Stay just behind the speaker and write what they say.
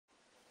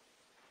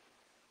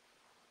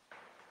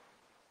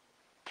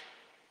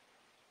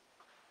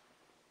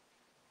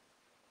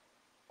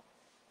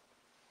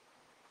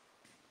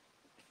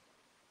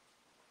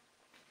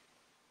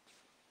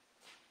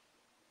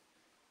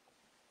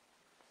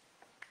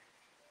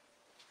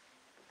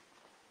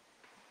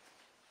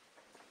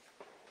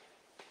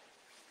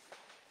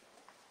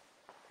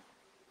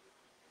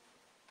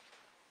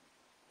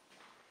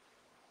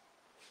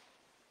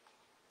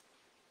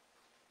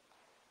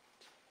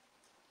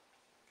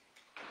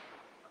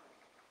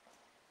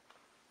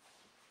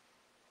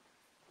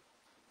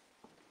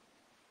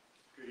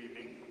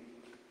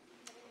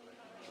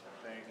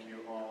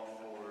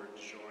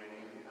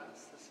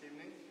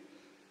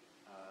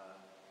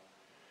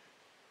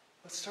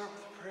Let's start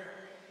with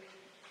prayer.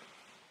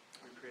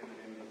 We pray in the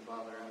name of the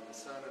Father, and of the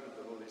Son, and of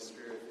the Holy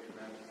Spirit.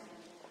 Amen.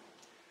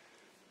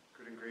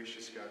 Good and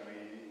gracious God,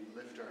 we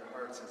lift our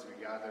hearts as we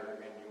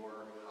gather in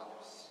your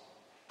house,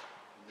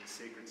 in this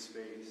sacred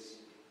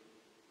space,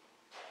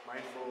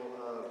 mindful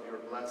of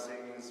your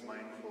blessings,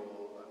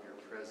 mindful of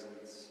your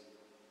presence,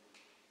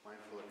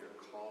 mindful of your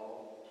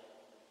call,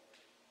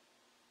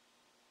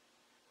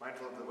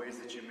 mindful of the ways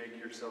that you make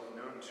yourself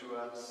known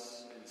to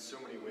us in so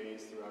many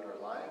ways throughout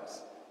our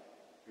lives.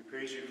 We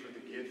praise you for the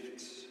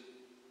gift,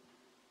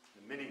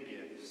 the many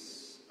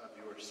gifts of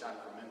your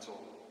sacramental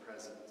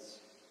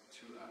presence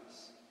to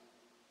us.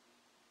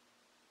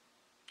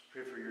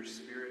 Pray for your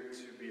Spirit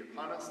to be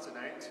upon us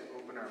tonight, to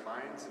open our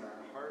minds and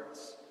our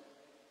hearts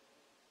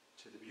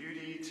to the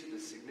beauty, to the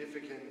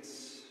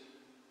significance,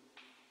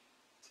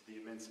 to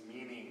the immense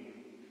meaning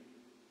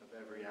of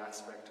every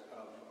aspect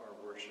of our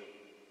worship,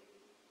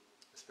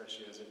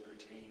 especially as it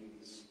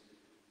pertains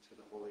to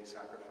the holy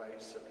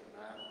sacrifice of the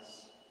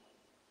Mass.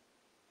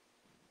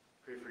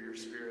 Pray for your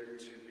Spirit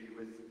to be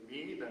with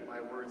me, that my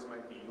words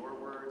might be your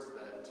words,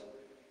 that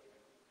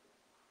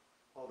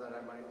all that I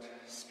might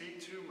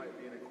speak to might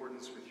be in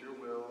accordance with your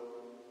will.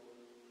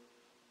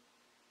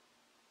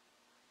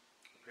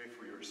 Pray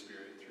for your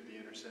Spirit through the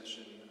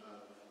intercession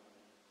of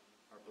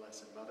our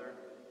Blessed Mother,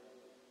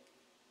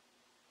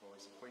 who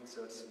always points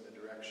us in the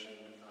direction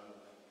of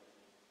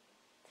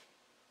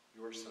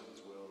your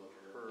Son's will, of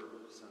her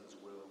Son's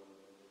will.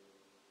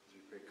 As we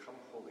pray, come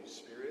Holy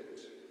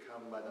Spirit,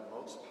 come by the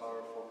most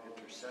powerful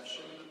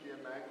intercession of the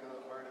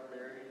Immaculate Heart of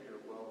Mary, your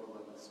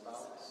well-beloved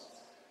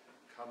spouse.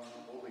 Come,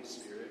 Holy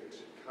Spirit,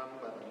 come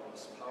by the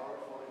most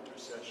powerful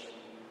intercession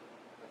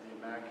of the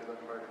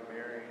Immaculate Heart of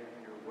Mary,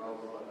 your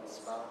well-beloved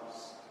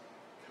spouse.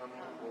 Come,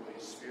 Holy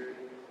Spirit,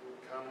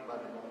 come by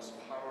the most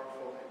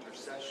powerful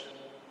intercession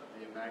of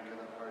the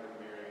Immaculate Heart of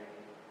Mary,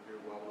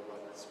 your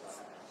well-beloved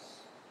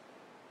spouse.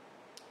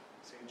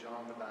 St.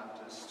 John the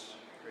Baptist,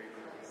 pray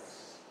for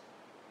us.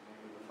 In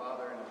the name of the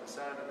Father, and of the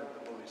Son, and of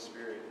the Holy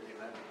Spirit.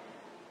 Amen.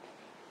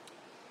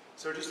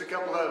 So just a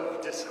couple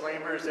of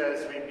disclaimers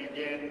as we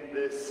begin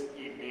this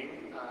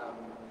evening.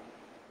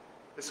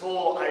 This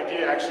whole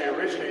idea actually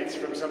originates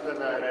from something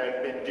that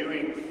I've been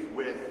doing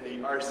with the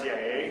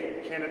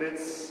RCIA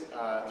candidates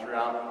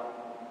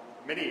throughout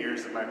many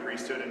years of my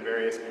priesthood in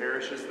various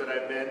parishes that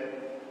I've been.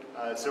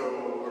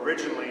 So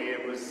originally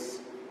it was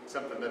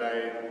something that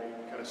I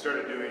kind of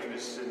started doing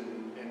just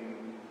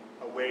in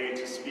a way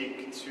to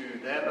speak to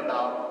them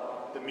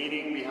about the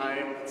meaning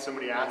behind so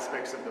many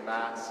aspects of the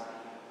Mass.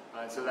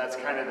 So that's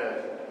kind of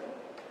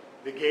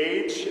the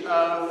gauge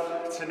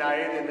of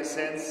tonight, in a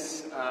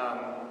sense.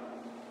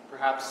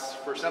 Perhaps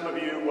for some of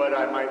you, what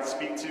I might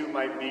speak to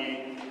might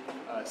be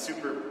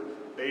super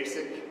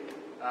basic,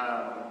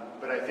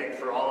 but I think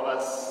for all of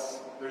us,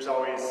 there's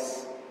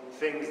always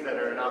things that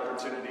are an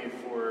opportunity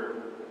for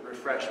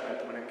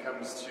refreshment when it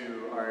comes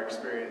to our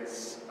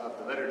experience of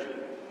the liturgy.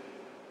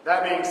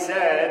 That being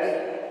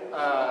said,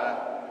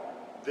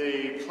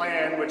 the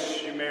plan,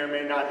 which you may or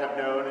may not have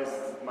known, is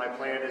my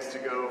plan is to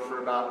go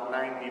for about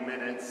 90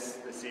 minutes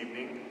this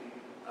evening,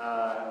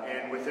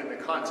 and within the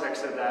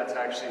context of that, to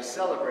actually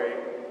celebrate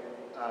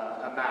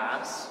a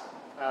Mass.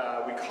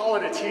 We call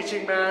it a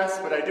teaching Mass,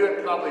 but I do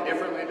it probably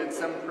differently than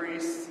some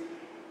priests.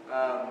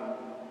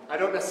 I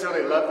don't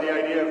necessarily love the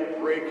idea of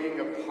breaking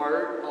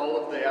apart all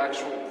of the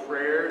actual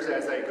prayers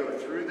as I go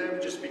through them,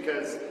 just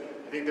because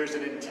I think there's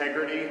an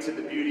integrity to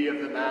the beauty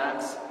of the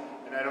Mass,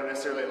 and I don't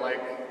necessarily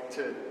like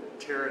to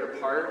tear it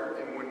apart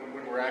and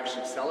when we're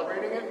actually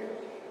celebrating it.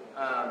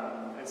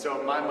 And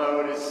so my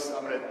mode is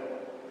I'm going to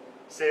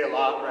say a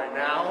lot right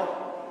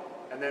now,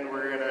 and then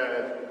we're going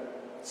to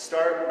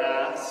start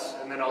Mass,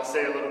 and then I'll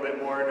say a little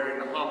bit more during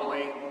the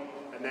homily,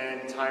 and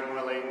then, time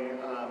willing,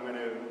 I'm going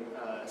to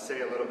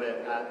say a little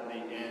bit at the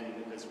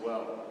end as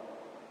well.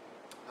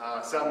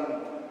 I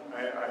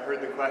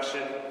heard the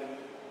question,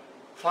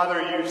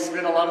 Father, you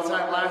spent a lot of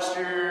time last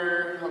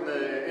year on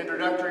the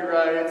introductory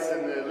rites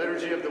and the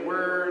liturgy of the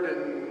Word,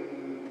 and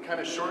kind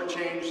of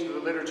shortchanged the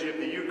liturgy of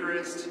the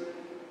Eucharist.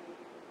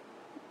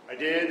 I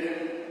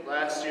did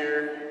last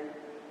year.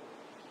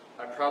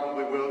 I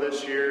probably will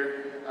this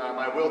year.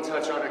 I will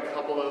touch on a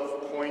couple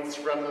of points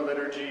from the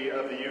liturgy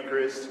of the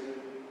Eucharist,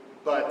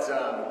 but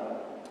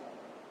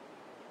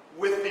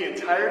with the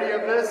entirety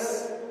of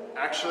this,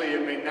 actually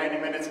 90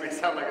 minutes may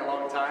sound like a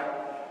long time,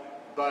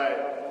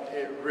 but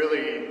it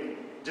really,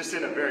 just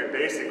in a very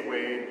basic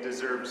way,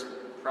 deserves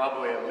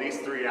probably at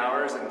least 3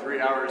 hours, and 3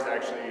 hours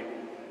actually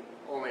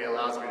only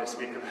allows me to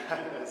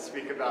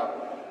speak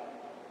about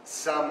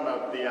some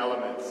of the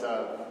elements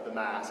of the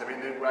Mass. I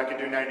mean, I could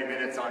do 90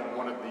 minutes on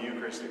one of the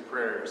Eucharistic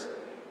prayers,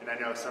 and I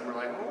know some are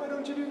like, well, why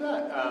don't you do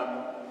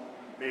that?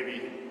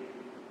 Maybe.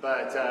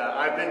 But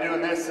I've been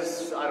doing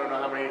this, I don't know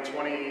how many,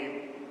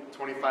 20,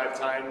 25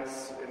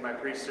 times in my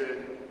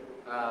priesthood,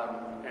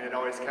 and it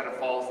always kind of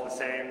falls the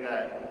same,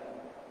 that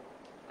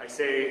I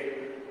say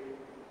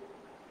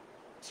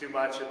too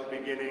much at the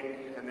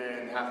beginning, and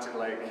then have to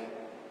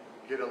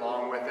get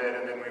along with it,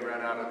 and then we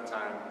run out of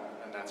time,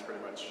 and that's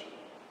pretty much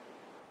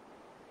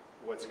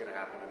what's going to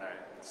happen tonight.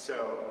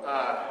 So,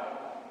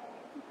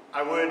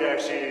 I would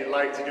actually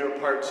like to do a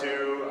part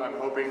two. I'm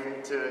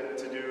hoping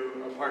to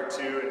do a part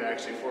two and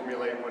actually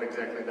formulate what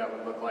exactly that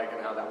would look like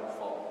and how that would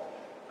fall.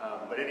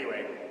 But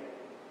anyway,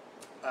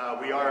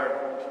 we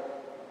are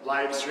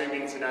live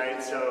streaming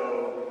tonight,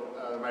 so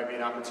there might be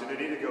an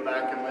opportunity to go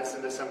back and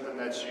listen to something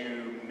that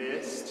you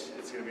missed.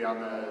 It's going to be on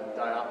the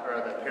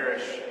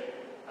parish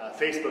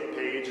Facebook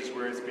page is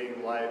where it's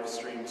being live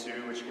streamed to,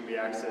 which can be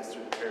accessed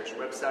through the parish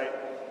website.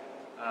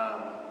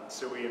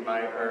 So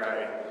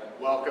I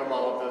welcome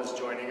all of those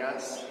joining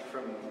us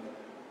from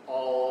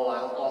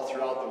all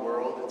throughout the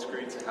world. It's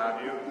great to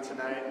have you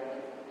tonight.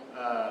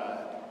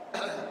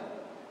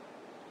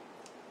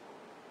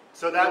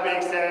 So that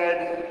being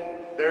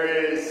said, there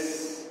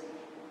is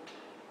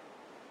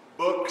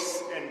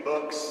books and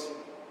books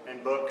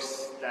and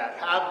books that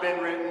have been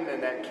written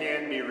and that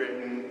can be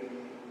written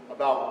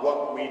about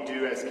what we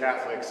do as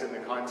Catholics in the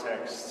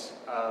context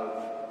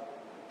of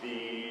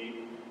the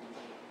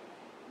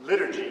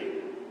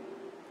liturgy,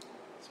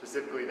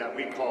 specifically that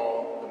we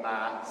call the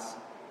Mass.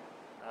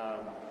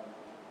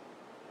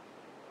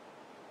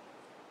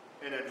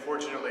 And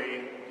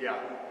unfortunately,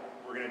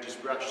 we're going to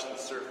just brush the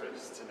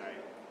surface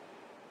tonight.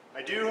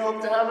 I do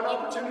hope to have an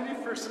opportunity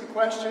for some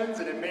questions,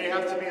 and it may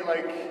have to be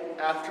like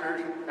after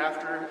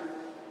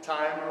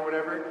time or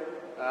whatever,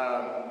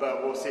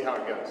 but we'll see how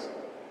it goes.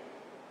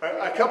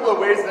 A couple of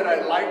ways that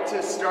I like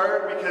to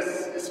start,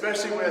 because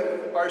especially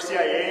with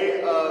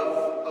RCIA,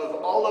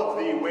 of all of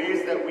the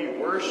ways that we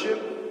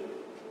worship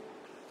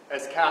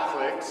as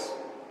Catholics,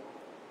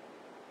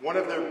 one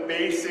of the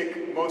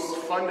basic, most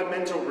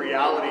fundamental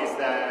realities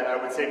that I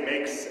would say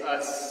makes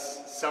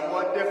us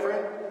somewhat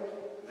different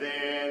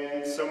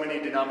than so many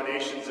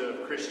denominations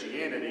of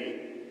Christianity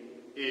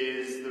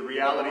is the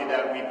reality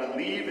that we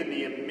believe in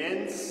the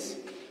immense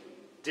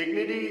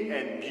dignity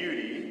and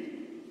beauty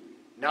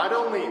not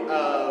only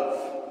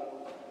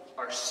of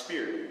our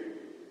spirit.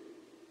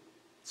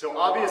 So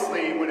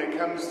obviously when it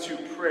comes to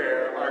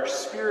prayer, our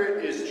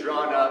spirit is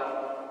drawn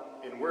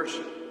up in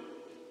worship.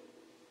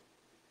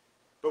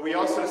 But we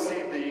also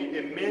see the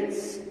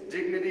immense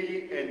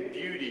dignity and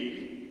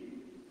beauty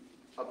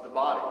of the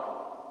body.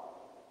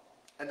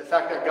 And the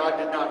fact that God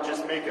did not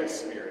just make us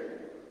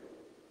spirit,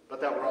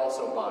 but that we're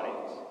also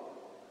bodies.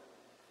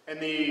 And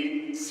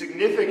the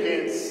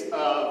significance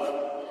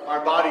of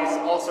our bodies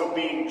also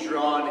being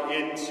drawn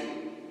into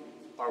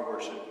our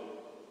worship.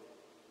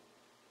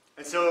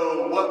 And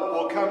so what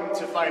we'll come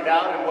to find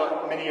out, and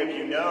what many of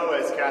you know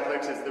as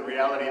Catholics, is the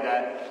reality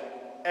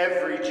that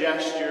every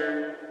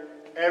gesture,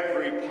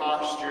 every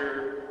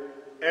posture,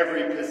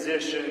 every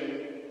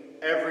position,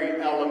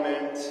 every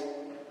element,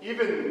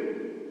 even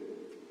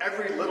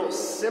every little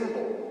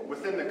symbol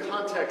within the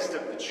context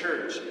of the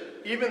church,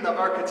 even the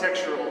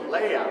architectural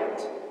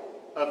layout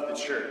of the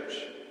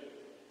church,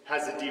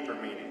 has a deeper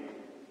meaning.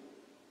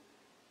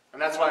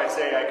 And that's why I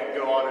say I could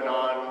go on,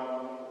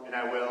 and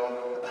I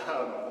will,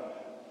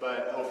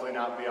 but hopefully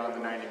not beyond the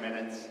 90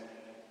 minutes.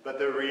 But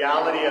the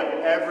reality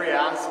of every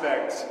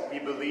aspect, we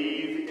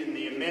believe in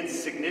the immense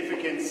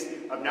significance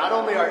of not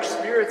only our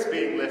spirits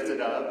being lifted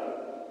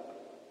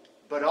up,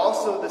 but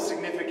also the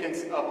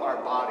significance of our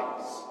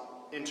bodies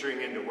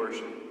entering into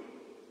worship.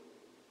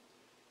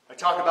 I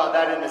talk about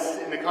that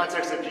in the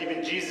context of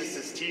even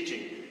Jesus'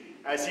 teaching.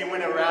 As he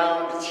went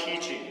around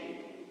teaching,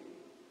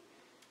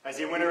 as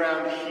he went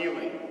around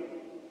healing,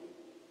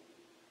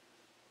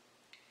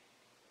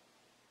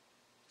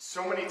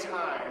 so many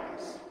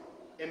times,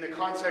 in the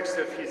context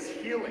of his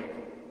healing,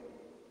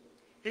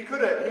 he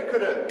could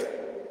have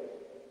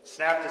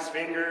snapped his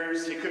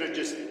fingers, he could have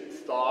just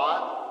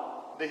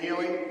thought the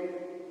healing,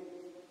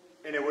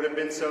 and it would have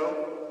been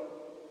so.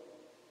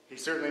 He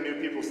certainly knew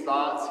people's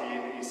thoughts.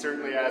 He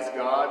certainly, as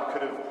God,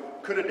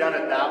 could have done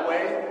it that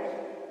way.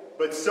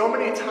 But so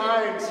many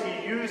times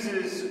he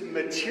uses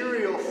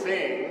material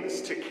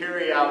things to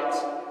carry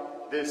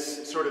out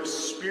this sort of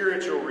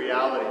spiritual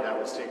reality that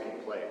was taking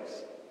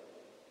place.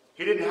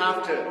 He didn't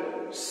have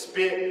to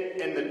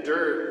spit in the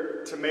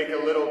dirt to make a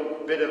little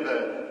bit of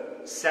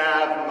a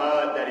salve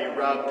mud that he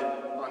rubbed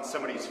on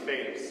somebody's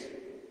face.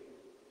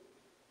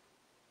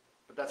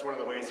 But that's one of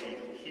the ways he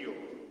healed.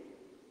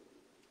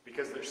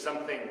 Because there's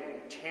something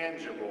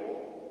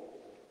tangible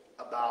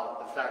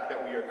about the fact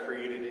that we are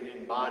created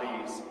in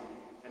bodies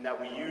and that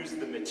we use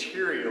the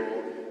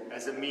material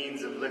as a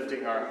means of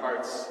lifting our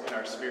hearts and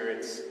our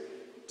spirits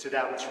to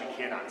that which we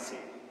cannot see.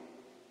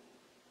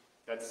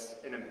 That's,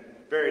 in a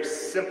very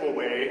simple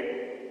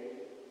way,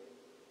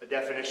 a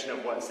definition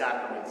of what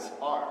sacraments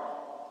are.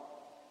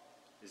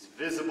 Is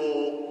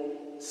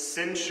visible,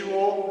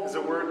 sensual is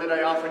a word that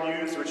I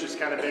often use, which has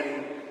kind of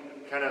been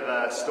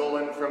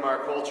stolen from our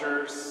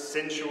culture.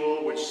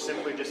 Sensual, which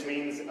simply just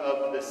means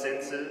of the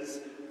senses,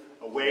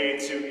 a way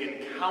to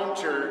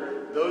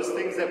encounter those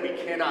things that we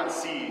cannot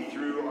see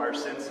through our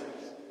senses.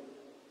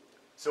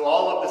 So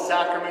all of the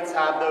sacraments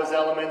have those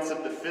elements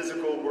of the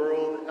physical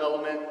world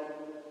element,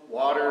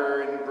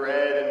 water and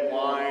bread and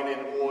wine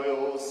and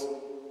oils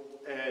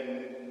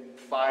and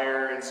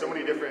fire and so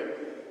many different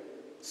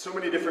so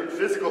many different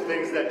physical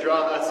things that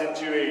draw us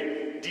into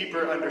a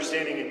deeper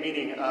understanding and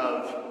meaning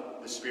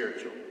of the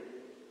spiritual,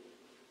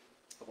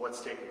 of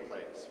what's taking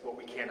place, what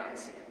we cannot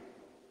see.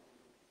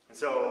 And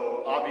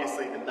so,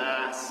 obviously, the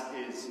Mass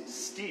is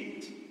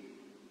steeped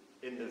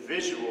in the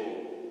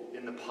visual,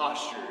 in the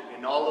posture,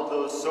 in all of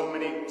those, so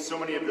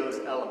many of those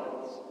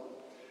elements.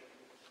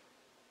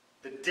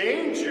 The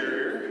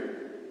danger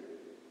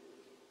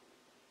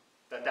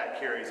that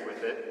carries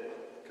with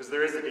it, because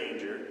there is a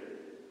danger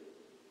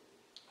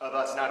of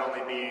us not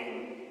only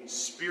being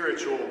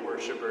spiritual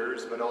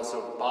worshipers, but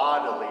also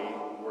bodily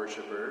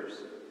worshipers,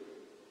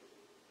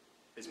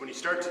 is when you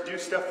start to do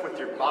stuff with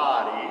your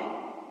body,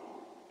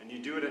 and you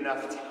do it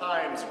enough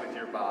times with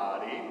your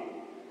body,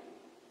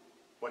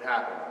 what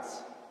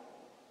happens?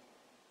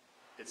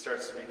 It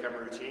starts to become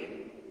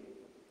routine.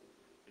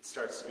 It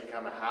starts to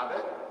become a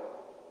habit.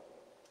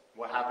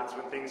 What happens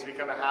when things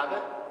become a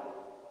habit?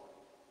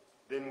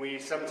 Then we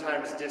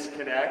sometimes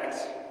disconnect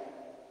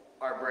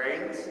our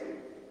brains,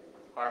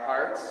 our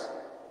hearts,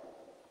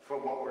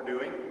 from what we're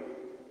doing.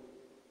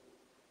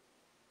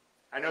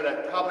 I know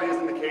that probably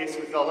isn't the case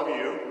with all of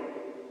you.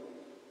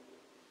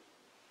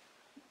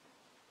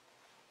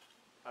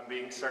 I'm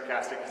being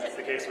sarcastic because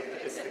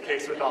it's the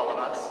case with all of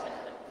us.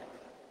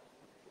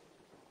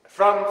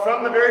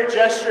 From the very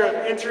gesture of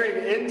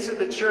entering into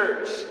the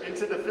church,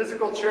 into the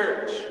physical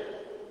church,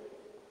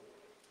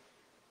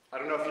 I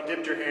don't know if you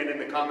dipped your hand in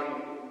the common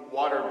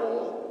water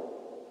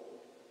bowl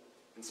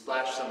and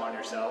splashed some on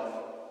yourself.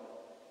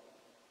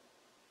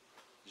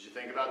 Did you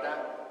think about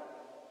that?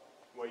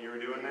 What you were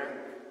doing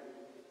there?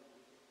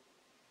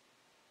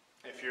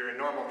 If you're a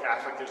normal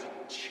Catholic, there's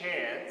a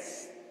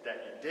chance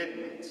that you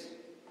didn't,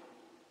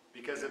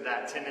 because of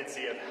that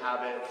tendency of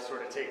habit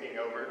sort of taking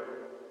over.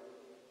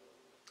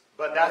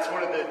 But that's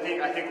one of the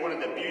things, I think one of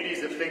the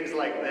beauties of things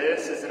like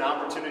this is an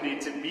opportunity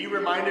to be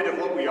reminded of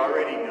what we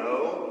already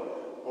know,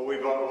 what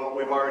we've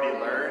already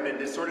learned, and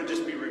to sort of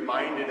just be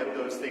reminded of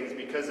those things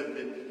because of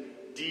the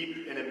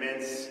deep and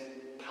immense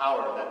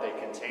power that they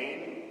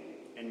contain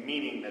and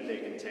meaning that they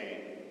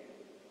contain.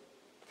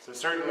 So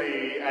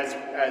certainly,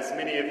 as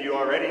many of you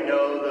already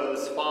know,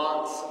 those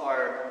fonts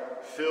are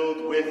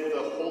filled with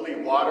the holy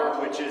water,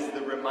 which is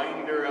the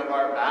reminder of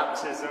our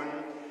baptism.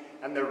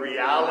 And the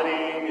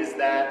reality is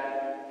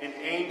that in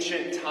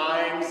ancient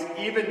times,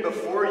 even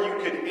before you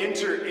could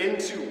enter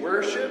into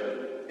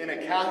worship in a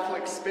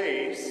Catholic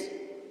space,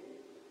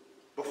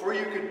 before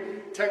you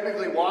could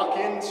technically walk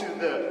into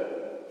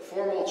the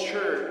formal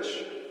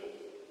church,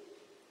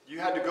 you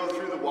had to go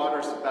through the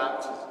waters of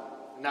baptism.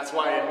 And that's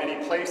why in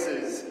many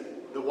places,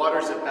 the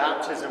waters of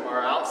baptism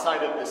are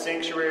outside of the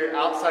sanctuary,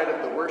 outside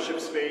of the worship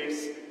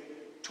space,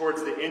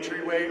 towards the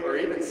entryway, or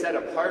even set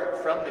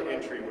apart from the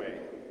entryway.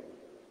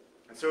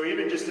 And so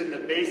even just in the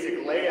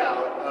basic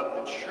layout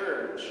of the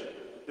church,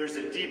 there's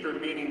a deeper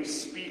meaning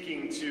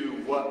speaking to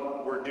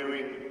what we're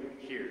doing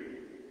here.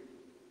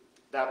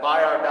 That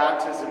by our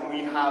baptism we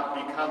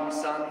have become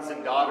sons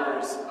and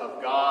daughters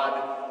of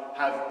God,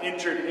 have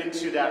entered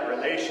into that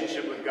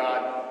relationship with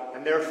God,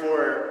 and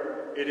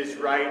therefore it is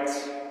right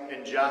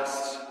and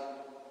just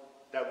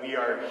that we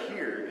are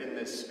here in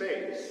this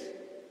space.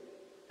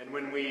 And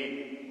when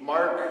we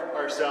mark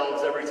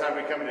ourselves every time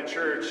we come into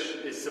church,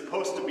 it's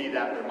supposed to be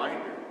that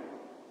reminder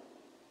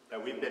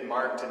that we've been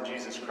marked in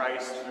Jesus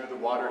Christ through the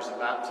waters of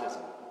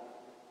baptism,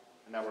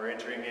 and that we're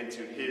entering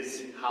into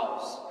his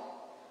house,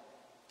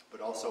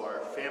 but also our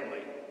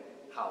family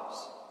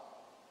house.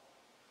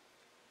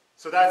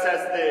 So that's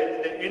as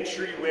the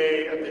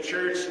entryway of the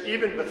church.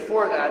 Even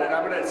before that, and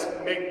I'm going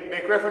to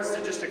make reference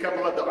to just a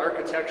couple of the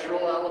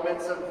architectural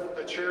elements of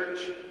the church,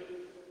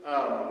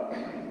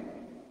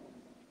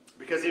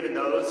 because even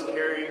those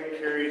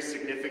carry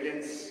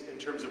significance in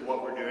terms of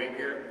what we're doing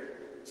here.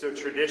 So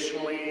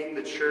traditionally,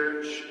 the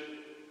church,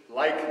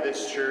 like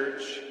this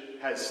church,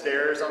 has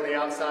stairs on the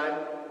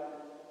outside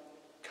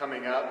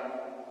coming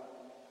up,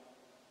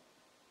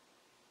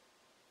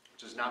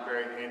 which is not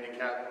very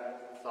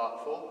handicap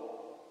thoughtful.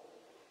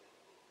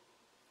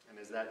 And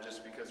is that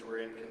just because we're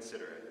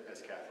inconsiderate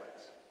as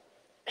Catholics?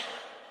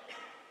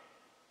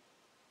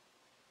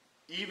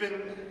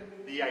 Even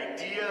the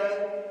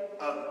idea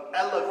of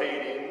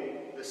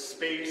elevating the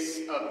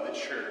space of the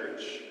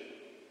church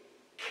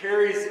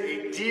carries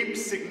a deep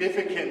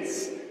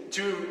significance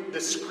to the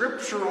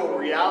scriptural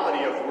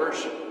reality of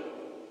worship.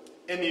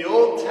 In the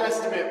Old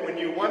Testament, when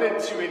you wanted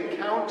to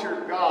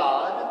encounter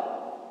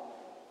God,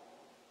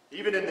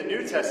 even in the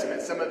New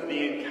Testament, some of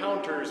the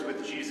encounters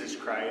with Jesus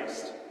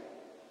Christ,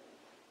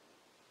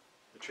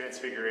 the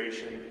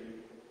Transfiguration,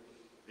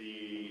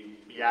 the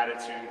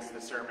Beatitudes,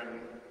 the sermon,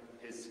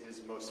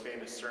 his most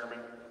famous sermon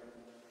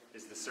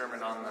is the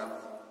Sermon on the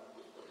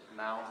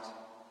Mount.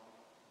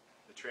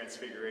 The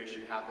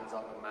Transfiguration happens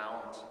on the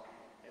Mount.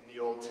 In the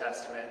Old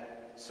Testament,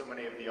 so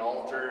many of the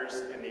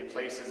altars and the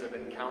places of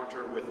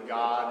encounter with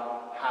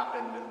God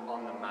happened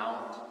on the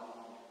Mount.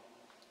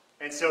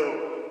 And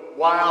so,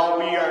 while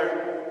we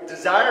are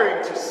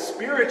desiring to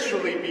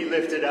spiritually be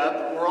lifted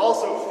up, we're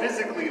also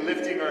physically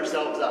lifting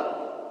ourselves up.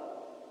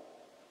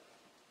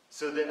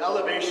 So the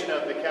elevation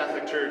of the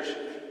Catholic Church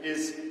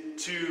is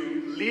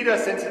to lead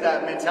us into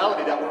that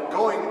mentality that we're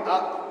going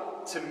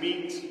up to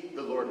meet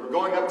the Lord. We're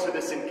going up to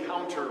this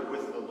encounter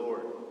with the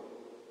Lord.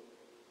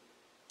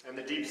 And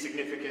the deep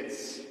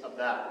significance of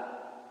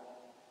that.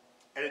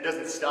 And it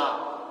doesn't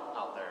stop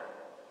out there.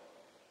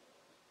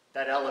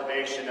 That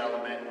elevation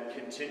element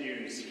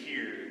continues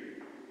here.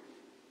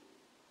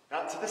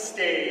 Not to the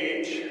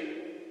stage,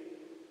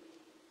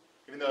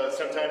 even though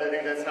sometimes I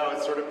think that's how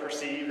it's sort of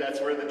perceived.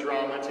 That's where the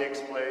drama takes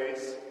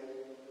place.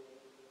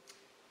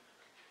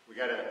 We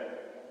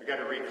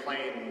gotta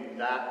reclaim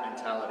that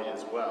mentality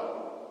as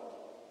well.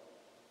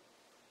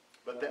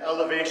 But the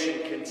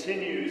elevation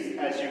continues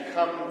as you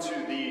come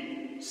to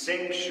the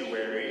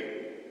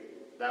sanctuary.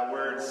 That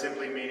word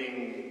simply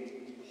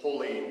meaning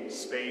holy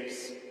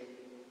space,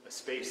 a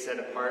space set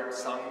apart.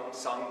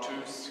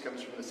 Sanctus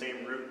comes from the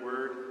same root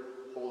word,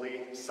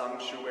 holy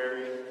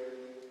sanctuary.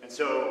 And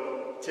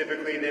so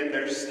typically then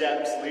there's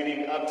steps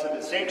leading up to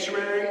the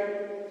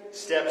sanctuary,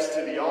 steps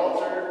to the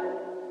altar,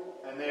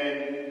 and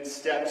then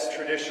steps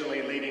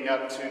traditionally leading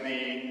up to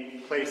the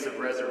place of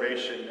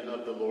reservation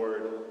of the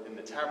Lord in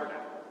the tabernacle.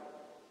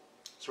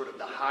 Sort of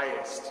the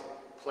highest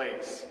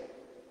place.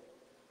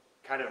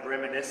 Kind of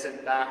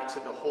reminiscent back to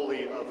the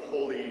Holy of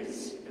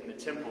Holies in the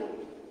temple,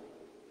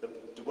 the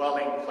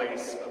dwelling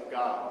place of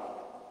God.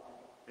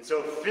 And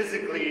so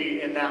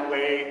physically in that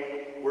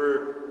way,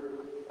 we're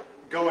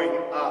going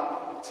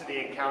up to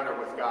the encounter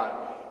with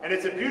God. And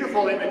it's a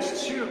beautiful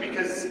image too,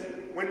 because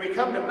when we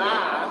come to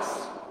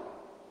Mass,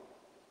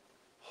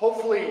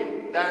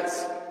 hopefully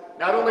that's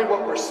not only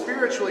what we're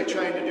spiritually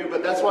trying to do,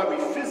 but that's why we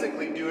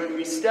physically do it.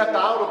 We step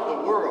out of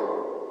the world.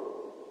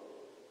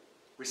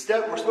 We're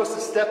supposed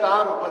to step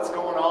out of what's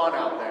going on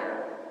out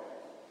there.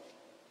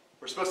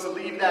 We're supposed to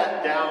leave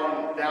that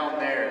down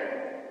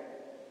there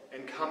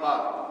and come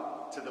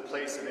up to the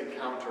place of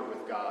encounter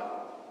with God.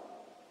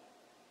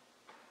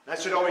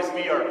 That should always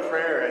be our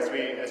prayer as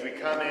we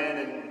come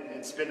in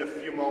and spend a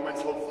few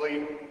moments,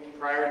 hopefully,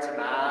 prior to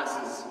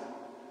Mass,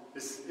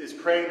 is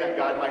praying that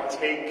God might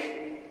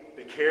take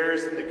the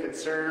cares and the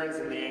concerns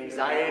and the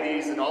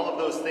anxieties and all of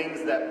those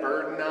things that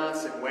burden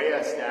us and weigh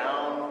us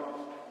down,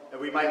 that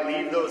we might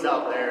leave those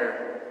out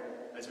there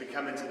as we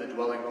come into the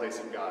dwelling place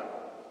of God.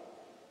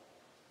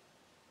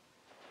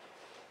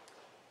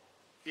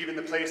 Even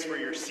the place where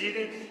you're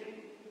seated.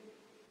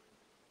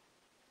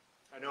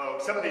 I know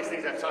some of these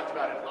things I've talked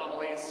about in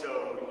homilies,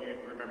 so you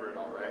remember it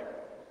all, right?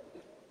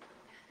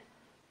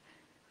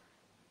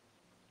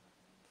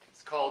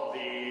 It's called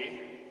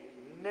the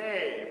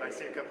nave. I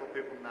see a couple of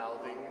people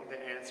mouthing the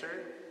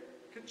answer.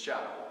 Good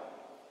job.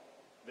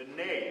 The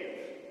nave,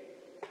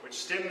 which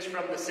stems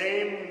from the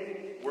same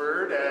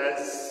word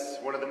as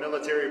one of the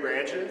military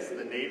branches,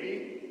 the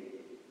Navy,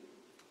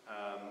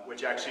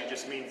 which actually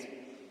just means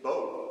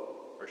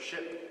boat or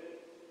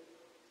ship.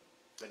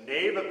 The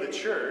nave of the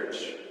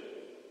church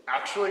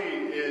actually,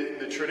 in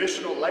the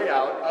traditional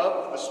layout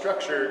of the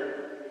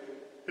structure,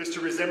 is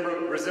to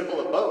resemble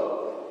a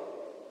boat.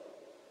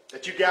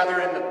 That you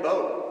gather in the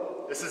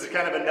boat. This is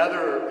kind of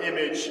another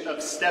image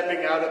of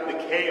stepping out of the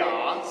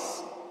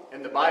chaos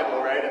in the Bible,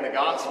 right? In the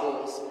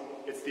Gospels,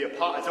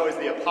 it's always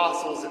the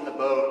apostles in the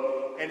boat.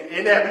 And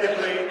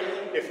inevitably,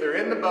 if they're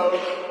in the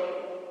boat,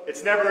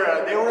 it's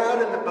never they were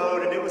out in the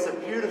boat and it was a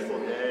beautiful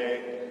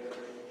day.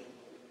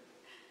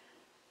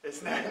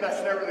 That's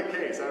never the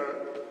case. I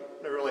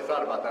never really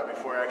thought about that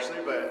before, actually,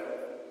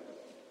 but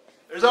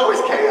there's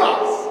always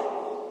chaos.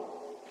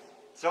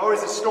 It's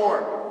always a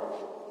storm.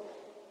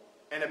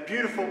 And a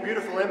beautiful,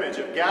 beautiful image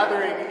of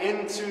gathering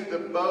into the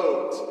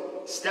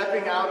boat,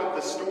 stepping out of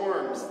the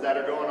storms that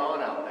are going on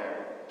out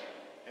there,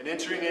 and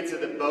entering into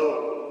the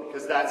boat,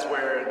 because that's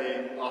where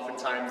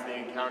oftentimes the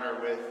encounter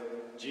with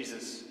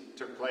Jesus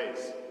took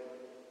place.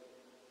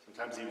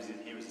 Sometimes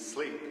he was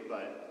asleep,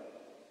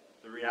 but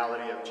the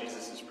reality of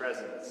Jesus'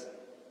 presence.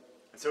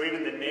 And so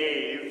even the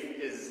nave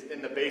is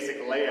in the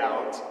basic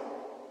layout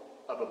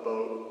of a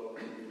boat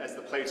as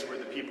the place where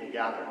the people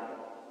gather.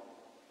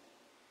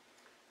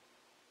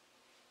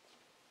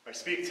 I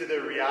speak to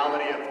the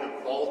reality of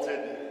the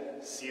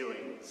vaulted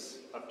ceilings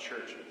of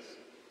churches.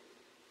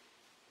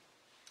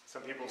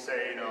 Some people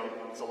say,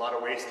 it's a lot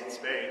of wasted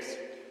space.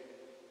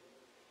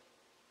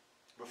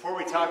 Before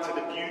we talk to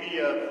the beauty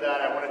of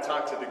that, I want to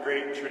talk to the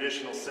great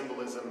traditional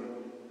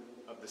symbolism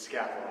of the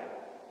scaffolding.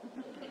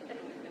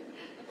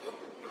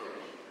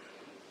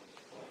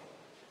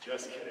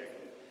 Just kidding.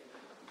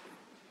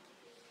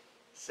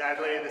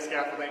 Sadly, the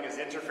scaffolding is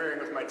interfering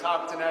with my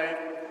talk tonight.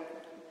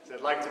 So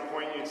I'd like to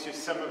point you to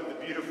some of the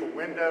beautiful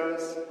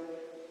windows.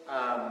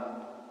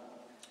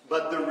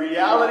 But the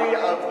reality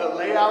of the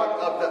layout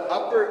of the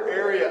upper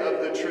area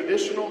of the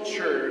traditional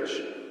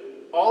church,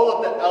 all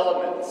of the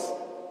elements,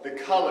 the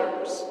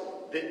colors,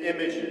 the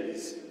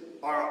images,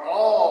 are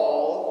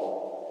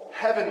all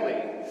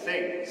heavenly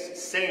things.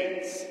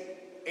 Saints,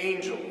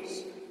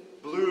 angels,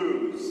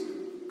 blues,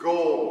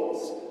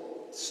 golds,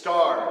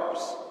 stars.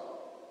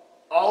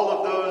 All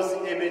of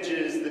those images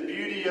images, the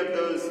beauty of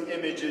those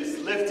images,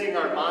 lifting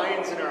our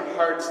minds and our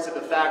hearts to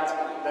the fact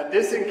that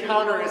this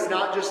encounter is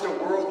not just a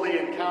worldly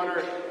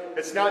encounter.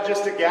 It's not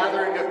just a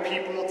gathering of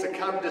people to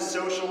come to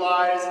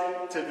socialize,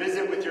 to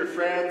visit with your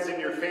friends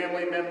and your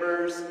family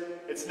members.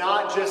 It's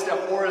not just a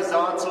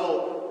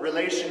horizontal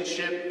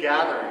relationship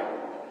gathering.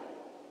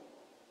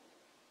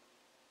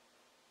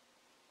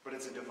 But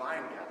it's a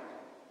divine gathering.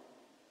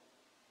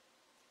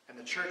 And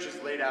the church is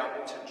laid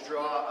out to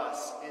draw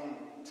us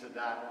into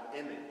that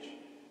image.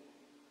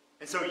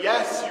 And so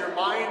yes, your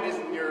mind is,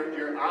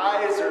 your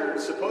eyes are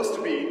supposed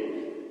to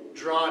be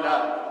drawn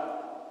up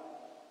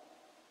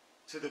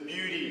to the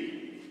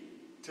beauty,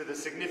 to the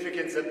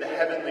significance of the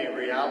heavenly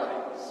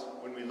realities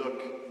when we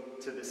look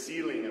to the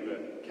ceiling of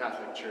a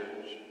Catholic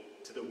church,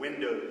 to the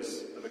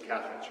windows of a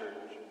Catholic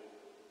church.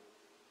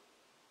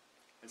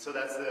 And so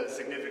that's the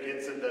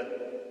significance of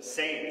the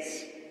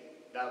saints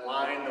that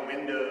line the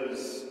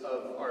windows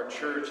of our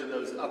church and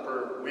those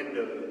upper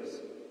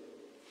windows.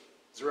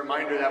 It's a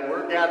reminder that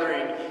we're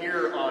gathering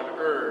here on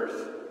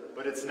earth,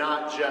 but it's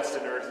not just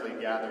an earthly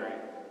gathering.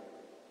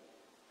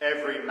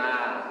 Every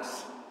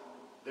Mass,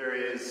 there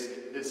is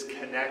this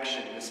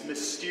connection, this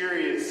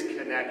mysterious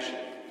connection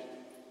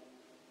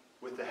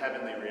with the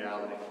heavenly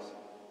realities.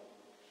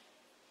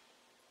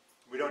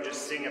 We don't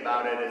just sing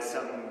about it as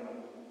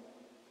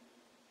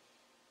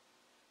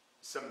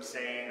some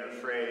saying or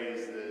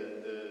phrase,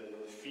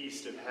 the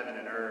feast of heaven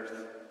and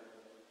earth,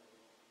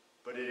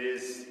 but it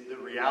is the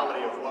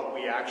reality of what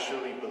we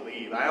actually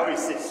believe. I always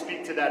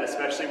speak to that,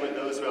 especially with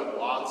those who have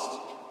lost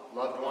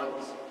loved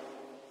ones.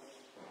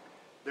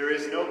 There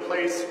is no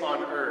place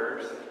on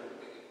earth.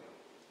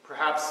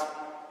 Perhaps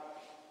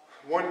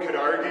one could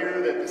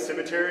argue that the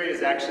cemetery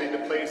is actually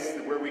the place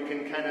where we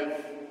can kind of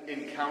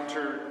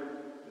encounter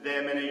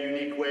them in a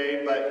unique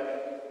way,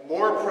 but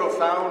more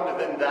profound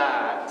than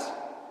that,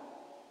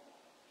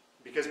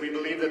 because we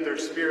believe that their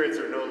spirits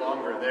are no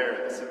longer there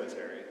at the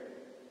cemetery.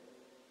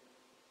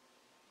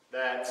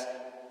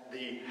 That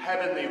the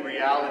heavenly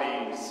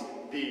realities,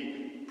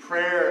 the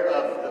prayer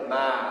of the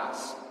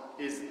Mass,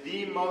 is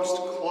the most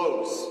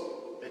close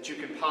that you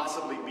can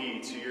possibly be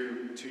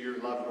to your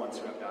loved ones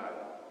who have died.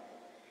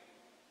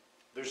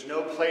 There's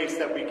no place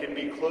that we can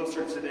be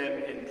closer to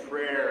them in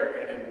prayer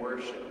and in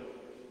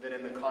worship than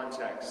in the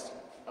context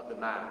of the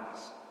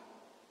Mass.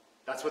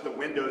 That's what the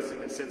windows,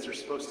 in a sense, are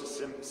supposed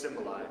to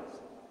symbolize.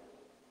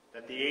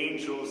 That the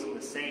angels and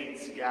the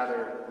saints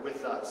gather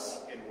with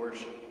us in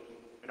worship.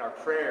 And our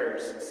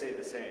prayers say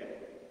the same.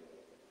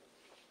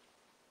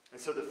 And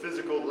so the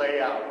physical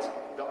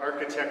layout, the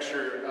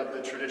architecture of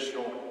the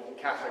traditional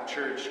Catholic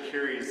Church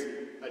carries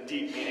a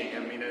deep meaning. I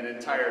mean, an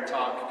entire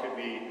talk could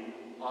be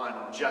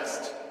on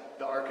just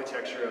the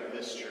architecture of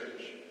this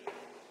church.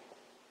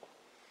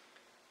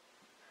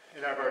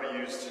 And I've already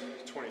used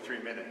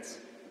 23 minutes,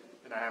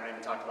 and I haven't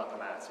even talked about the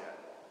Mass yet.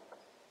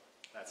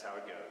 That's how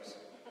it goes.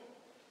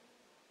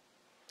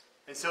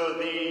 And so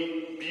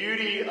the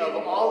beauty of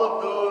all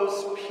of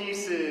those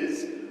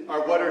pieces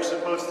are what are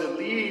supposed to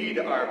lead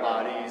our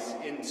bodies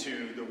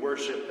into the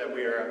worship that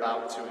we are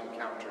about to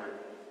encounter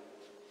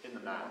in the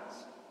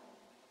Mass.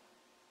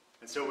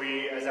 And so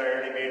we, as I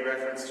already made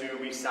reference to,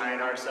 we sign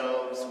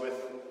ourselves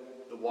with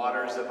the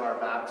waters of our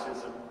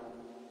baptism.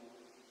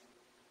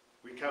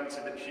 We come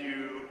to the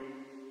pew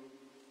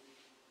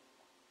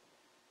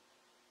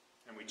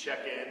and we check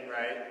in,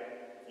 right?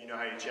 You know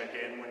how you check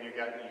in when you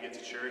get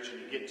to church and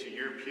you get to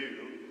your pew.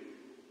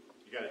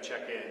 You got to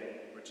check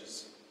in, which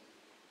is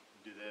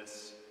do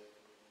this.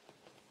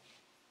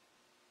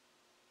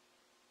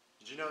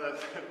 Did you know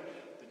that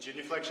the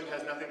genuflection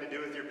has nothing to do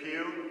with your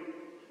pew?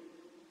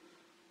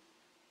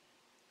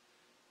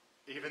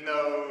 Even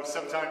though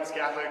sometimes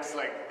Catholics,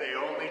 they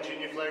only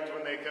genuflect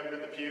when they come to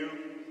the pew.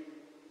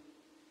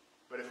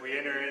 But if we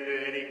enter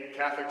into any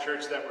Catholic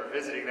church that we're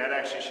visiting, that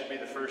actually should be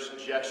the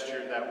first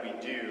gesture that we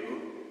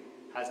do.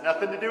 Has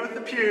nothing to do with the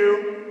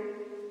pew.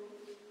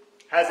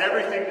 Has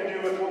everything to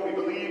do with what we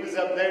believe is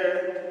up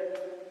there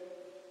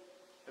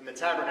in the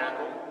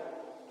tabernacle.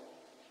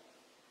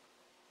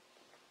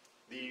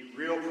 The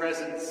real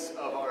presence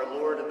of our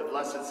Lord in the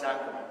Blessed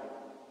Sacrament.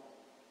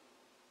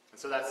 And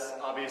so that's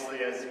obviously,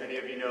 as many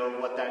of you know,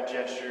 what that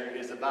gesture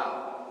is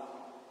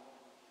about.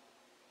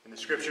 In the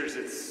Scriptures,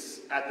 it's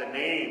at the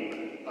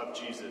name of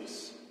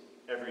Jesus,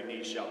 every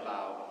knee shall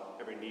bow,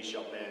 every knee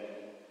shall bend.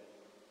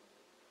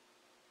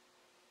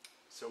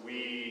 So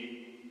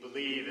we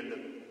believe in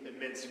the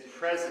immense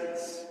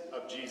presence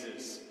of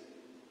Jesus.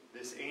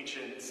 This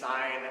ancient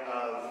sign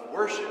of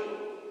worship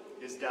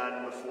is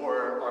done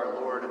before our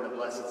Lord in the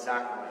Blessed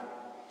Sacrament.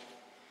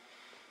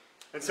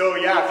 And so,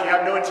 if you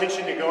have no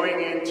intention of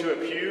going into a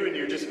pew and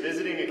you're just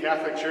visiting a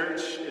Catholic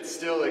church, it's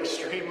still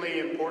extremely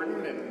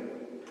important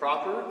and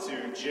proper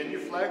to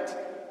genuflect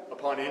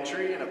upon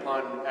entry and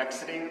upon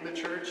exiting the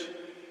church.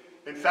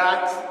 In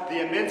fact,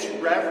 the immense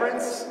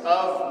reverence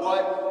of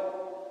what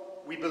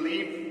we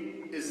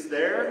believe is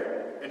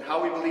there and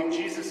how we believe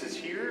Jesus is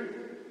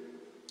here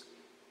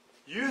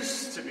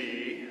used to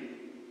be,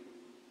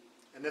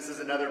 And this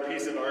is another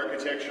piece of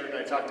architecture, and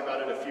I talked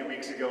about it a few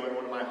weeks ago in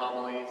one of my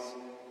homilies.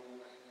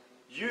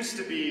 Used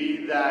to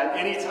be that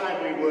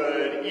anytime we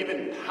would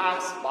even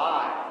pass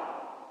by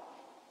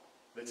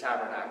the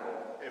tabernacle,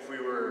 if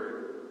we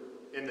were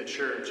in the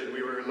church and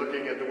we were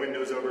looking at the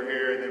windows over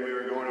here and then we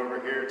were going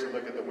over here to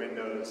look at the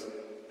windows,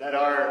 that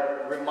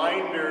our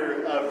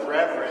reminder of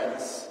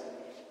reverence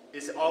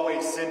is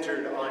always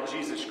centered on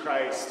Jesus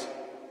Christ,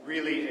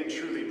 really and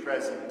truly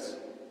present,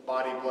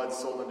 body, blood,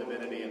 soul, and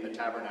divinity in the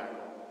tabernacle.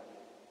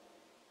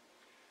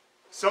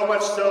 So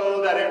much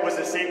so that it was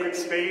a sacred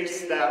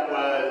space that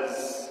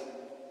was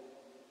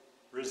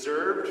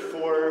reserved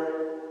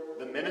for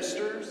the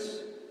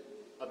ministers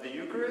of the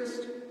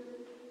Eucharist.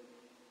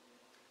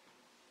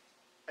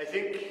 I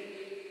think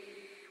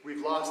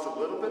we've lost a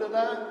little bit of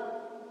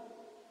that.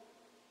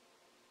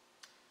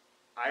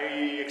 I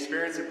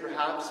experience it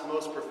perhaps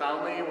most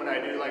profoundly when I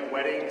do like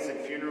weddings and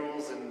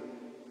funerals, and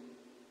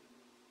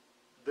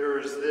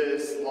there's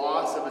this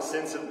loss of a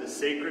sense of the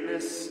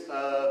sacredness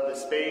of the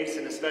space,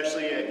 and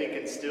especially I think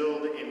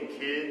instilled in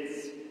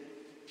kids.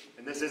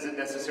 And this isn't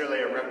necessarily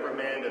a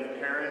reprimand of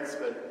parents,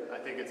 but I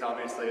think it's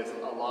obviously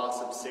a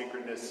loss of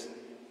sacredness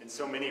in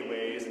so many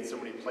ways, in so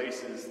many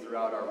places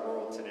throughout our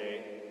world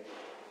today.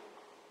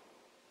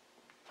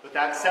 But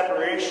that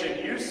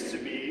separation used to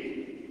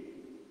be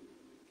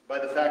by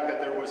the fact that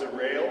there was a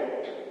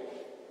rail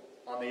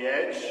on the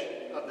edge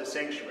of the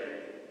sanctuary.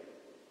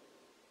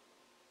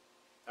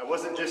 That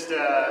wasn't just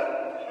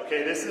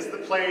okay, this is the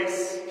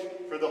place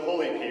for the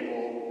holy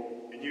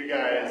people, and you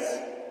guys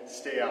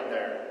stay out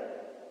there.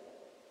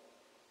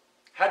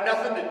 Had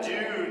nothing to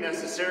do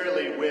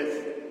necessarily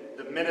with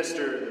the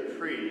minister, the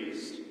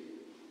priest.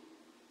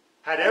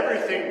 Had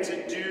everything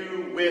to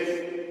do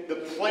with the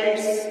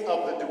place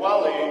of the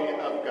dwelling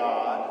of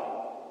God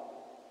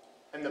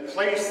and the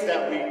place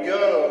that we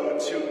go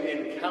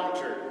to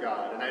encounter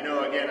God. And I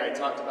know, again, I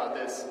talked about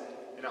this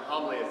in a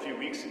homily a few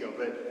weeks ago,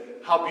 but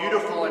how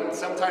beautiful and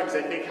sometimes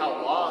I think how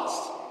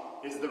lost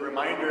is the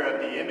reminder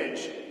of the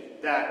image,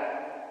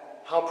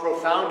 that how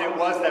profound it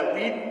was that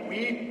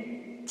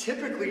we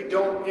typically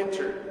don't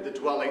enter the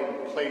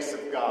dwelling place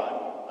of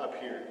God up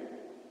here.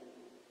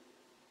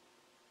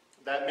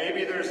 That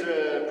maybe there's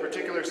a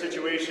particular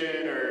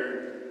situation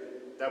or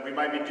that we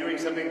might be doing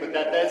something, but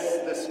that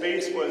the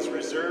space was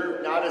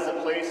reserved not as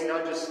a place,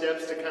 not just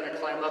steps to kind of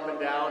climb up and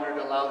down or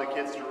to allow the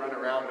kids to run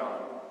around on,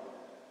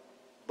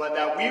 but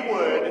that we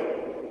would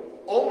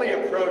only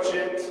approach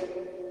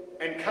it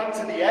and come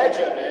to the edge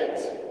of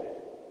it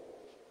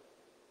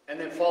and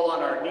then fall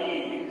on our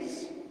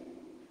knees.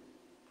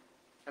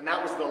 And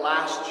that was the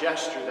last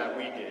gesture that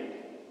we did.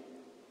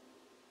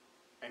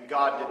 And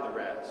God did the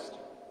rest.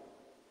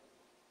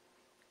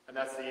 And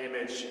that's the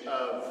image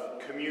of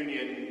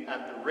communion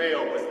at the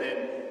rail, was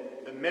then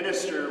the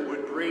minister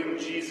would bring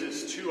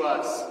Jesus to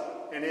us,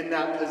 and in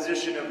that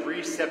position of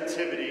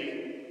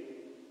receptivity,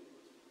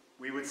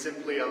 we would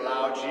simply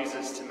allow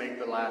Jesus to make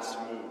the last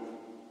move.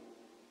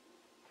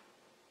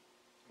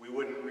 We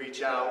wouldn't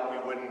reach out,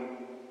 we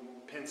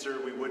wouldn't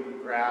pincer, we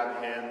wouldn't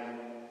grab him,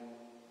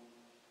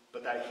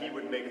 but that he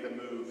would make the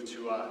move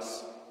to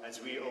us as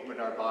we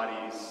opened our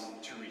bodies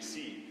to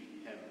receive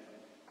him.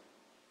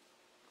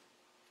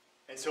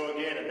 And so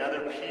again,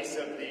 another piece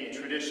of the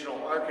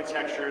traditional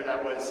architecture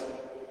that was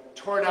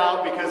torn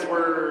out because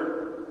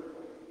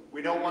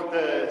we don't want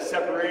the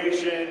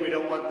separation, we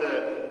don't want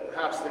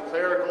perhaps the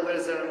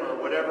clericalism or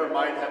whatever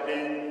might have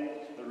been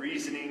the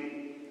reasoning.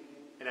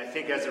 And I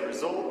think as a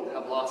result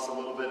have lost a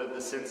little bit of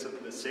the sense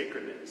of the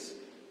sacredness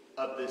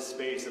of this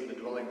space of the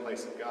dwelling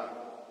place of God.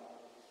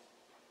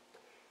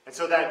 And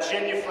so that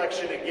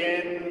genuflection,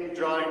 again,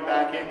 drawing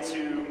back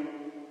into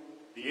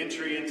the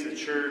entry into the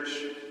church,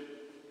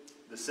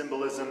 the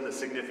symbolism, the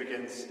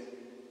significance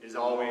is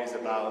always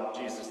about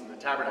Jesus in the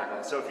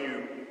tabernacle. So if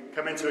you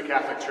come into a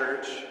Catholic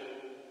church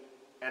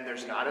and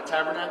there's not a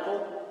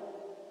tabernacle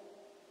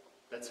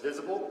that's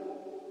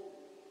visible,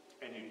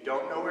 and you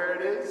don't know where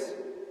it is,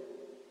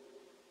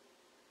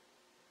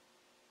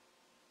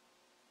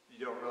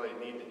 you don't really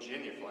need to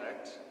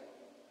genuflect,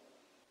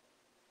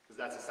 because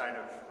that's a sign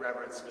of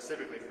reverence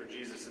specifically for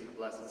Jesus in the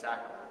Blessed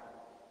Sacrament.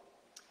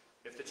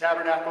 If the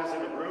tabernacle's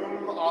in a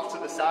room off to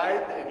the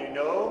side and you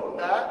know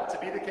that to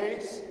be the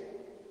case,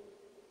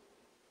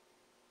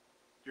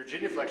 your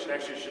genuflection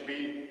actually should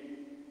be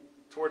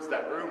towards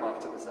that room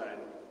off to the side.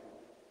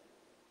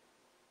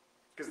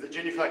 Because the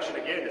genuflection,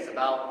 again, is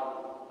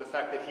about the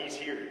fact that he's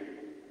here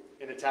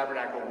in a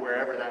tabernacle,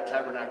 wherever that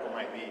tabernacle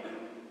might be.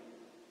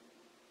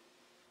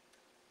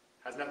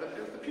 Has nothing to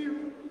do with the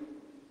pew.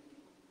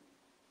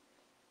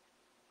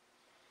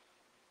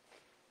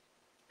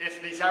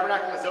 If the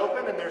tabernacle is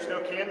open and there's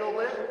no candle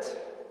lit,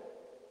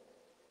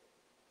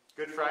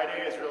 Good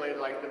Friday is really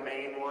like the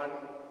main one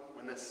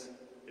when this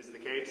is the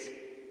case.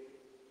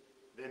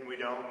 Then we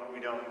don't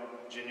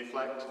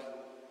genuflect.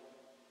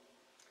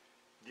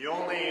 The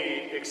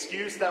only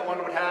excuse that one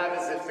would have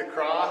is if the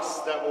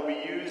cross that will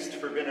be used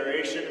for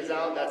veneration is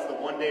out. That's the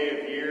one day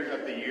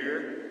of the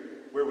year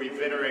where we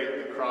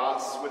venerate the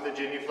cross with a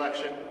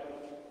genuflection.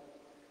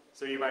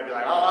 So you might be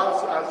like,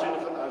 oh, I was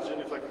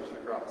genuflecting to the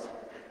cross.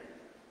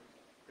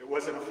 It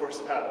wasn't a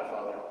forced habit,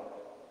 Father.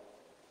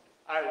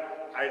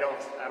 I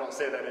don't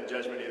say that in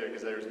judgment either,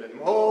 because there's been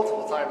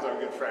multiple times on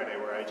Good Friday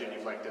where I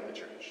genuflect in the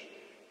church,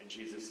 and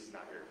Jesus is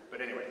not here. But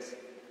anyways.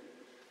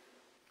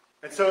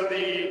 And so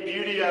the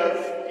beauty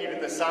of even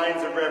the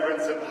signs of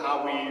reverence of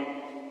how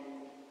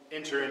we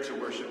enter into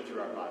worship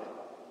through our body.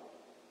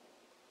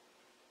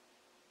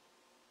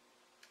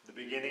 The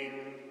beginning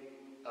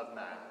of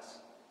Mass.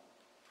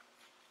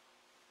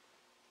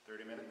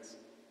 30 minutes.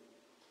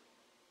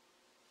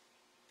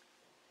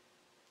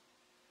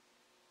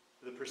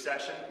 The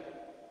procession.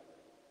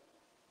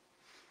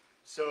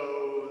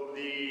 So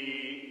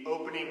the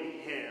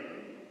opening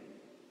hymn,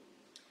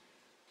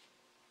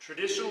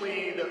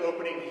 traditionally the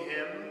opening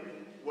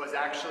hymn was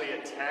actually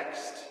a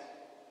text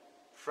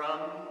from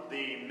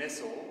the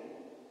missal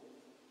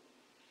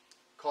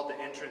called the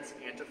entrance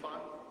antiphon.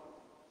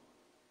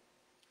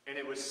 And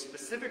it was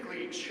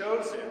specifically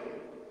chosen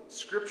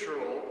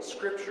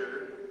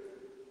scripture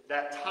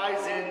that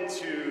ties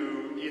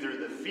into either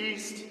the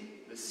feast,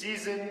 the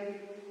season,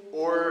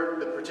 or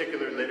the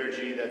particular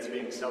liturgy that's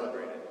being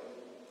celebrated.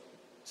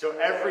 So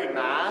every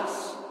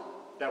Mass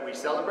that we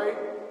celebrate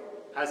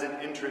has an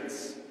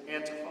entrance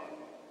antiphon.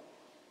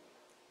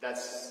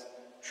 That's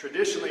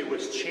traditionally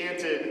was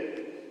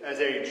chanted as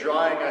a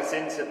drawing us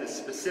into the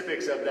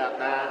specifics of that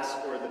Mass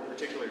or the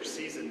particular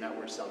season that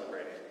we're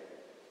celebrating.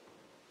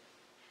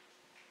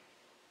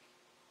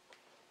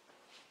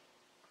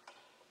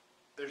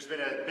 There's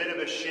been a bit of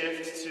a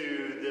shift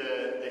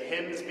to the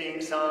hymns being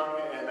sung,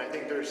 and I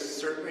think there's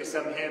certainly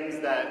some hymns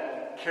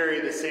that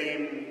carry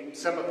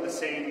some of the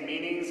same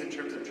meanings in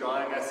terms of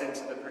drawing us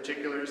into the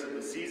particulars of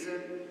the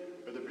season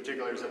or the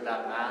particulars of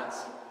that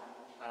Mass.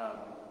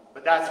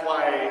 But that's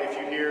why if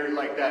you hear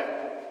like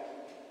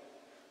that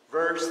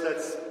verse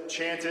that's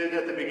chanted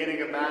at the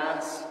beginning of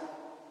Mass,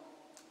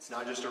 it's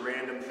not just a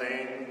random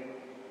thing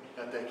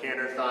that the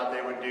cantor thought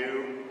they would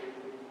do,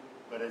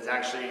 but it's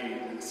actually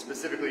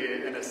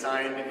specifically an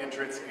assigned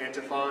entrance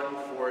antiphon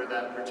for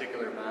that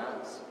particular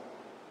Mass.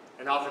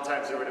 And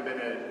oftentimes there would have been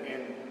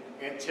an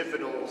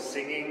antiphonal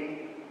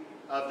singing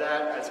of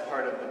that as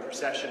part of the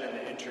procession and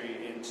the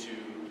entry into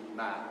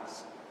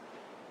Mass.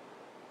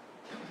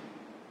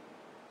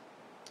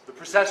 The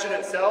procession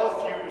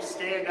itself, you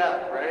stand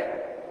up,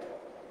 right?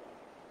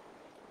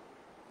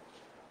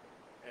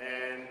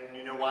 And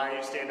you know why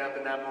you stand up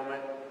in that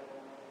moment?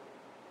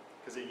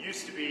 Because it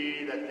used to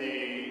be that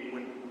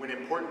when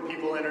important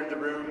people entered the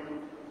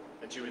room,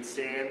 that you would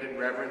stand in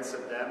reverence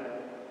of them.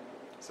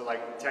 So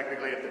like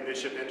technically if the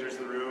bishop enters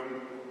the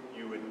room,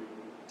 you would,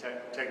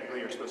 technically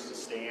you're supposed to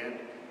stand.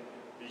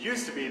 It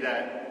used to be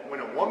that when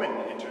a woman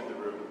entered the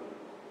room,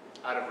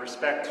 out of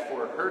respect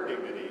for her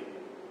dignity,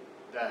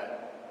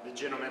 that the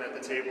gentleman at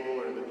the table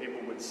or the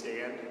people would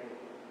stand.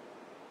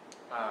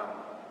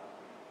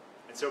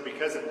 And so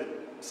because of the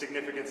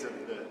significance of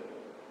the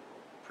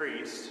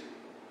priest,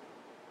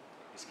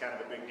 it's kind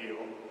of a big deal.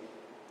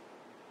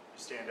 You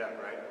stand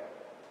up, right?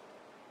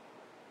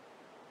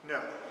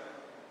 No.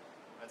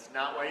 That's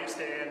not why you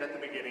stand at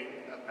the beginning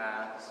of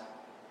Mass.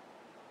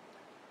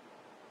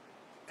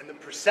 And the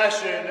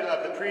procession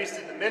of the priest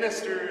and the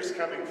ministers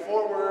coming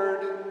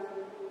forward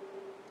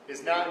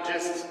is not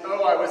just,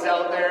 oh, I was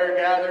out there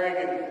gathering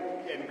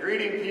and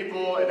greeting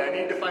people and I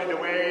need to find a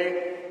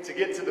way to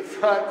get to the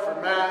front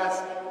for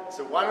Mass,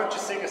 so why don't you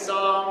sing a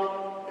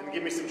song and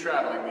give me some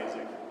traveling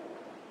music?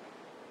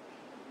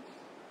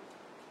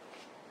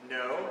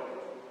 No.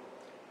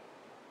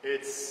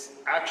 It's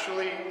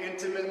actually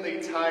intimately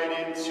tied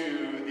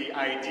into the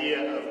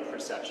idea of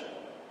procession.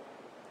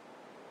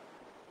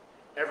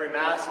 Every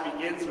Mass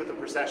begins with a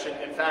procession.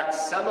 In fact,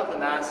 some of the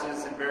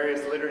Masses in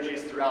various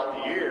liturgies throughout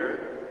the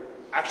year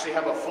actually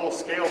have a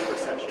full-scale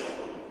procession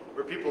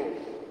where people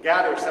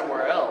gather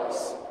somewhere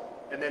else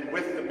and then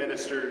with the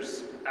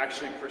ministers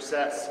actually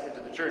process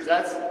into the church.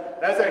 That's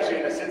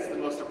actually, in a sense, the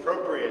most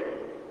appropriate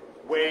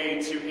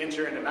way to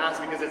enter into Mass,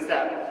 because it's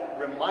that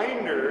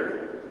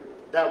reminder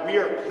that we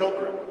are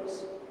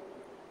pilgrims.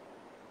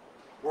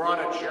 We're on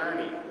a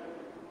journey.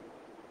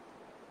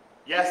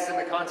 Yes, in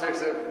the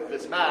context of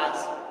this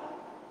Mass,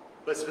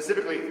 but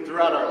specifically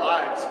throughout our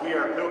lives, we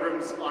are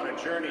pilgrims on a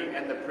journey,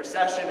 and the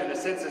procession, in a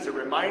sense, is a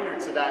reminder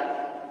to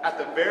that at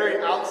the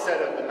very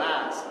outset of the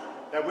Mass,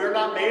 that we're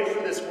not made for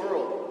this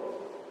world.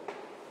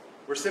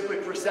 We're simply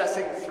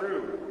processing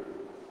through.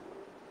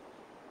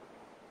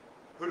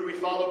 Who do we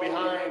follow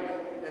behind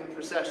in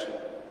procession?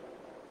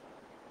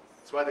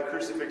 That's why the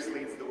crucifix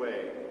leads the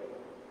way.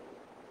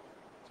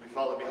 So we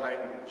follow behind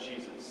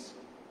Jesus.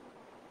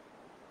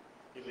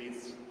 He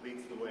leads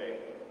the way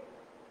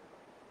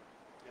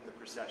in the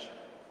procession.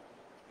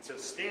 And so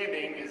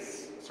standing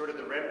is sort of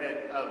the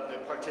remnant of the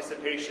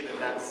participation in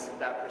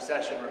that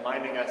procession,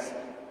 reminding us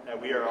that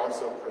we are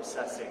also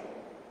processing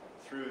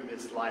through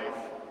this life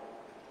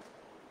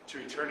to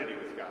eternity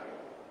with God.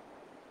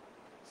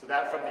 So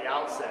that from the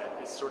outset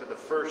is sort of the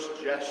first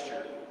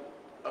gesture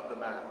of the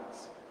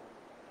Mass.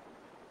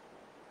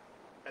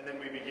 And then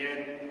we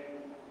begin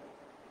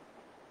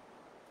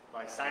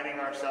by signing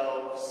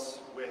ourselves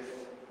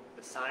with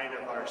the sign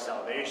of our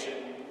salvation,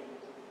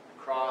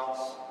 the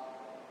cross,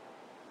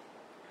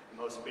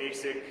 the most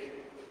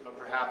basic, but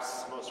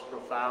perhaps most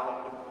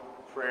profound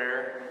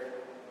prayer.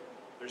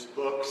 There's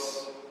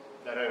books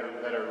that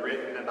are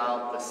written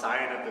about the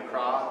sign of the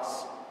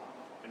cross.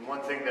 And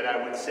one thing that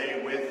I would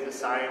say with the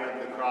sign of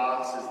the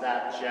cross is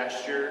that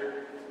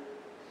gesture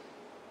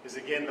is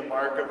again the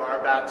mark of our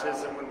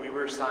baptism when we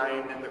were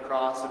signed in the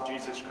cross of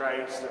Jesus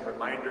Christ, a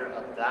reminder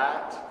of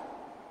that.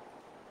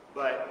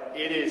 But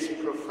it is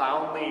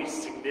profoundly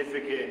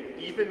significant,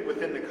 even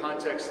within the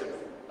context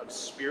of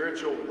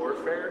spiritual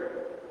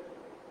warfare,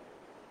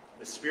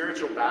 the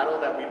spiritual battle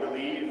that we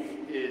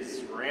believe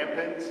is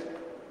rampant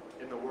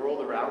in the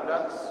world around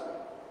us.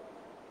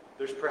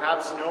 There's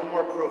perhaps no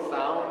more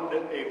profound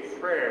a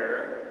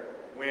prayer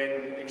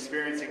when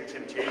experiencing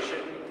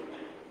temptation,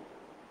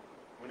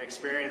 when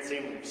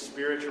experiencing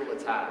spiritual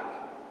attack,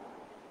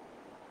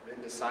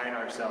 than to sign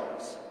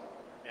ourselves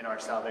in our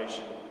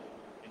salvation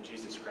in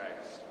Jesus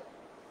Christ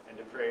and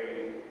to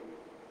pray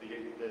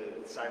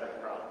the sign of the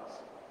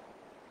cross.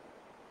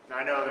 Now,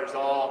 I know there's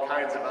all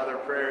kinds of other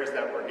prayers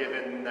that we're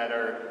given that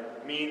are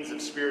means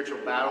of spiritual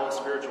battle,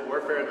 spiritual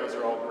warfare, and those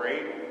are all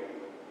great.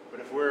 But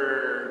if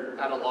we're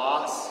at a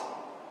loss,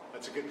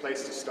 that's a good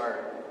place to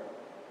start,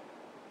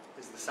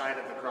 is the sign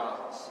of the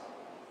cross,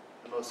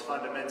 the most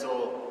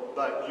fundamental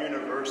but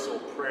universal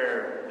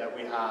prayer that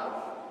we have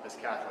as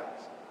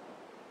Catholics.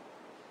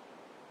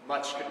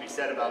 Much could be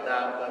said about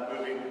that, but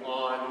moving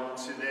on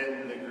to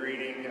then the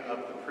greeting of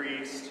the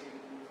priest,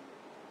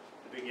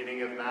 the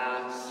beginning of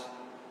Mass.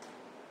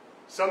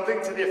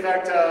 Something to the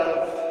effect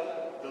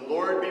of, "The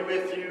Lord be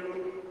with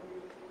you."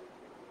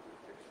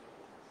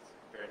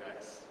 Very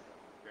nice.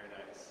 Very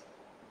nice.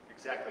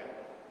 Exactly.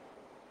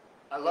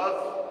 I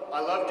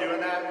love doing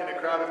that in a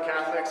crowd of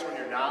Catholics when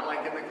you're not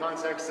like in the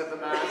context of the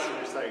Mass and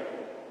you're just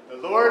like, "The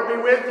Lord be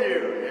with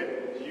you,"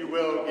 and you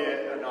will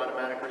get an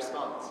automatic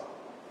response.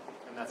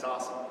 And that's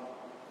awesome.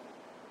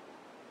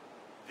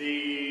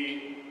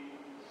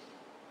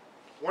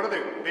 One of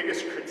the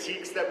biggest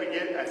critiques that we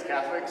get as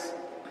Catholics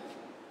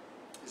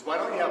is, why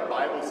don't you have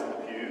Bibles in the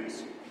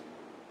pews?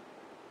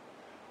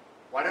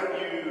 Why do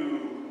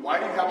you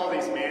have all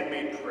these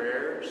man-made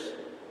prayers?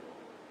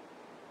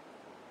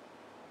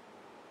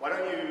 Why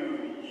don't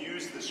you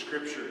use the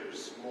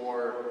scriptures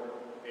more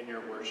in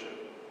your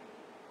worship?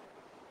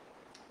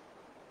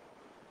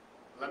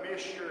 Let me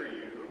assure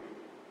you,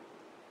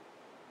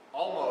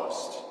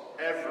 almost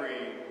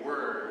every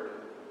word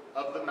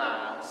of the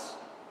Mass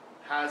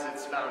has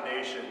its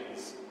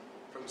foundations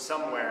from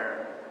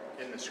somewhere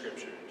in the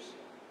scriptures.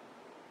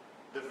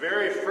 The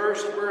very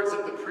first words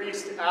of the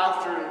priest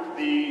after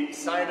the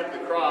sign of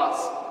the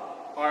cross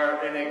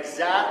are an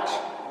exact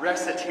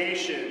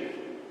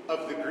recitation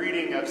of the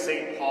greeting of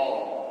St.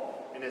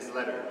 Paul in his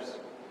letters.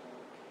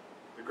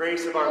 The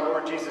grace of our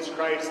Lord Jesus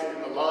Christ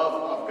and the love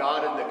of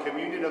God and the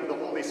communion of the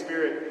Holy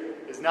Spirit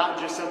is not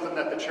just something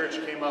that the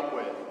church came up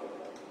with,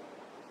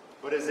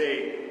 but is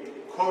a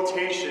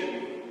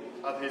quotation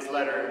of his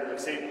letter, of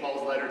St.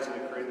 Paul's letter to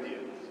the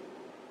Corinthians,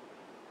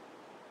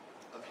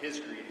 of his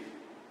greeting.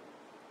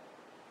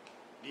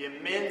 The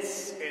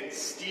immense and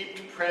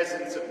steeped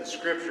presence of the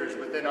scriptures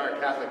within our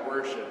Catholic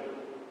worship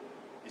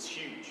is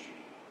huge.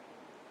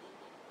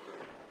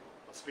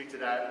 I'll speak to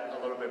that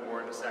a little bit more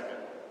in a second.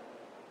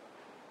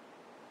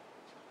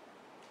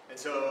 And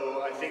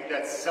so I think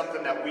that's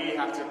something that we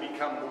have to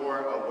become more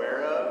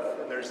aware of.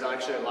 And there's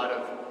actually a lot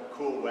of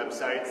cool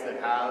websites that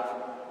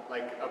have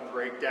like a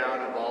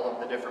breakdown of all of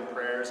the different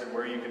prayers and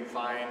where you can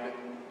find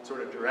sort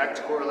of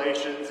direct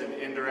correlations and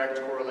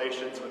indirect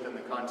correlations within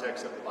the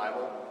context of the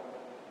Bible.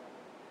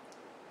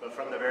 But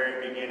from the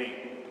very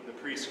beginning, the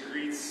priest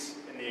greets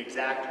in the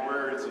exact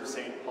words of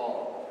St.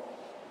 Paul.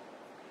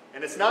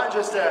 And it's not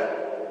just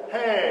a,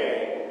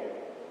 "Hey,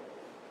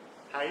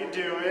 how you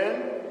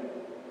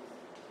doing?"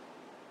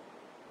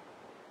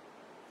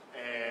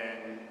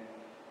 And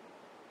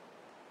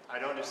I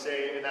don't just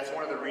say, and that's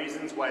one of the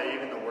reasons why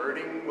even the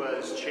wording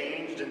was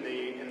changed in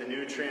the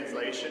New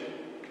Translation,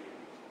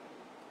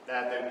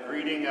 that the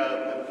greeting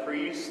of the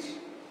priest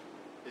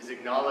is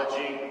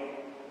acknowledging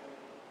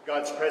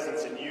God's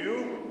presence in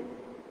you,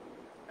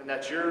 and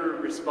that your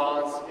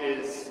response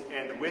is,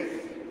 "and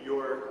with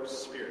your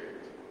spirit."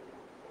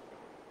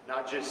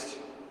 Not just,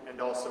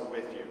 "and also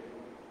with you."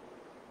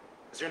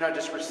 Because you're not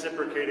just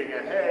reciprocating a,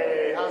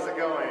 "Hey, how's it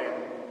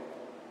going?"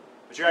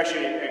 But you're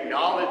actually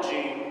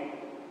acknowledging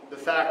the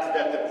fact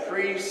that the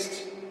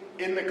priest,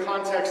 in the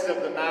context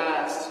of the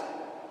Mass,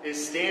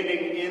 is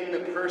standing in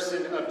the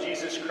person of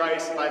Jesus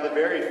Christ by the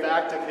very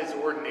fact of his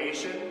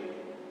ordination.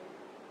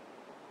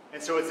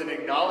 And so it's an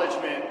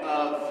acknowledgement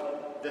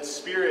of the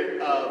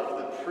spirit of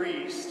the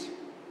priest,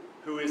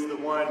 who is the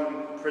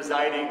one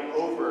presiding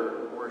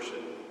over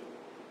worship.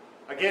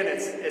 Again,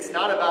 it's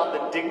not about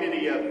the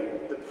dignity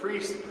of the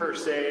priest per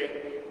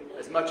se,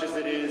 as much as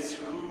it is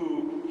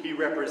who he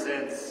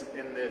represents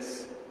in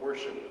this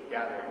worship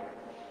gathering.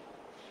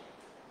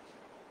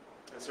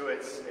 And so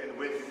it's, "and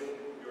with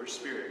your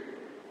spirit."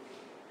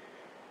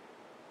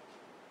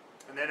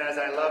 And then, as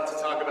I love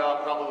to talk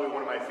about, probably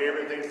one of my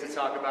favorite things to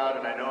talk about,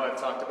 and I know I've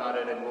talked about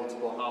it in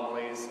multiple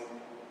homilies,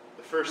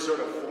 the first sort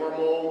of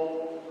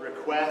formal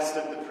request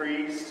of the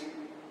priest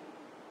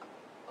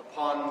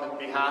upon the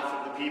behalf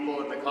of the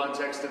people in the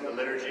context of the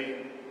liturgy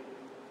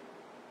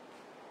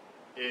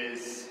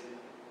is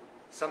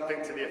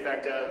something to the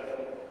effect of,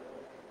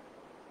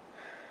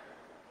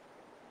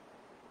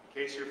 in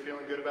case you're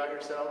feeling good about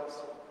yourselves,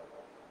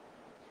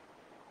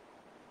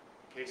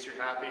 in case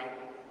you're happy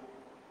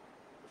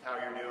with how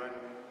you're doing,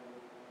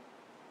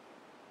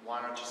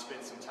 why don't you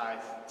spend some time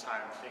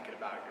thinking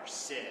about your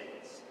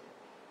sins,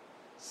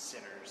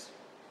 sinners.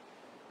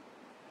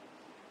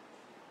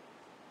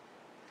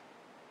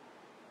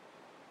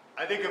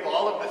 I think of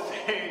all of the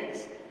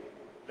things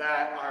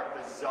that are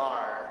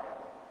bizarre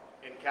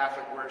in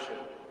Catholic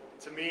worship.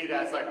 To me,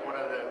 that's like one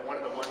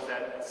of the ones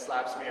that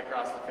slaps me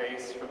across the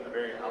face from the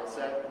very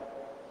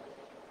outset.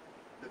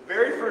 The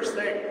very first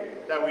thing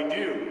that we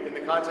do in the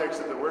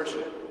context of the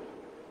worship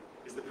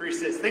is the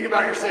priest says, think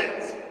about your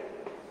sins.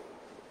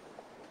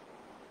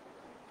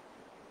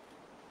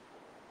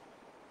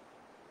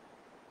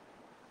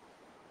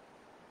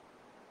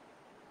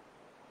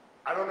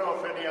 I don't know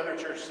if any other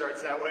church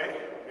starts that way.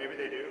 Maybe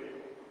they do.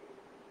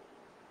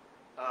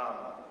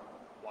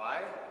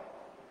 Why?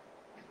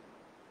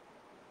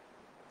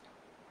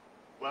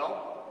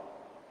 Well,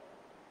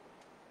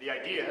 the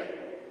idea,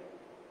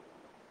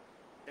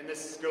 and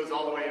this goes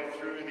all the way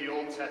through the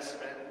Old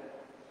Testament,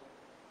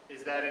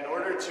 is that in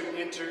order to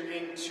enter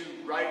into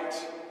right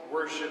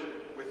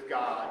worship with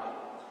God,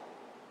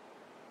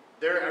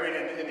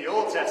 in the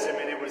Old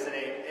Testament, it was an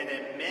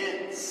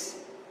immense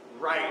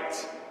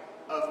rite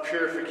of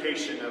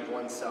purification of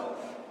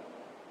oneself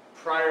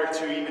prior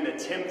to even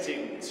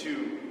attempting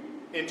to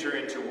enter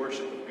into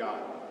worship of God.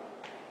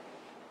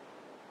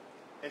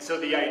 And so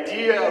the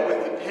idea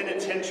with the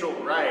penitential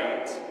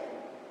rite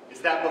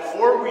is that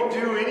before we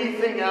do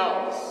anything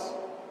else,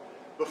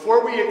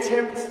 before we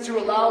attempt to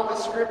allow the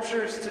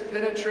Scriptures to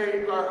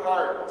penetrate our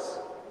hearts,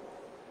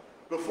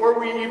 before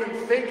we even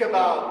think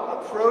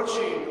about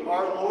approaching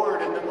our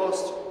Lord in the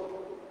most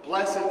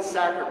blessed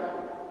sacrament,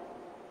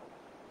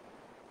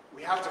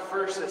 we have to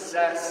first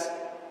assess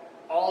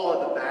all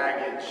of the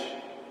baggage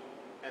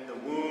and the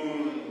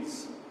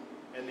wounds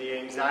and the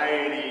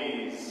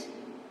anxieties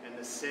and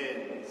the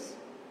sins.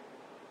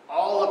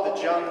 All of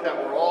the junk that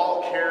we're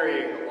all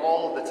carrying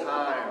all of the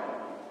time.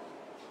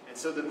 And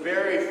so the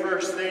very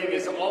first thing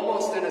is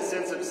almost in a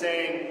sense of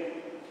saying,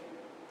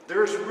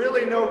 there's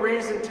really no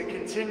reason to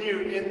continue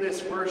in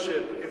this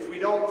worship if we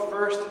don't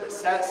first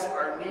assess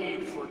our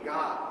need for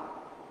God.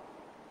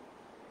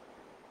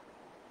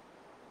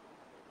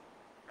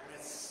 And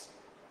it's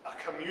a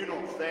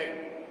communal thing.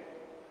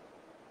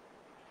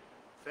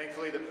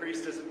 Thankfully, the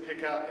priest doesn't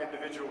pick out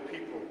individual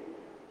people.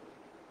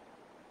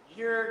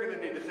 You're going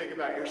to need to think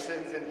about your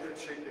sins in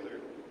particular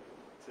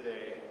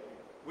today.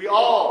 We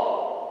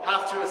all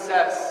have to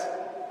assess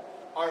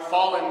our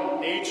fallen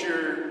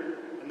nature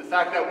and the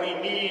fact that we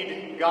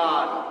need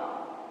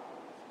God.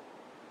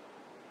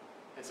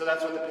 And so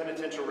that's what the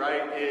penitential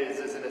rite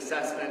is an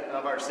assessment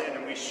of our sin.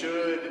 And we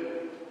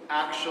should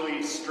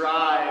actually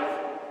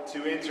strive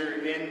to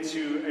enter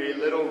into a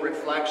little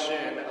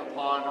reflection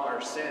upon our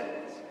sins.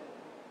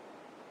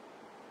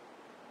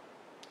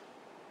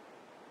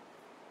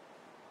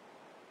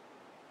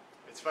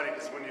 It's funny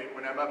because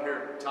when I'm up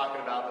here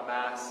talking about the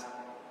Mass,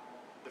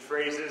 the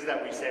phrases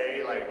that we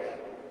say like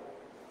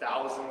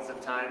thousands of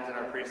times in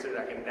our priesthood,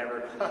 I can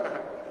never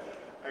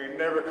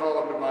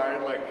call them to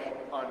mind like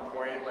on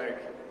point.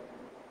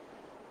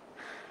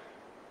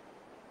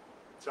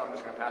 So I'm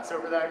just going to pass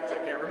over that because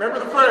I can't remember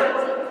the phrase.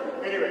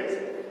 Anyways.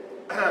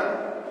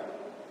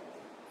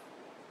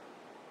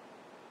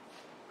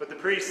 But the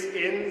priest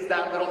ends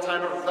that little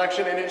time of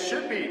reflection, and it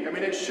should be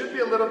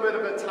a little bit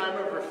of a time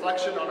of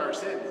reflection on our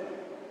sins.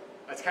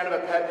 That's kind of a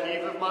pet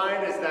peeve of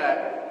mine, is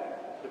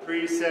that the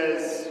priest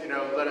says,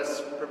 let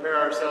us prepare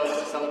ourselves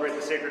to celebrate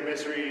the sacred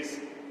mysteries.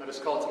 Let us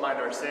call to mind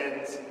our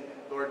sins.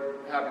 Lord,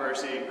 have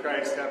mercy.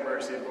 Christ, have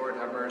mercy. Lord,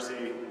 have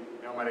mercy.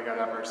 Almighty God,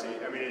 have mercy.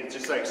 It's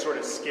just like sort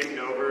of skimmed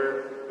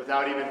over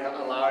without even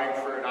allowing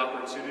for an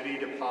opportunity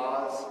to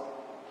pause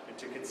and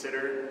to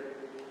consider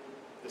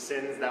the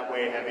sins that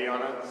weigh heavy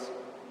on us.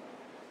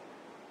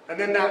 And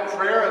then that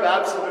prayer of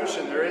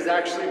absolution, there is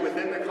actually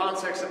within the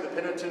context of the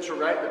penitential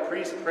rite, the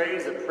priest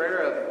prays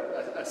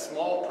a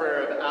small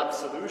prayer of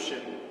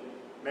absolution.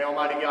 May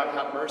Almighty God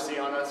have mercy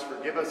on us,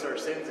 forgive us our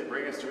sins, and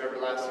bring us to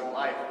everlasting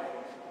life.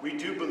 We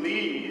do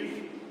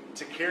believe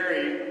to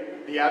carry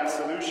the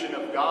absolution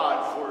of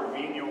God for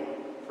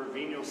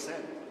venial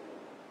sin.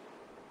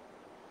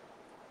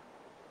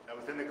 Now,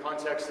 within the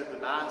context of the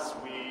Mass,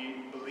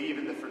 we believe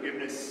in the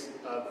forgiveness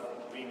of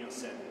venial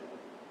sin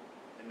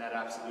in that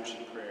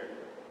absolution prayer.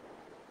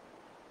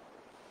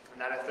 And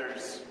that if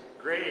there's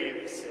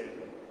grave sin,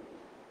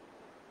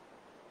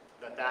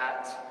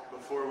 that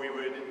before we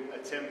would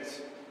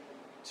attempt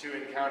to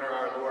encounter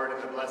our Lord in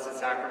the Blessed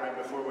Sacrament,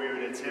 before we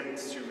would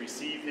attempt to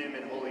receive Him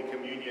in Holy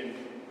Communion,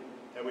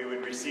 that we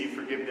would receive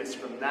forgiveness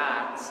from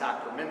that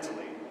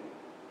sacramentally.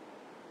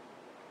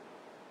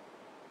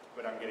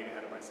 but I'm getting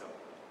ahead of myself.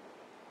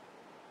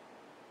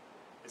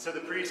 And so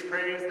the priest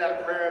prays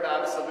that prayer of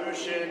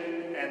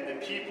absolution, and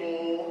the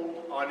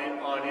people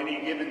on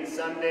any given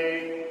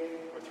Sunday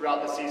or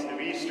throughout the season of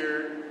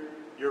Easter,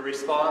 your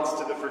response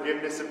to the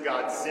forgiveness of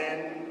God's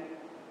sin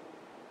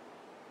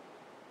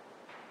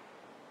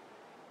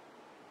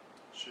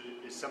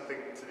is something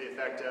to the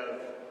effect of,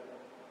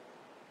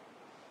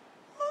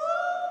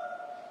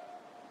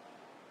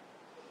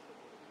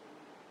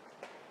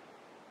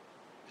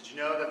 did you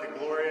know that the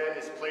Gloria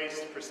is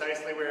placed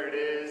precisely where it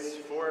is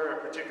for a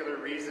particular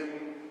reason?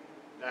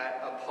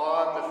 That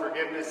upon the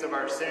forgiveness of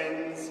our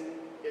sins,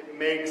 it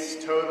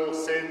makes total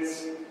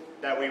sense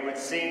that we would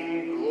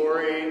sing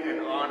glory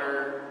and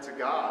honor to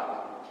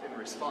God in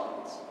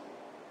response.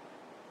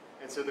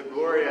 And so the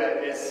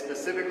Gloria is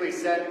specifically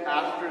set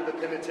after the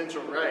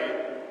penitential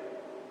rite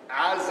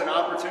as an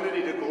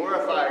opportunity to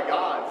glorify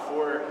God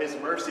for his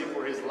mercy,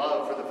 for his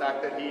love, for the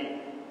fact that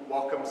he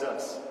welcomes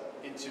us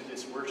into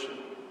this worship.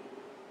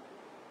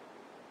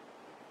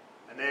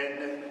 And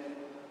then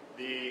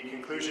the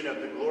conclusion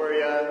of the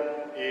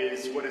Gloria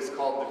is what is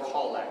called the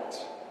collect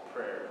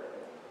prayer.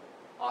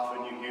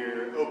 Often you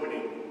hear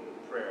opening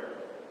prayer.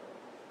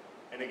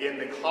 And again,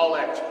 the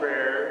collect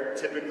prayer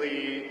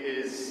typically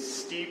is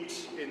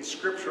steeped in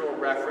scriptural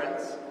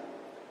reference,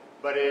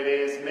 but it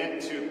is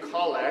meant to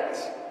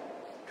collect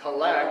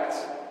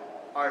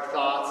our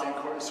thoughts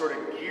and sort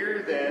of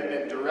gear them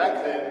and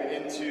direct them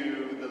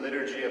into the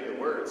liturgy of the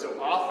Word. So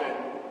often,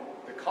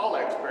 the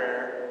collect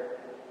prayer,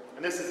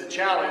 and this is a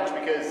challenge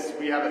because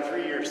we have a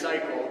 3-year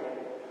cycle,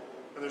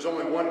 and there's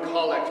only one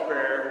collect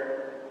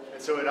prayer,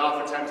 and so it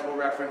oftentimes will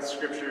reference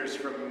scriptures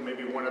from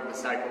maybe one of the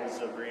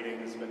cycles of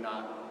readings, but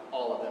not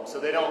all of them. So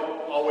they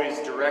don't always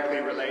directly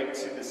relate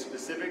to the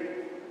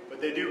specific,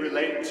 but they do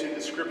relate to the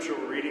scriptural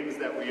readings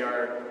that we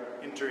are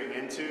entering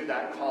into.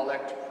 That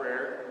collect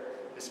prayer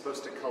is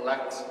supposed to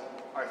collect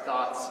our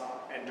thoughts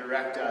and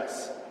direct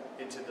us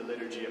into the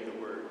liturgy of the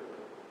Word.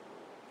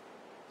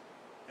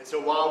 And so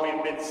while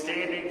we've been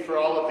standing for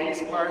all of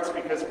these parts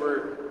because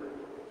we're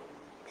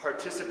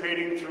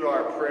participating through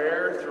our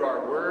prayer, through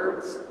our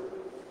words,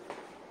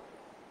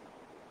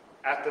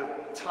 at the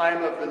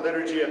time of the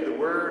liturgy of the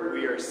Word,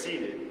 we are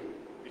seated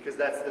because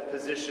that's the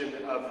position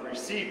of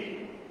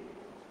receiving.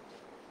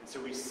 And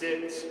so we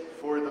sit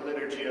for the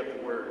liturgy of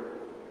the Word.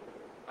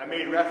 I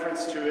made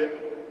reference to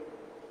it.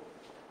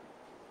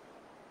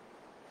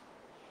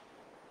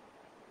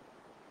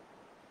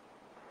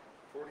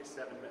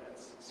 47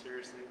 minutes,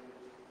 seriously?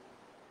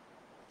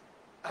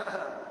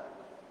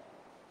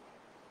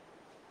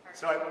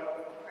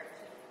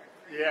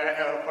 Yeah, I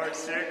know, part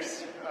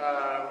 6.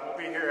 We'll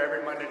be here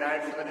every Monday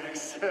night for the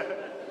next.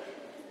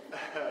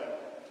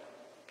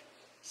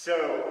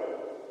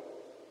 So,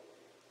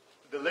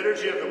 the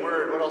liturgy of the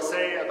Word, what I'll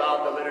say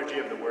about the liturgy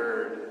of the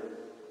Word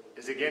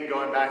is, again,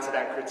 going back to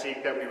that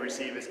critique that we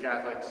receive as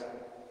Catholics,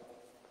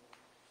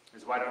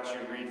 is why don't you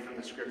read from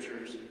the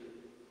Scriptures?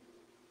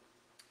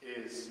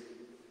 Is,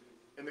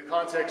 in the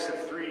context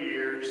of 3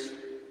 years,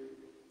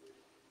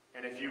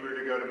 and if you were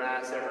to go to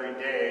Mass every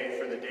day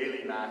for the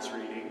daily Mass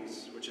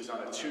readings, which is on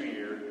a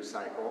 2-year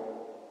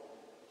cycle,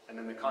 and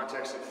in the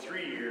context of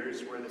 3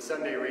 years, where the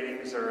Sunday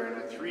readings are in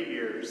a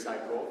 3-year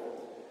cycle,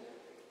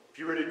 if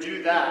you were to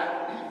do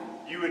that,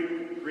 you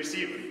would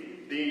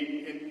receive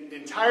the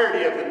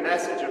entirety of the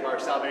message of our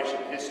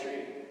salvation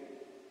history,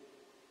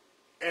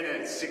 and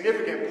a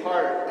significant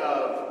part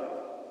of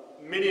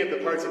many of the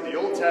parts of the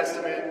Old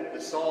Testament,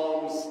 the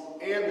Psalms,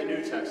 and the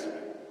New Testament.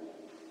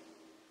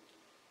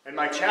 And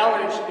my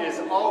challenge is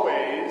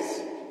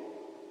always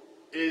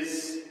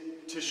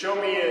to show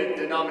me a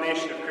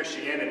denomination of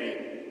Christianity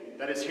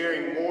that is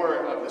hearing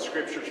more of the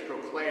Scriptures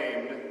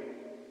proclaimed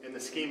in the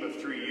scheme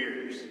of 3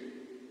 years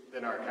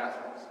than our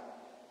Catholics.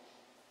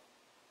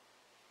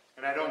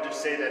 And I don't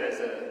just say that as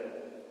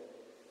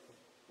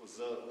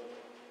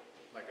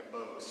like a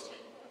boast.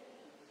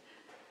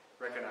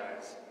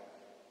 Recognize.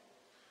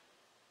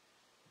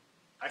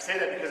 I say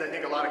that because I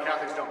think a lot of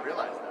Catholics don't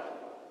realize that.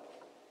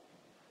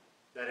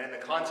 That in the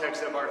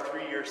context of our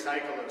 3-year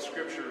cycle of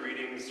Scripture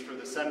readings for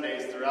the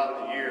Sundays throughout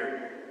the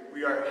year,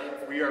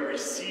 we are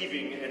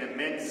receiving an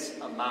immense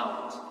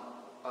amount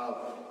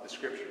of the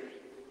Scriptures.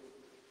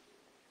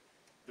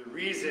 The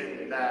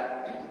reason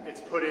that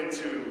it's put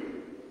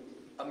into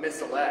a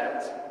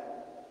missalette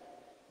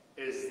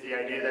is the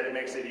idea that it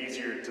makes it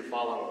easier to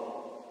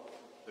follow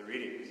the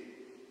readings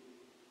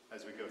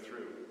as we go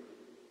through.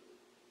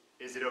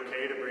 Is it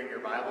okay to bring your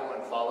Bible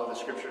and follow the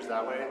Scriptures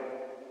that way?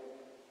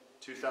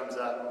 2 thumbs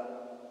up.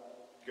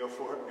 Go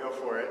for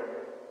it.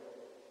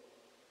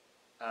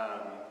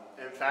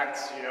 In fact,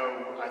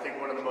 I think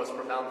one of the most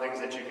profound things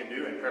that you can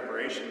do in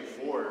preparation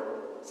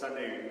for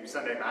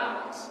Sunday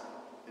Mass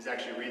is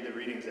actually read the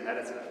readings ahead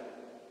of time.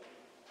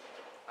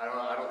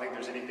 I don't think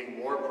there's anything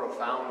more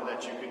profound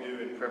that you can do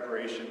in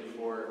preparation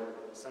for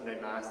Sunday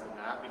Mass than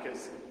that,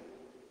 because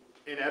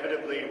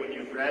inevitably, when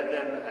you've read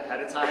them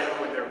ahead of time,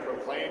 when they're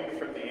proclaimed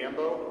from the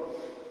ambo,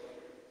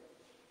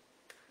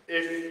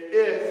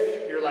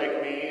 if you're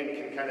like me and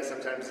can kind of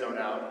sometimes zone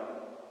out,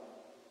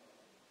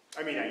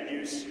 I mean, I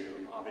used to,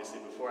 obviously,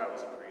 before I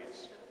was a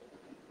priest.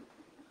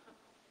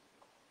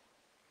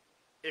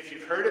 If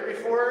you've heard it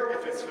before,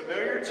 if it's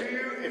familiar to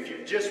you, if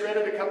you've just read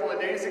it a couple of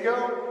days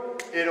ago,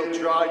 it'll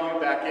draw you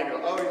back in.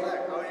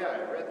 Oh yeah,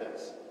 I read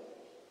this.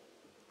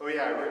 Oh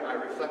yeah, I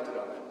reflected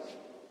on this.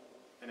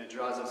 And it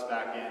draws us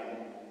back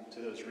in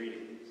to those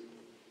readings.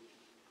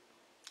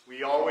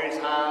 We always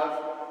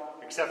have,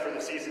 except for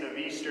the season of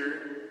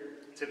Easter,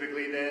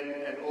 typically then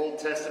an Old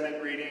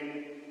Testament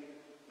reading,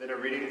 then a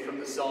reading from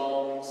the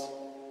Psalms,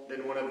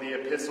 then one of the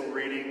epistle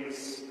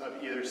readings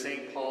of either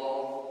St.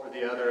 Paul or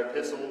the other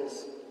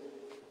epistles,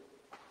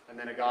 and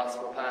then a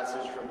gospel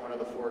passage from one of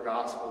the four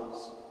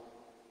gospels.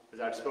 As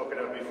I've spoken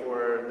of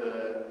before,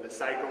 the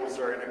cycles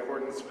are in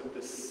accordance with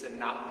the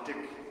synoptic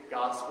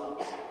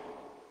gospels.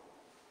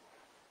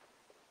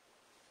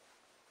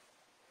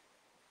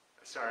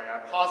 Sorry, I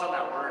pause on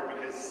that word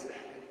because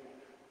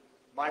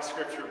my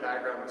scripture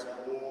background was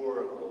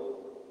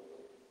horrible,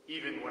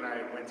 even when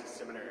I went to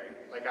seminary.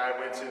 Like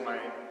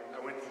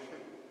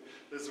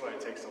this is why it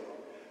takes so long.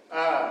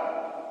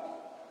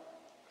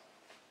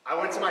 I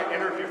went to my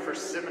interview for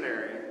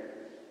seminary.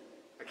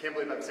 I can't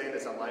believe I'm saying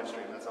this on live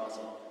stream. That's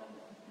awesome.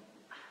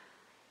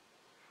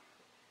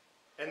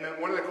 And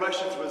then one of the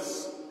questions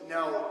was,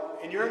 now,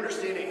 in your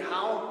understanding,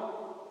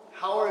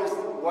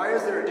 why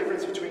is there a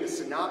difference between the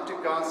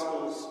synoptic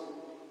gospels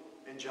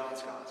and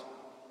John's gospel?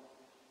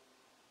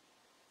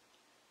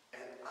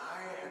 And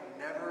I had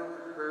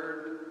never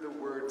heard the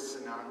word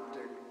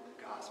synoptic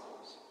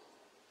gospels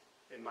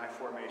in my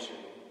formation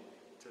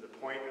to the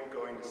point of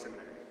going to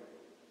seminary.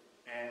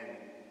 And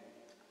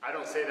I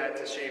don't say that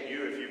to shame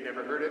you if you've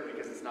never heard it,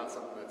 because it's not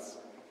something that's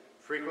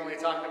frequently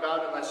talked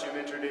about unless you've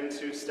entered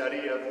into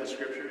study of the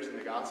scriptures and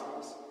the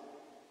gospels.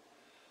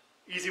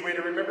 Easy way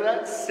to remember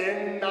that: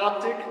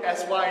 synoptic,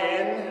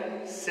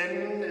 S-Y-N.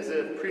 Syn is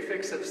a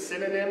prefix of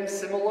synonym,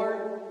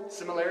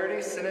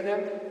 similarity,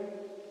 synonym.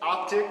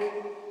 Optic,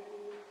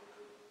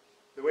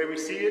 the way we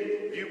see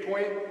it,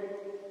 viewpoint,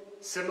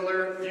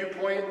 similar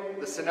viewpoint.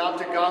 The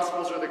synoptic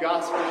gospels are the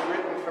gospels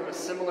written from a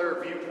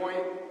similar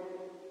viewpoint.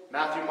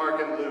 Matthew,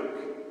 Mark, and Luke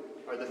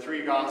are the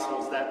three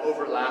gospels that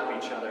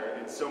overlap each other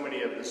in so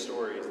many of the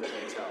stories that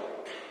they tell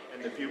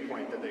and the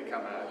viewpoint that they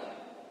come at.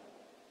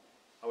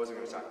 I wasn't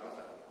going to talk about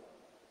that.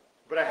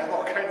 But I have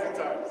all kinds of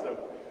time, so.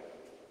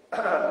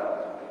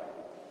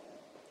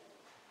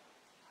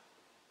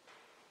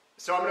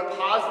 So I'm going to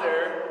pause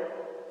there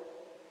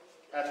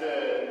at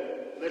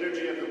the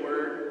Liturgy of the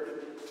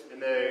Word,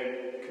 and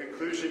the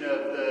conclusion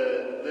of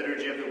the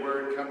Liturgy of the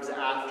Word comes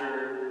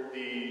after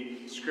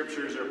the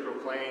scriptures are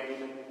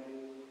proclaimed,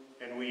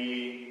 and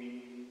we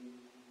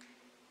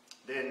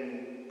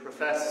then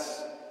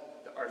profess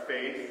our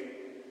faith,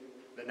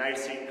 the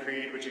Nicene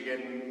Creed, which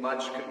again,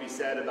 much could be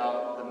said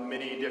about the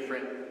many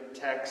different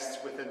texts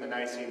within the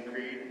Nicene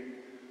Creed.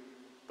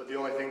 But the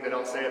only thing that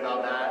I'll say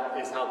about that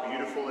is how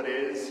beautiful it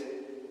is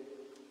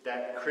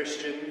that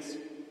Christians,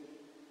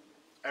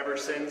 ever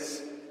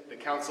since the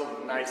Council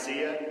of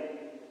Nicaea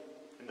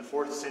in the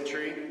 4th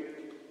century,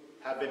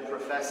 have been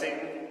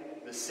professing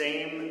the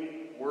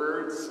same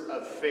words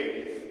of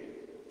faith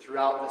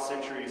throughout the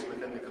centuries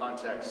within the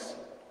context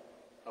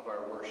of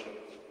our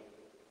worship.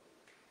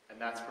 And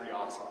that's pretty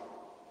awesome.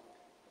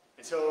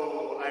 And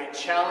so I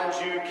challenge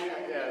you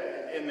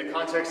in the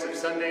context of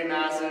Sunday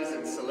Masses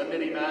and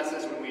Solemnity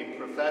Masses, when we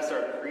profess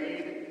our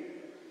creed,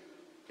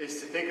 is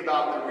to think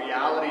about the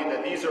reality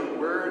that these are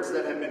words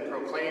that have been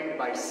proclaimed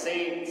by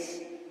saints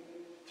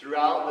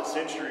throughout the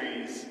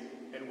centuries,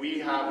 and we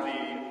have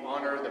the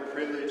honor, the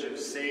privilege of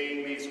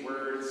saying these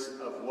words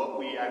of what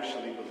we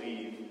actually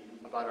believe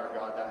about our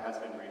God that has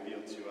been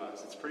revealed to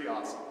us. It's pretty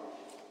awesome.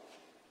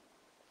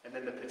 And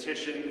then the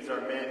petitions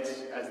are meant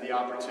as the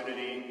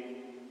opportunity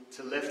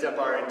to lift up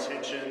our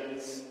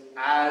intentions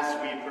as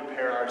we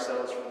prepare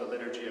ourselves for the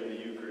liturgy of the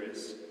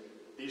Eucharist.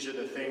 These are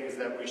the things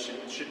that we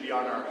should be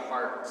on our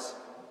hearts,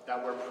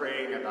 that we're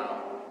praying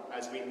about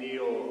as we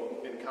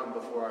kneel and come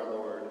before our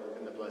Lord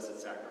in the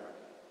Blessed Sacrament.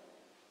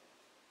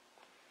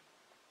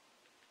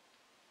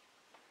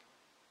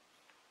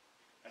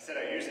 I said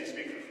I usually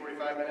speak for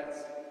 45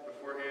 minutes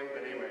beforehand,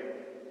 but anyway.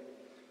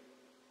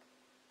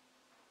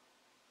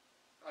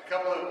 A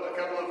couple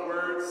of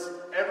words.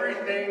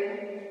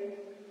 Everything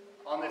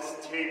on this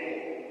table,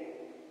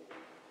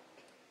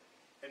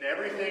 and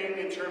everything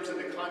in terms of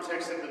the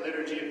context of the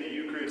liturgy of the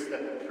Eucharist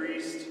that the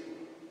priest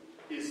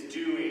is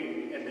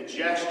doing, and the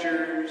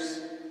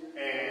gestures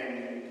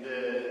and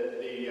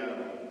the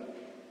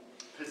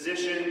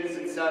positions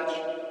and such,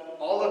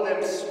 all of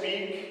them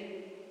speak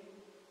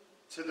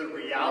to the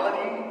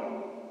reality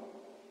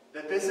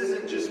that this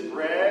isn't just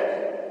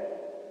bread,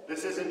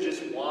 this isn't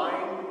just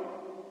wine,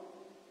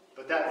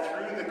 but that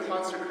through the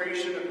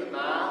consecration of the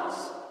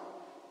Mass,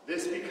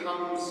 this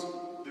becomes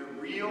the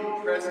real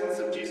presence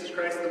of Jesus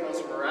Christ, the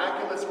most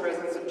miraculous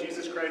presence of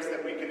Jesus Christ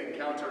that we can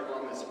encounter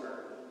on this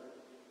earth.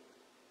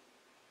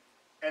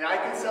 And I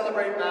could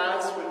celebrate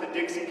Mass with a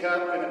Dixie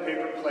cup and a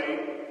paper plate,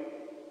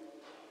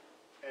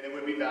 and it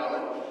would be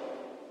valid.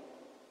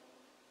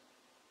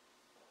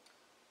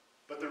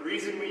 But the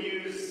reason we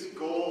use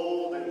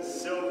gold and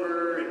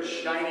silver and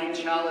shiny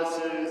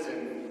chalices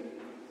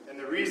and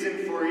the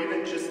reason for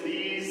even just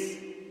these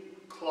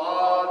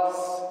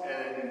cloths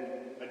and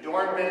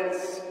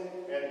adornments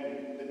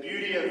and the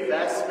beauty of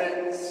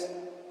vestments,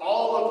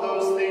 all of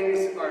those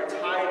things are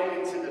tied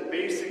into the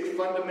basic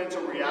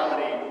fundamental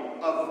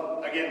reality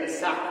of, again, the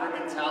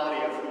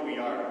sacramentality of who we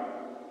are.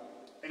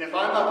 And if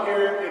I'm up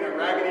here in a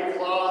raggedy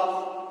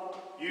cloth,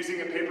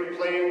 using a paper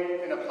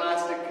plate and a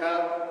plastic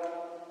cup,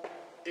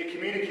 it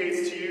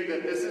communicates to you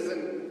that this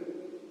isn't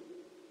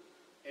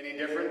any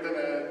different than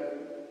a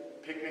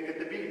picnic at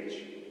the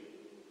beach.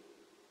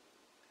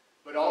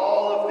 But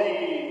all of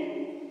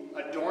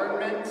the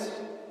adornment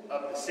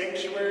of the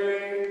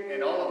sanctuary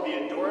and all of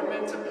the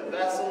adornment of the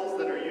vessels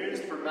that are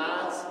used for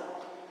Mass,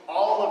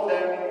 all of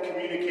them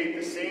communicate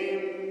the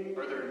same,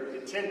 or they're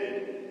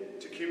intended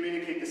to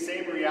communicate the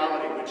same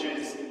reality, which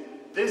is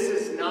this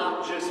is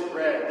not just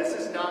bread, this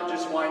is not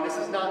just wine, this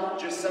is not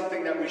just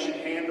something that we should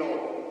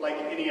handle like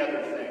any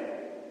other thing.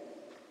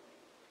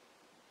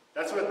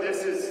 That's what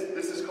this is.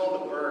 This is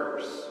called a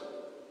burse.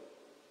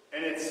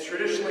 And it's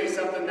traditionally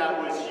something that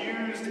was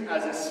used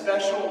as a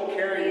special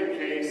carrying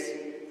case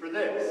for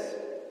this,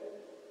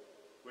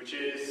 which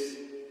is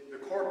the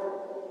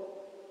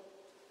corporal.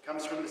 It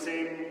comes from the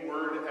same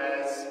word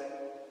as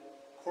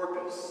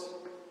corpus,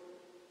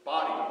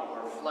 body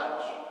or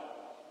flesh.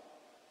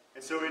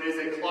 And so it is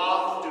a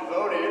cloth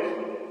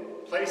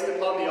devoted, placed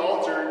upon the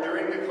altar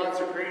during the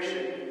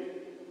consecration,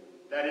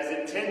 that is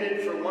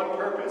intended for one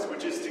purpose,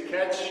 which is to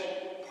catch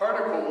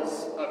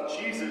particles of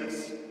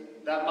Jesus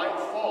that might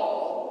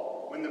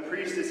fall when the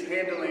priest is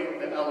handling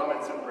the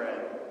elements of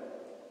bread,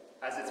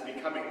 as it's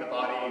becoming the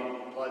body,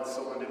 blood,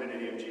 soul, and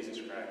divinity of Jesus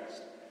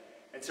Christ.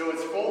 And so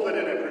it's folded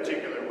in a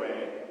particular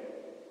way,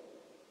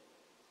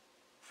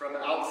 from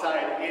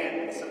outside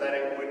in, so that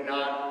it would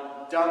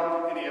not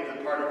dump any of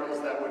the particles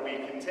that would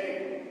be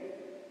contained.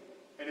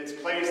 And it's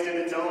placed in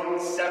its own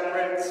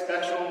separate,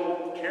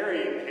 special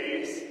carrying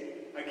case,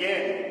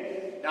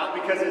 again, not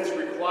because it's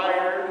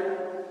required,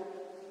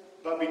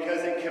 but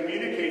because it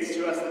communicates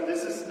to us that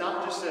this is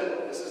not just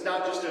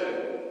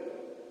a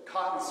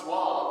cotton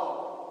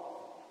swab,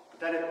 but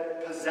that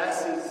it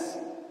possesses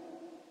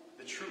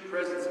the true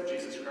presence of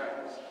Jesus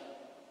Christ.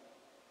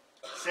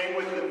 Same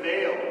with the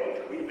veil.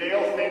 We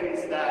veil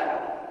things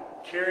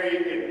that carry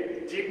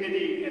a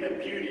dignity and a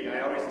beauty.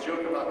 I always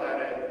joke about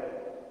that.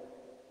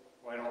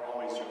 Well, I don't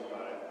always joke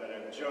about it, but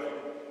I've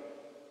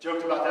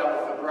joked about that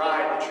with the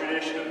bride, the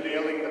tradition of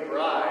veiling the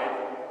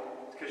bride,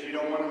 because you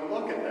don't want to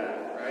look at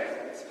that,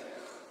 right?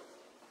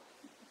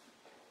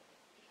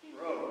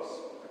 Rose,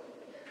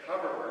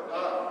 cover her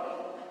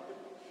up.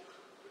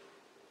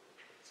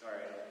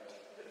 Sorry.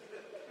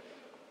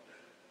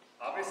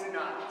 Obviously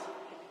not.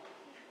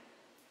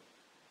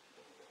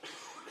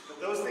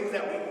 But those things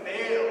that we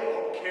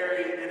veil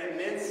carry an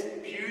immense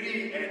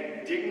beauty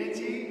and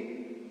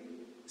dignity,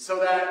 so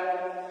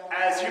that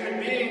as human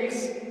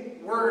beings,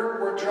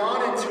 we're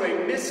drawn into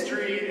a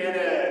mystery and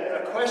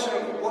a question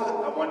of what?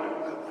 I wonder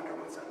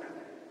what's under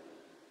there.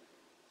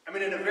 I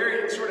mean, in a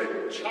very sort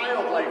of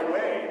childlike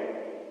way,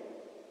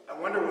 I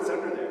wonder what's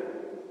under there.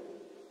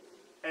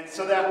 And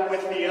so that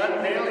with the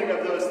unveiling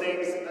of those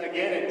things,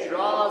 again, it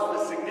draws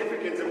the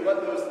significance of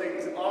what those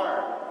things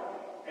are.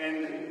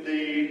 And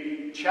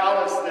the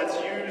chalice that's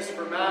used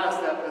for Mass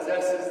that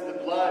possesses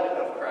the blood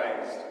of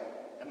Christ,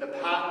 and the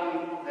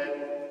paten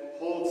that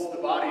holds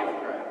the body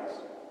of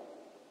Christ.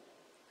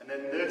 And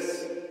then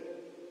this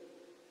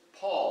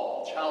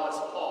chalice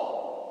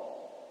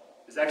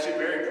Paul, is actually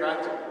very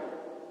practical.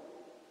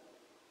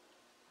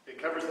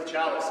 It covers the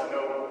chalice so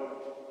no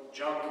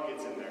junk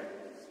gets in there,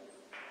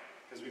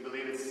 because we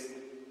believe it's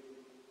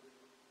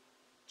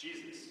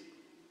Jesus.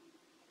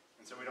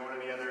 And so we don't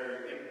want any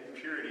other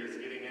impurities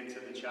getting into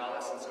the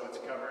chalice, and so it's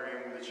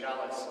covering the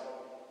chalice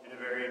in a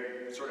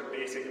very sort of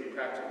basic and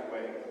practical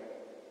way.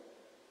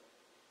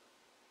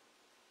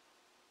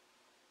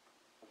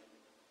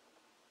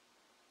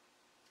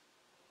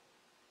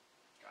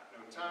 Got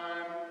no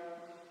time.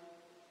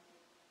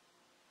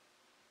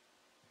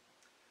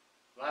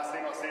 Last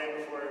thing I'll say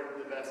before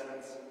the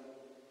vestments is,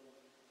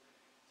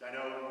 I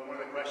know one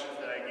of the questions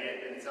that I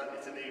get, and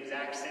it's in the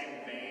exact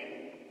same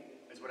vein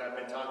as what I've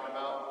been talking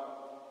about,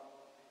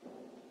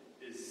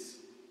 is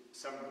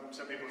some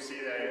people see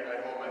that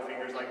I hold my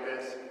fingers like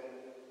this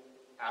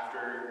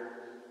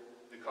after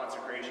the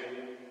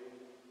consecration.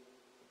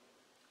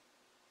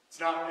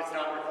 It's not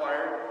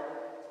required.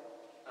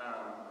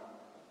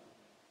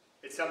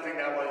 It's something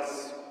that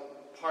was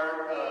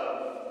part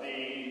of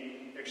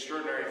the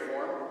extraordinary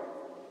form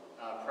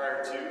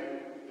prior to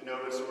the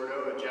Novus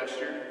Ordo, a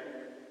gesture.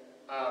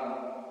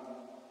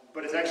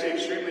 But it's actually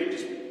extremely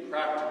just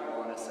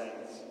practical in a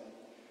sense.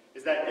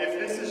 Is that if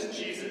this is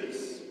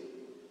Jesus,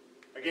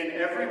 again,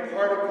 every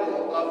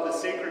particle of the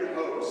sacred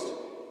host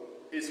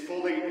is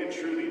fully and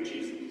truly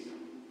Jesus.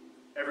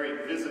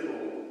 Every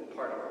visible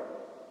particle.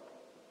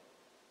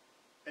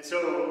 And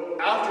so,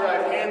 after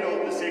I've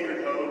handled the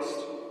sacred host,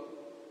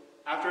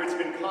 after it's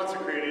been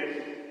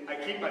consecrated, I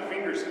keep my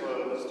fingers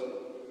closed,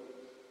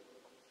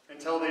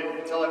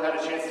 until I've had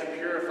a chance to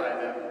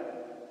purify them.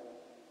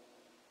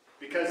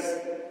 Because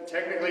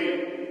technically,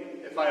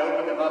 if I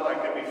open them up, I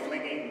could be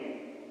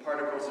flinging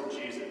particles of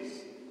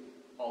Jesus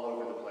all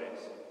over the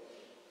place.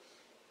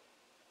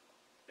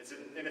 It's,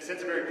 in a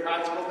sense, a very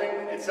practical thing.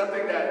 It's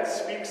something that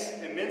speaks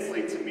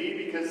immensely to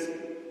me because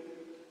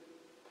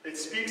it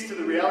speaks to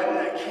the reality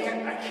that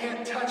I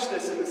can't touch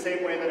this in the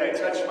same way that I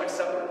touch my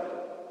supper.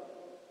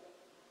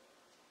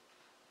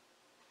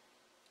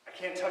 I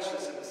can't touch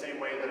this in the same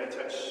way that I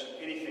touch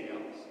anything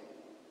else.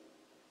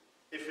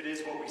 If it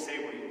is what we say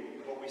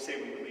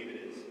we believe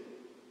it is.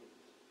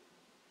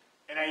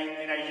 And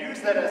I use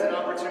that as an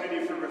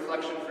opportunity for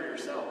reflection for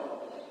yourself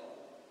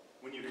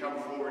when you come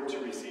forward to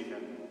receive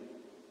Him.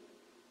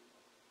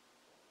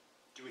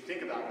 Do we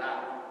think about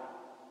that?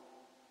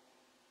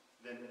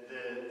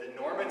 The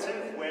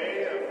normative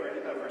way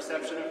of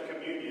reception of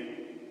communion,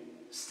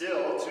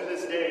 still to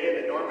this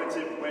day, the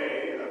normative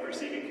way of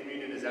receiving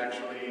communion is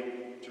actually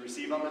to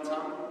receive on the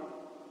tongue.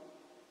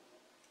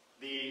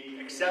 The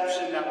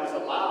exception that was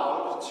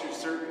allowed to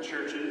certain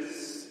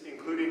churches,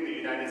 including the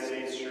United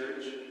States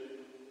Church,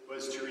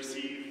 was to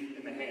receive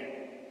in the hand.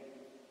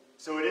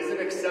 So it is an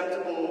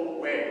acceptable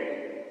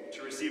way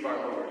to receive our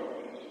Lord.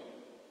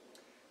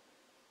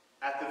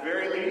 At the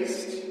very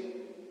least,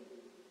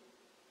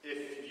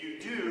 if you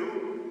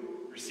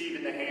do receive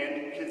in the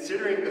hand,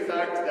 considering the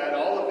fact that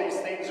all of these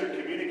things are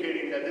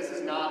communicating that this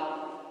is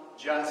not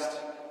just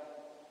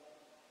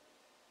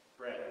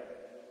bread,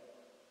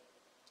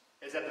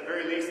 is at the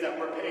very least that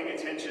we're paying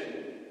attention,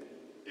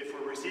 if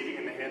we're receiving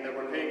in the hand, that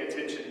we're paying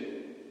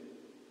attention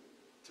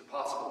to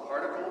possible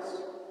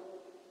particles,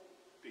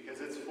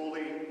 because it's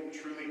fully,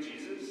 truly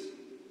Jesus.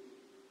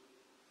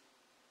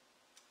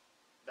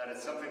 That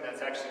it's something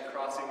that's actually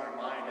crossing our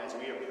mind as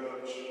we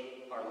approach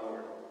our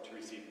Lord to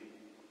receive Him.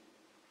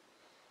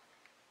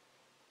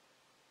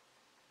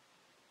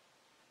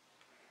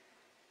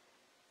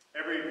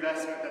 Every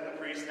vestment that the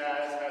priest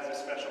has a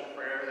special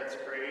prayer that's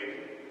prayed,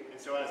 and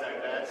so as I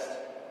vest,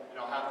 and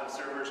I'll have the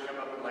servers come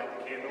up and light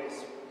the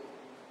candles.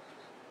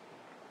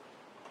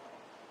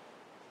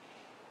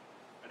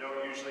 I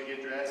don't usually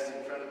get dressed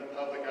in front of the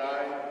public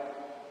eye.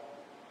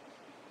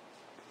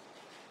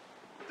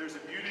 But there's a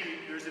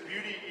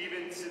beauty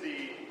even to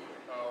the,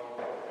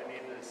 I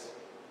need this.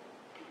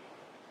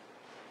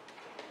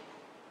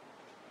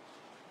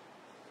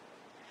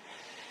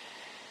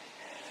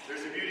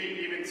 There's a beauty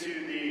even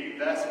to the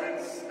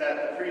vestments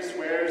that the priest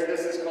wears.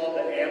 This is called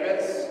the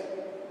amice,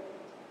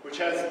 which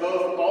has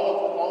both,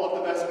 all of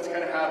the vestments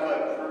kind of have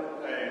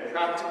a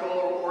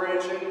practical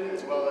origin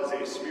as well as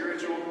a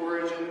spiritual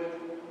origin.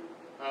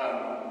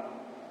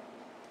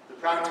 The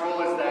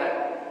practical is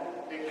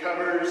that it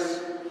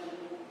covers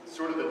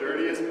sort of the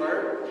dirtiest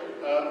part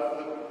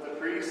of the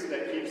priest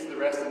that keeps the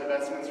rest of the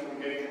vestments from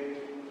getting,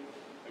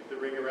 like the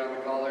ring around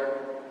the collar,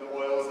 the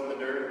oils and the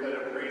dirt that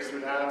a priest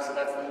would have, so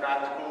that's the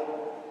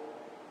practical.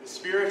 The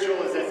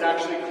spiritual is it's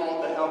actually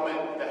called the helmet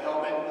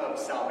of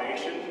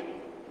salvation,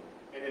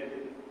 and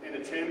it,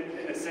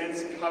 in a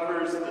sense,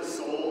 covers the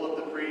soul of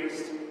the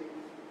priest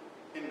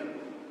in the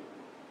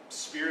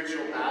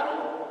spiritual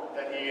battle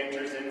that he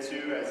enters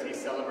into as he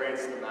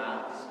celebrates the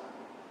Mass.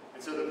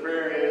 And so the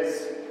prayer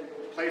is,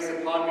 place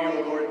upon me,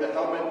 O Lord, the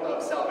helmet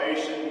of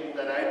salvation,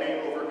 that I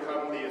may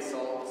overcome the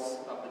assaults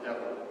of the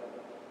devil.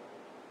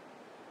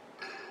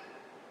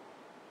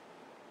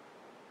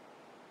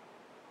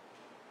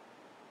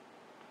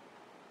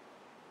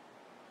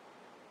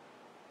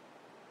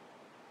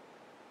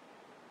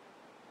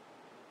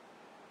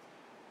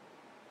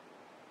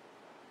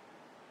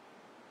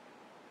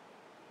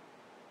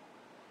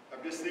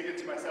 I'm just thinking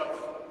to myself,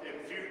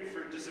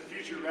 for just a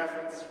future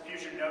reference,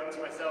 future note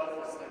to myself,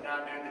 was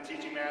now doing the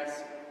teaching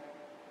Mass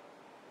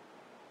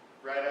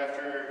right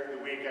after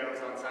the week I was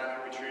on silent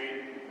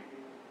retreat.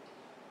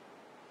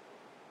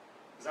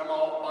 Because I'm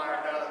all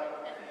fired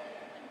up,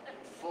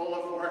 full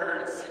of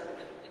words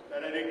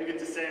that I didn't get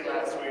to say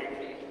last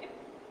week.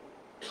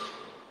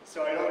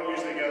 So I don't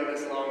usually go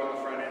this long on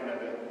the front end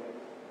of it.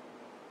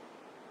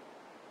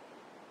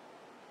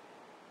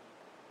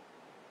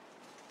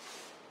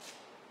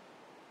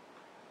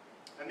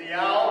 And the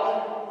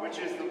alb, which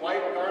is the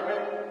white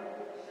garment,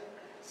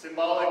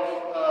 symbolic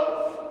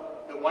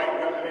of the white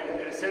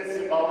garment, in a sense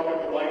symbolic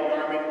of the white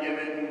garment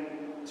given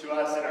to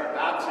us in our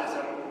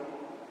baptism,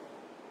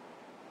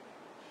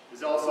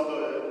 is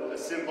also a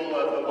symbol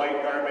of the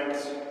white garment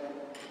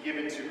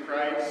given to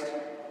Christ.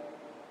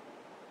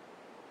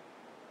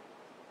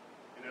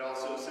 And it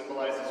also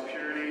symbolizes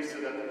purity,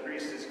 so that the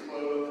priest is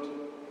clothed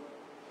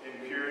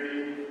in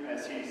purity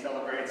as he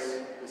celebrates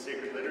the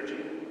sacred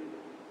liturgy.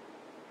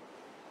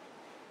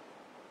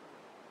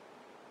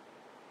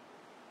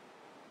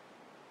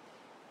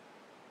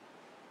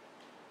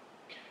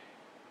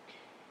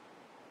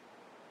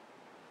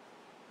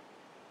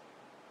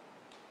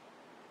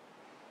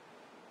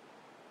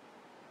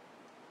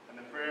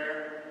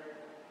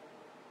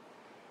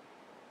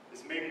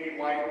 Make me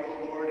white,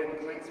 O Lord, and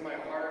cleanse my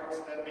heart,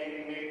 that may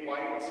be made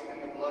white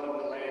in the blood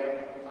of the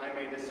Lamb, I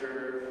may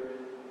deserve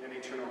an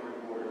eternal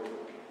reward.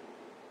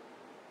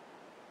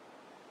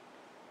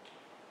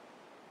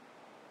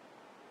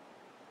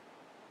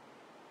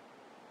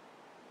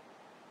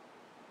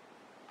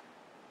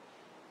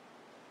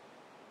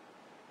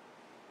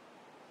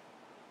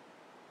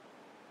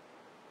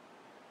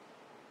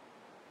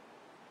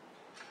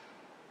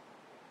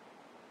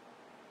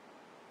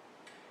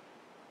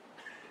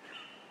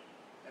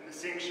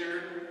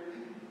 cincture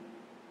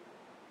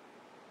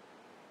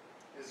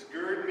is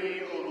gird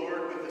me, O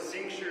Lord, with the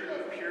cincture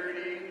of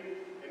purity,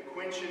 and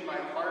quench in my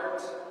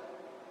heart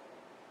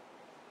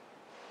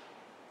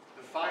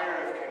the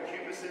fire of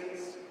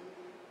concupiscence,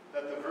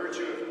 that the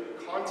virtue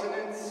of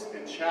continence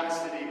and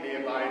chastity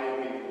may abide in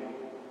me.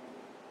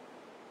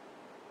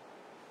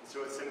 And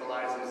so it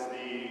symbolizes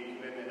the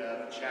commitment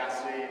of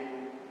chastity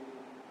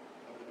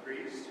of the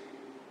priest.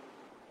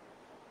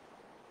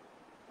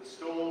 The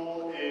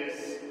stole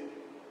is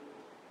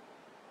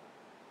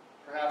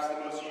perhaps the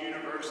most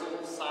universal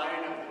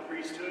sign of the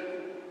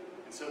priesthood.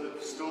 And so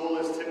the stole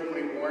is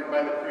typically worn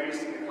by the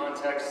priest in the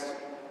context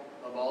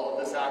of all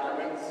of the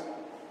sacraments.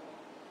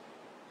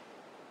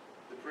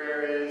 The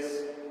prayer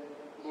is,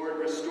 Lord,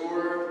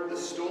 restore the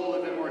stole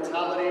of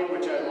immortality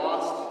which I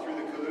lost through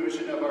the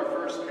collusion of our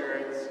first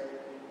parents,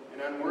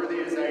 and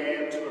unworthy as I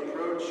am to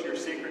approach your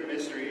sacred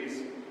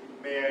mysteries,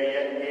 may I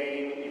yet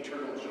gain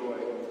eternal joy.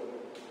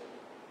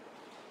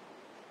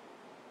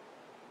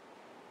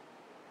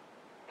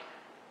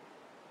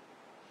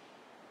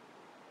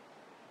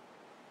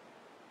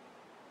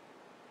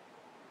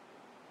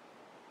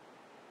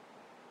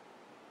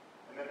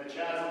 And then the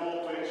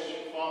chasuble, which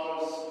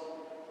follows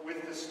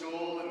with the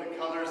stole and the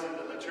colors of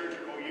the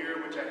liturgical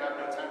year, which I have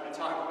no time to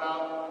talk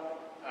about,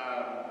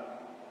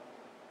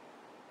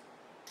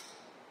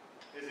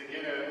 is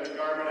again a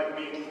garment of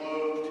being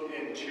clothed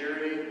in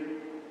charity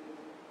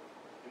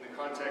in the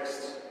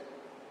context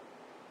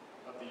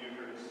of the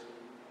Eucharist.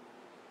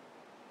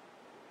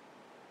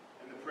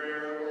 And the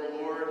prayer,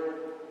 O Lord,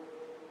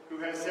 who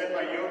has said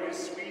my yoke is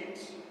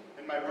sweet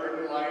and my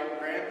burden light,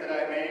 grant that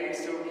I may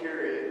so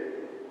carry it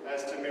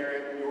as to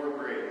merit your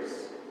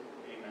grace.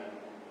 Amen.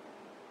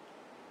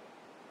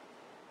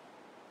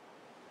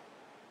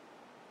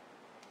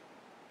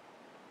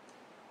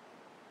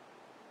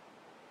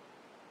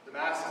 The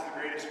Mass is the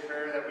greatest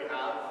prayer that we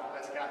have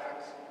as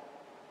Catholics.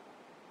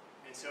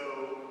 And so,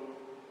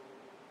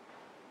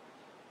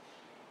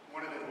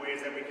 one of the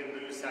ways that we can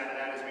lose sight of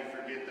that is we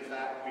forget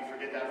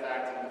that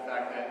fact, and the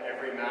fact that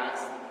every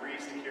Mass, the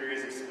priest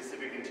carries a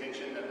specific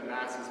intention that the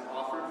Mass is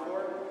offered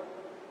for.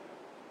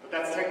 But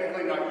that's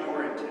technically not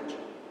your intention.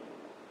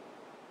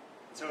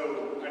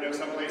 So, I know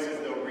some places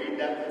they'll read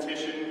that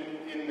petition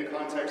in the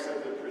context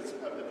of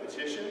the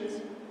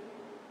petitions.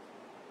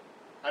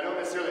 I don't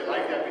necessarily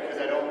like that because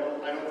I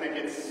don't think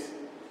it's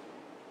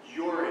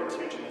your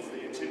intention. It's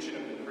the intention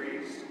of the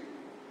priest.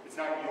 It's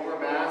not your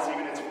Mass,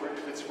 even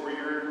if it's for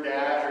your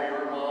dad or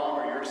your mom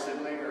or your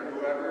sibling or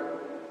whoever.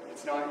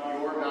 It's not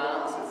your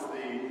Mass. It's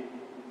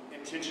the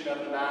intention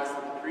of the Mass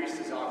that the priest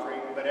is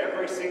offering. But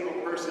every single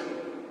person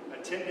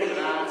attending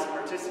Mass,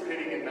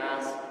 participating in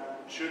Mass,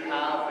 should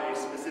have a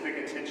specific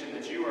intention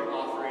that you are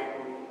offering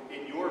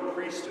in your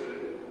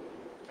priesthood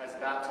as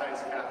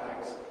baptized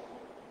Catholics.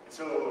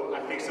 So I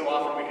think so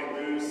often we can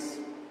lose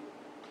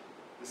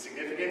the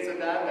significance of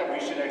that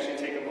we should actually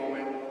take a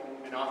moment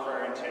and offer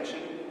our intention.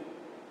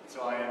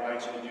 So I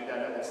invite you to do that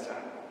at this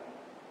time.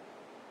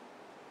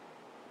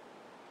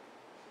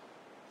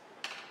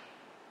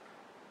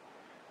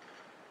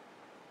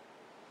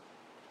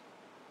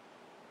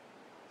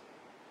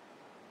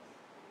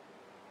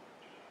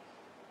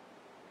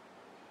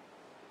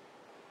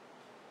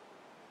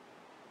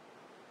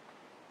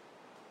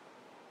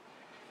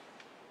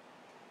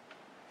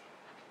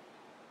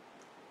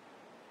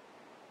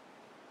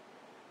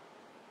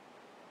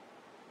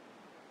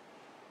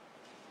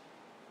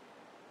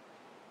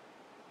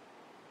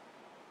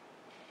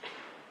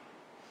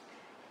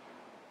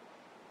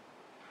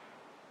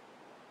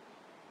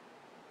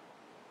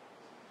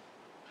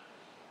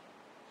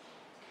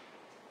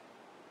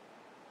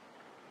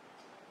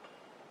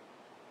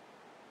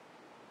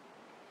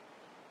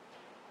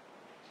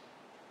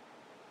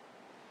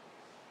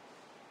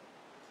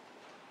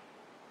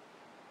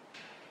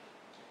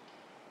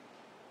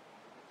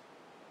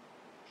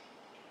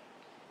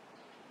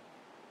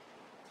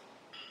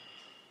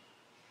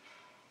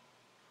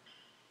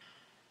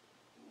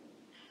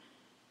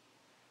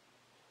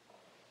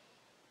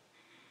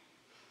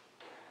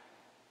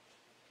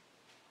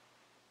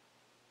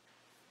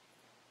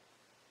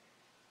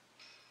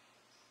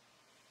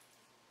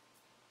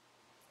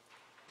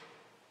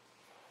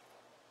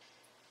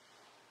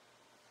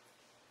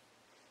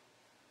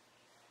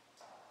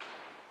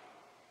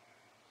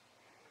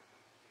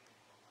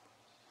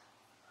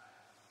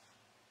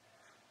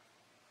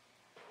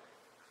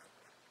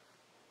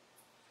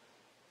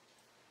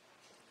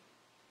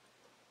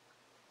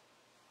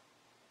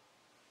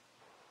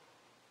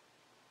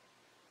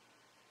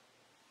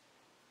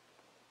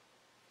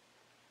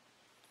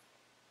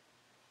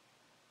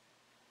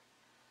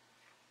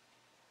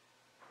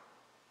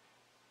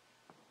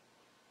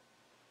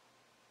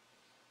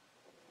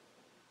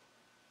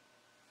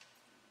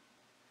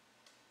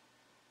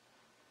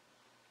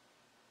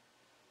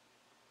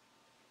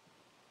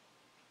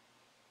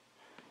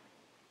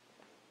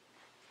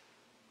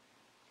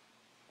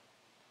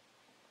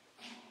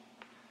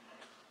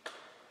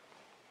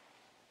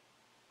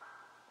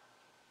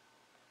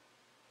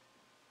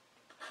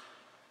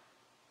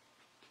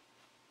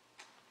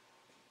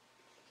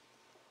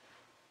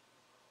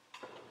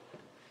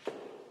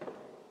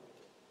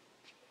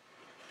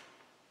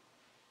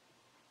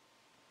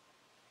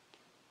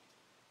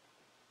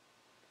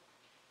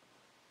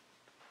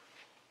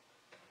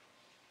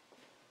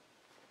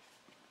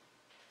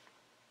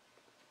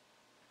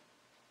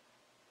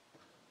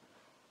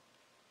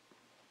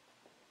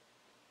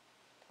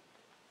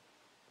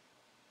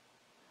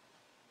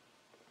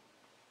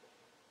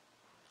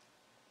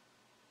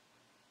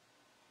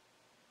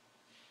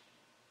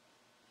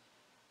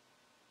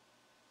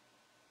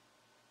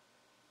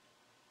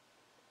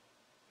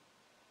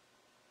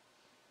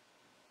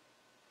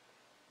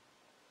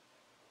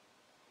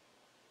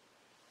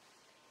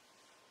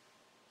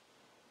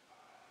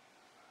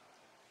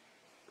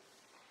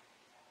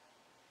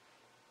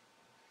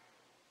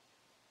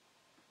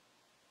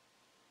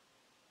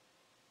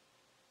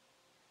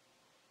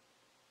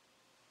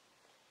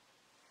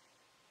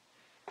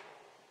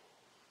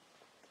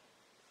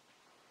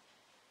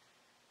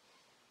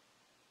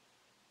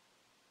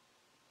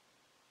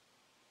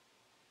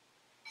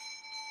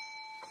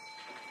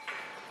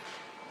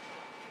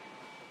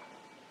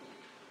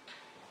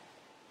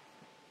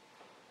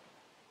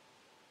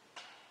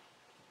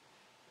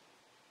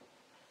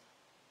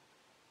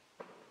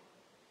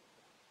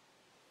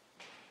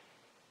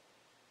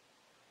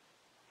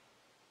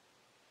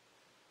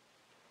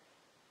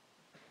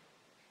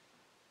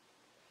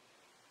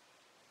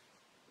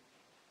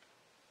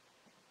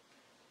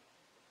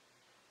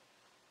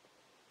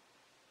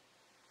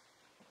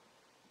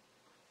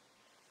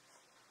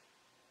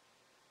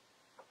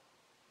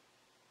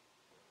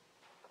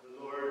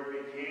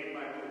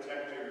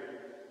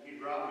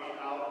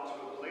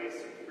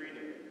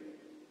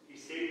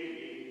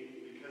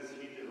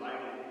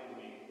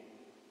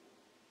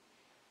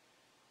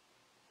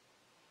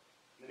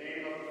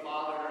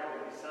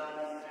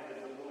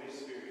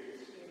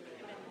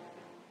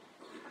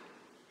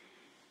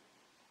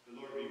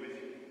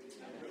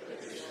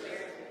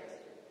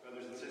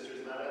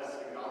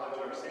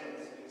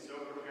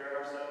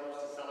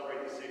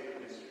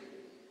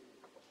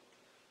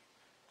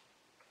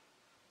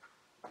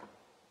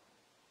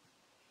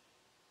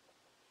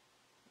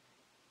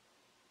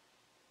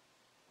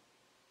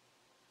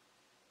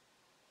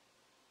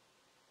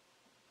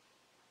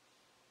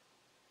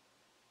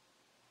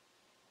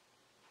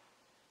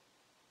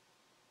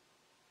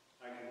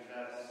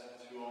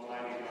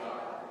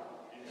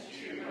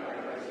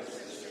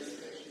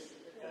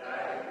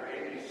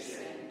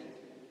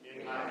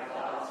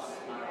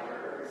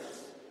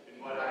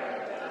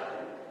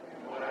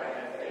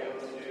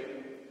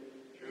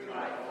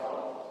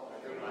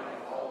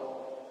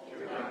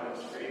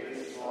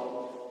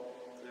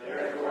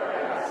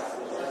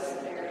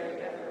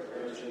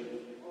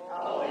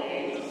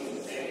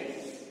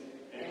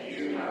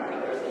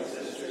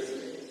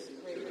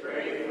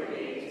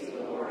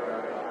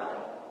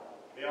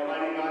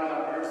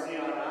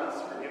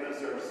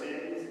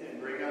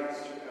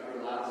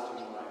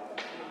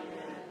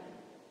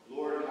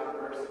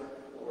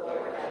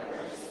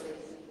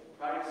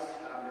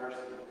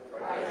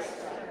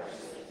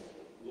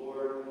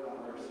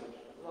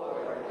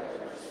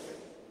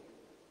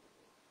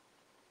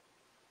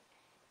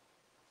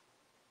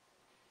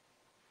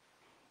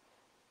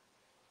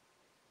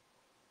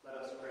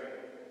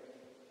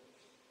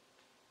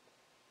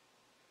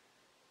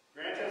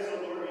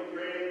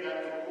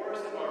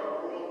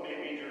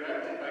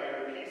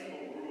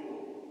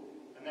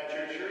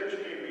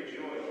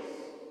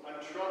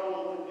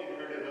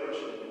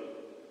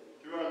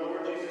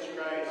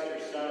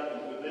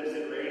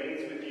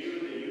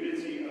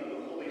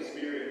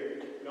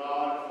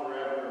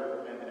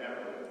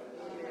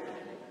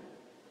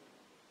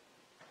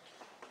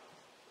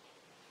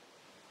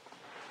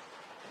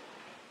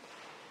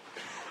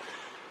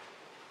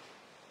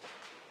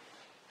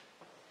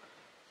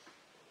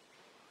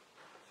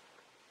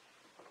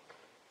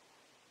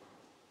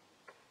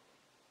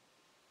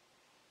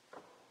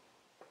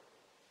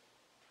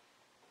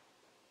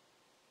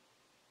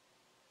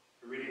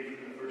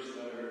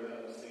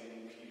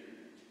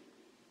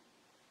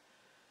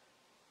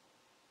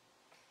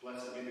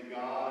 Blessed be the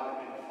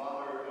God and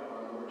Father of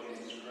our Lord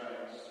Jesus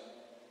Christ,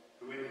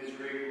 who in his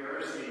great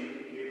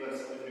mercy gave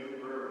us a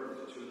new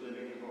birth to a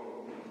living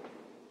hope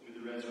through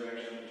the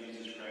resurrection of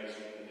Jesus Christ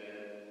from the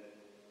dead,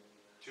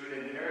 to an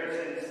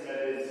inheritance that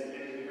is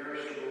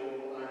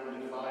imperishable,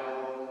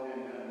 undefiled,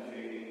 and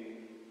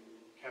unfading,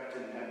 kept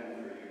in heaven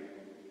for you.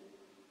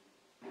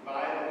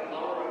 By the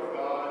power of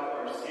God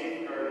are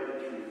safeguarded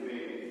through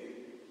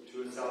faith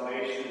to a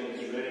salvation that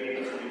is ready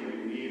to be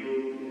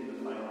revealed in the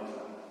final time.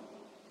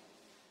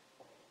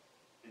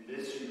 In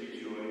this you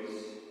rejoice,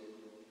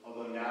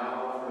 although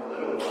now for a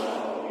little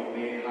while you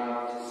may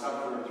have to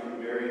suffer through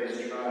various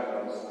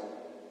trials,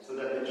 so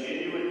that the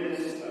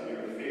genuineness of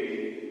your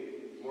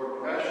faith, more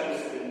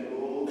precious than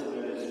gold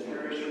that is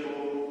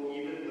perishable,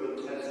 even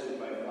though tested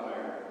by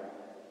fire,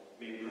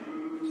 may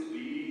prove to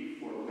be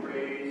for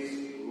praise,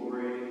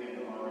 glory,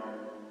 and honor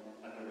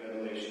at the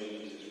revelation of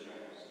Jesus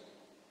Christ.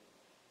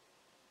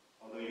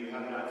 Although you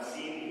have not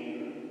seen him,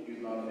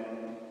 you love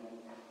him.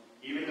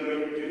 Even though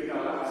you do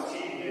not see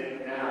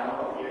him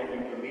now, yet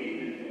you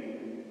believe in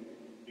him,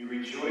 you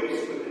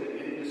rejoice with an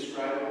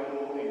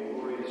indescribable and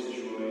glorious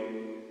joy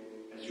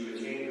as you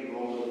attain the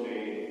goal of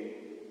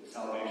faith, the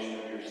salvation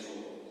of your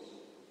souls.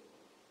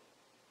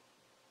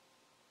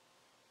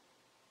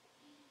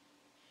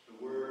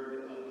 The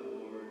word of the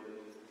Lord.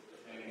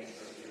 Thanks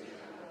be to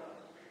God.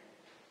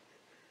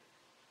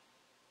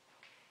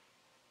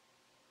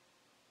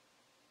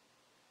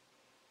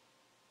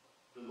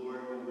 The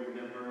Lord will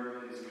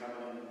remember his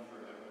covenant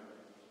forever.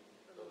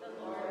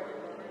 The Lord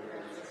will remember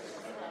his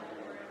covenant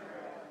forever.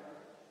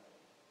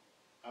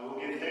 I will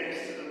give thanks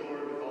to the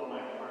Lord with all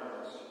my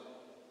heart.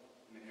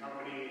 In the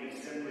company and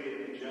assembly of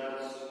the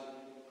just,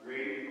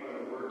 great are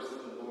the works of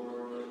the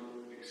Lord,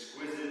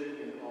 exquisite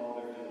in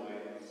all their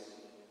delights.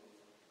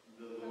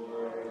 The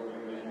Lord will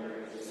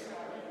remember his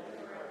covenant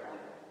forever.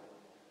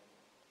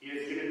 He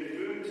has given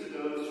food to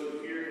those who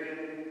fear him.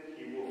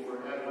 He will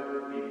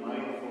forever be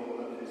mindful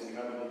of his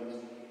covenant.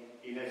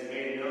 He has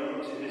made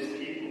known to his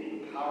people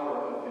the power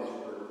of his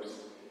works,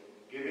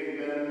 giving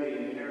them the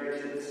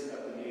inheritance of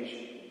the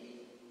nations.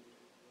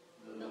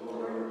 The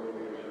Lord will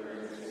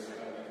remember his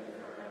covenant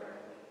forever.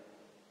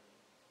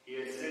 He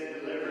has sent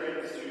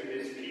deliverance to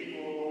his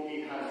people.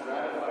 He has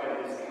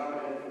ratified his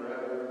covenant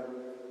forever.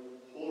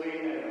 Holy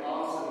and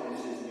awesome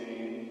is his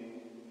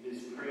name.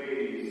 His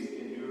praise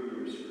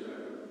endures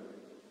forever.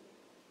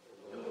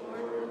 The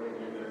Lord will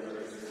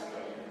remember his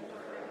covenant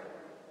forever.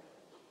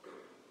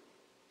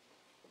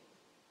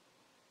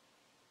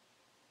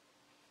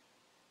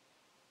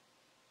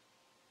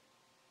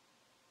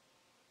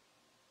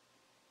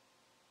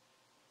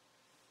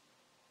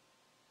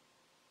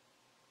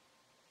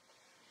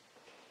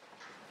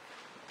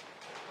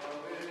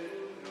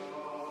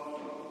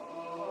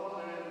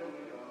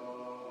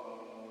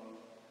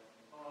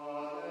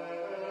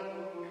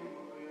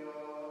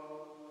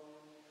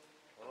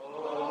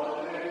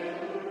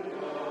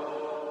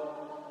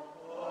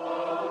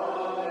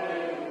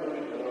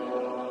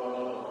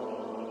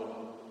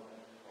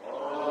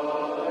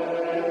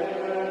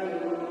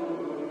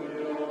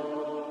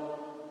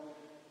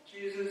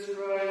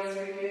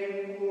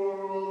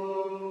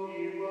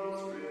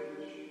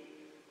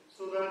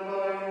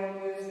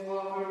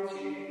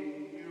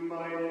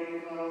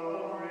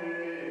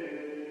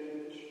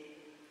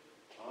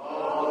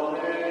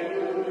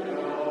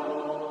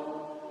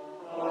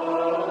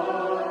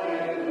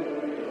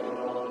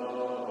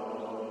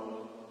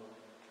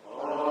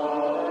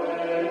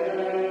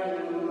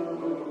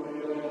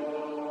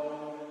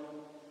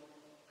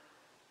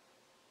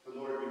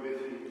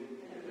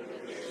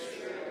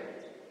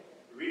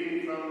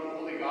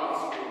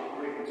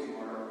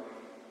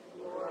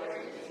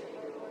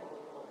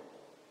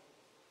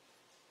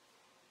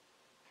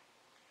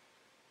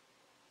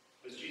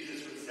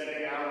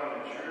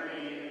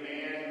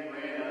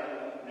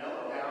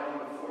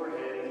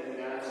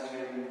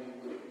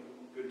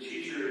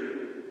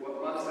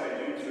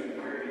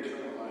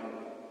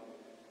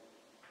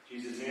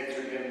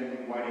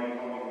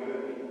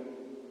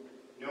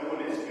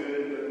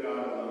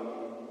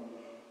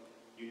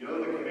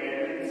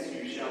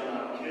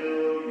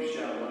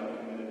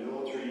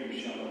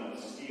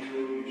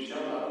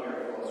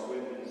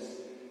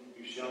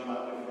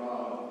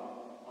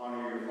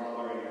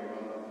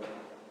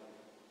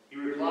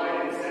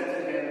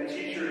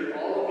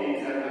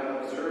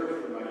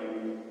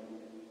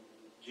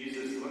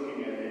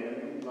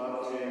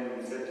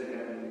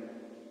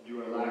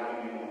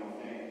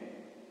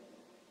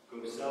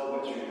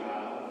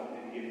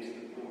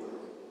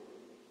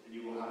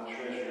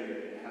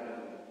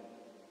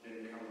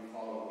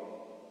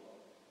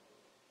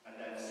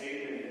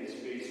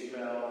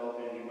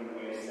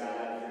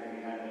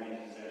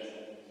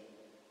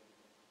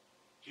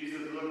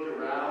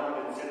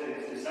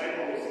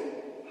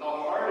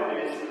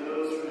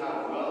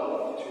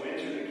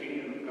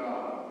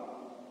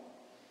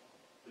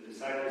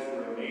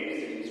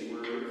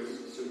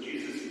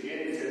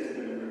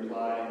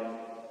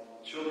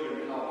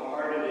 Children, how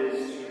hard it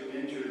is to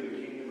enter the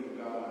kingdom of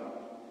God.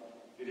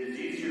 It is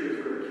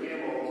easier for a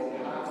camel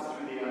to pass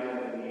through the eye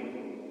of a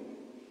needle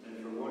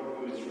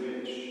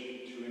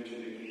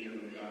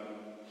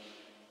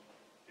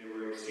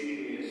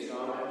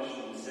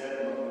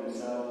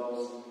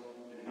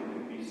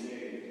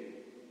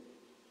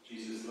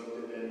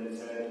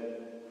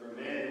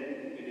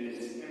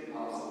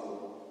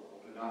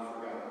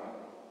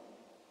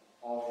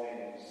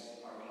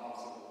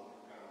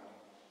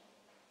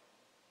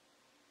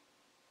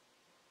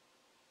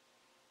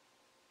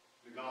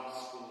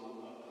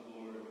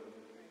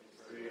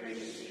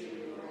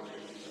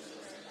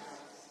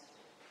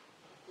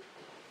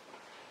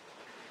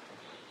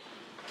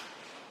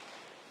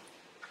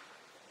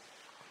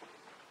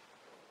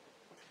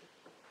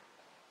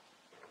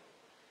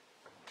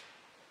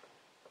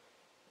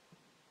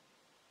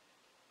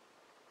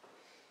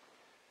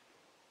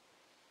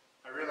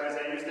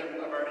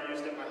I've already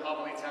used up my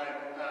homily time.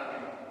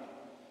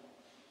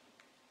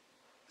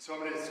 So I'm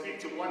going to speak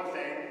to one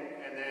thing,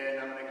 and then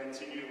I'm going to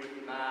continue with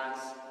the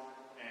Mass,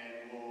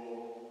 and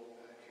we'll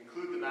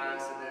conclude the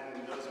Mass, and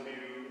then those of you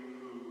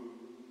who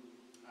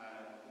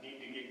need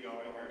to get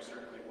going are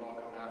certainly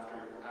welcome after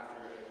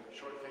a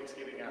short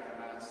Thanksgiving after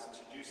Mass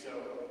to do so,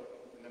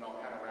 and then I'll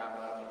kind of wrap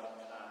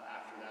up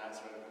after that.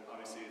 So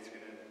obviously it's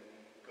going to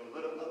go a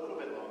little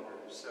bit longer.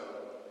 So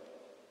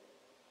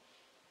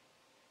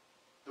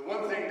the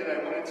one thing that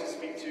I wanted to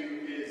speak to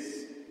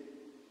is,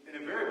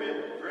 in a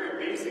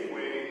very basic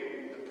way,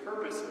 the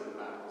purpose of the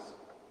Mass.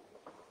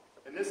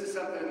 And this is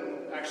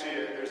something, actually,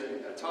 there's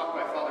a talk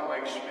by Father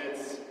Mike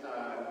Schmitz,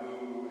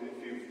 who,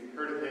 if you've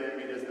heard of him,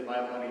 he does the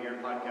Bible in a Year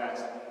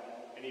podcast,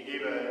 and he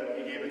gave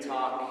a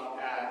talk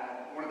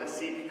at one of the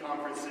Sikh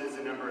conferences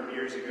a number of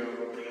years ago.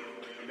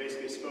 He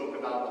basically spoke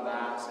about the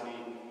Mass, and he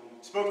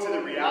spoke to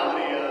the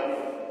reality of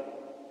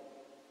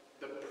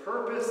the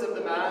purpose of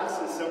the Mass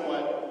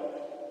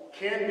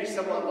can be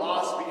somewhat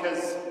lost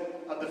because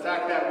of the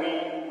fact that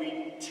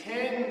we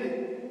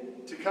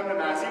tend to come to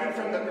Mass, even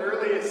from the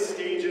earliest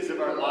stages of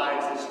our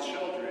lives as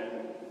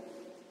children.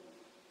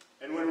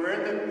 And when we're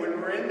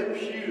in the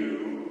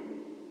pew,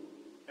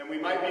 and we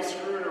might be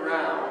screwing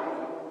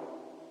around,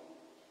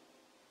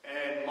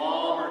 and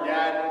mom or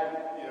dad,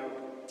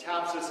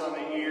 taps us on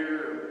the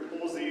ear, or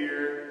pulls the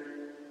ear,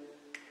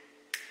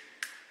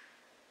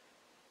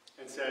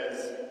 and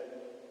says,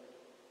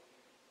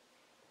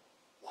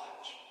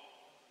 "Watch."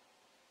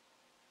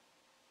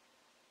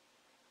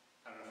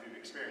 I don't know if you've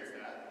experienced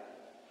that.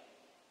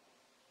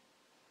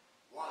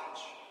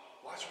 Watch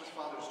what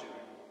Father's doing.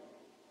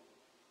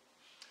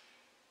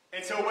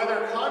 And so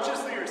whether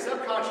consciously or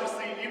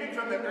subconsciously, even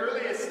from the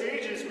earliest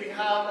stages, we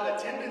have a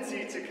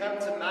tendency to come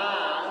to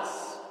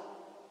Mass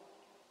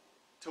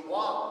to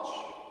watch.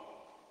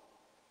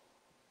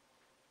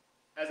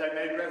 As I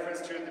made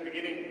reference to at the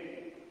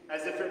beginning,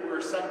 as if it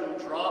were some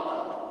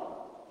drama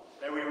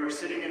that we were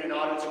sitting in an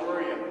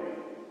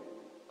auditorium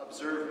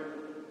observing.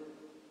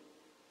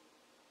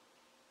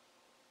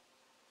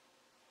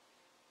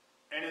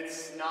 And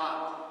it's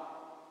not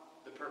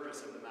the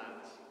purpose of the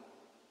Mass,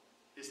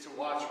 is to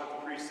watch what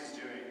the priest is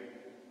doing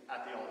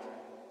at the altar.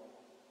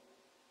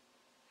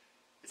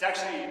 It's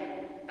actually,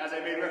 as I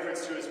made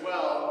reference to as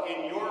well,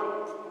 in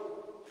your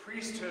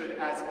priesthood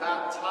as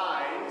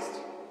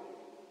baptized,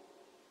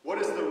 what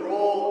is the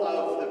role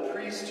of the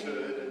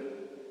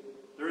priesthood?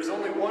 There is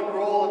only one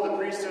role of the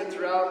priesthood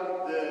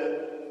throughout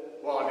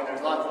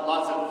there's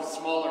lots of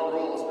smaller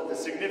roles, but the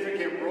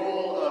significant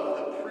role of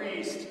the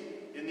priest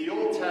in the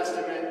Old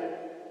Testament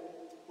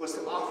was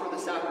to offer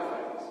the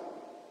sacrifice.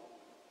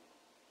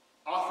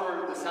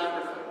 Offer the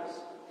sacrifice.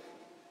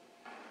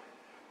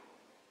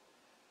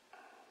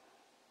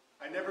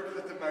 I never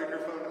put the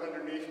microphone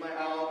underneath my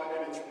alb,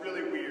 and it's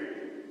really weird.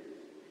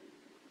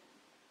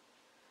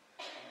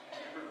 I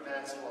never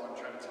vest while I'm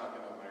trying to talk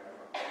into the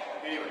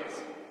microphone.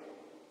 Anyways.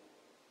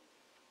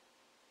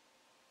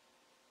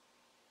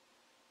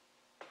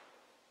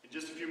 In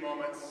just a few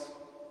moments,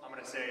 I'm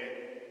going to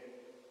say,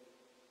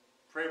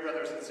 pray,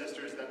 brothers and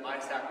sisters, that my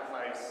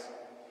sacrifice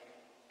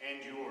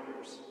and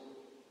yours,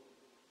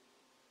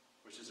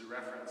 which is a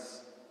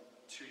reference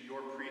to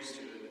your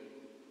priesthood,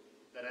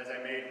 that as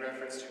I made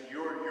reference to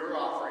your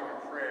offering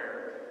of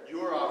prayer,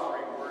 your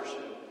offering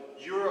worship,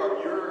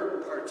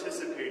 you're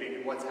participating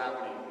in what's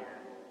happening here.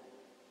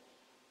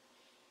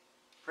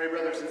 Pray,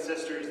 brothers and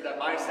sisters, that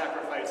my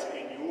sacrifice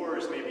and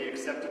yours may be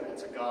acceptable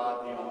to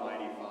God, the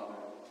Almighty Father.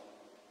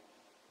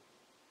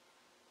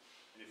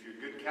 And if you're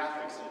good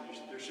Catholics,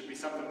 there should be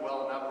something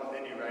welling up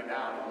within you right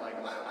now, and you're like,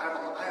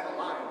 I have a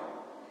line.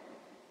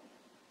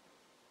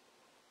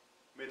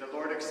 May the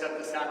Lord accept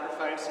the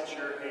sacrifice at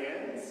your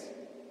hands.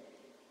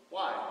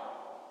 Why?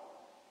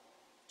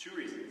 2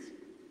 reasons.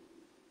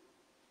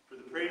 For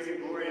the praise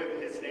and glory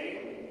of His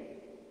name,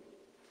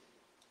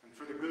 and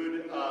for the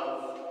good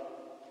of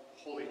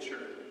Holy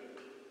Church.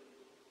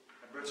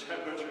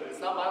 It's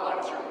not my line,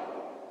 it's your line.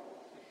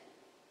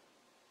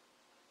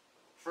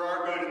 For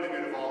our good and the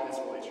good of all His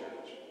Holy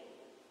Church.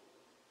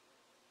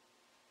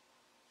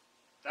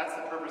 That's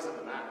the purpose of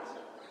the Mass.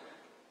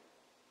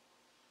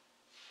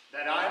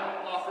 That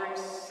I'm offering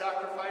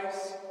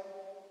sacrifice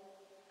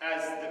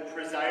as the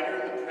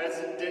presider, the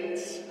president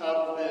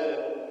of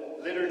the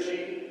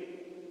liturgy,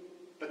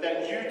 but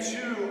that you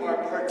too are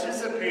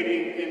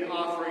participating in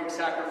offering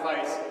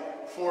sacrifice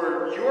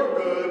for your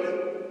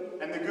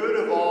good and the good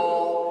of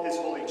all His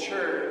Holy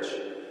Church,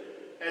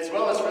 as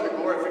well as for the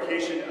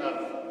glorification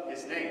of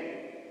His name,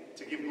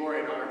 to give glory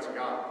and honor to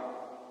God.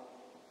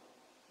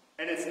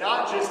 And it's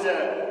not just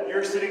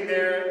you're sitting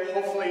there,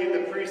 hopefully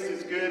the priest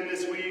is good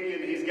this week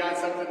and he's got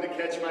something to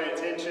catch my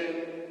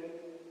attention.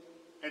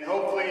 And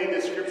hopefully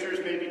the scriptures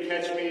maybe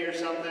catch me or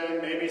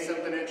something. Maybe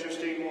something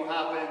interesting will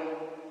happen.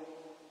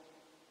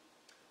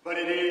 But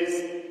it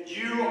is,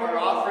 you are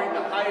offering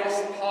the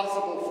highest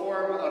possible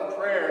form of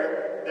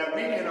prayer that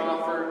we can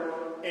offer,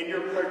 and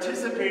you're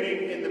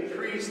participating in the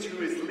priest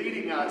who is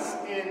leading us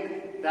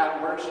in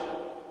that worship.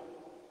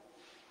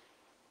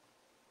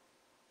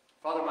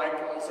 Father Mike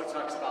also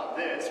talks about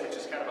this, which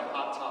is kind of a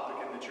hot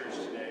topic in the church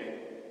today,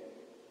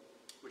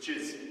 which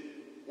is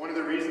one of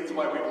the reasons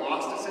why we've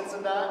lost a sense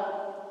of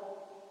that,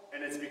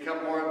 and it's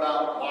become more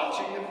about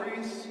watching the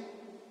priest,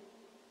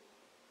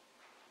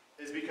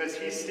 is because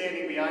he's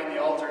standing behind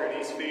the altar and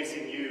he's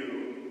facing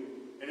you,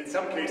 and in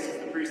some cases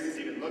the priest is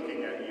even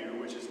looking at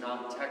you, which is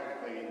not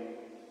technically,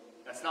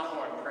 that's not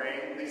how I'm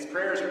praying. These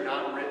prayers are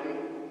not written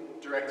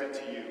directed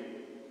to you.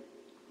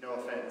 No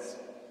offense.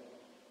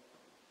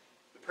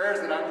 The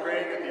prayers that I'm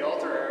praying at the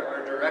altar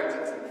are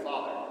directed to the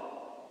Father.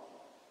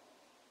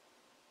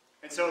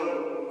 And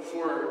so,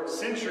 for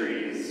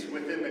centuries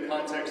within the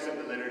context of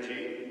the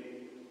liturgy,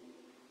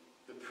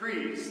 the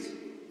priest,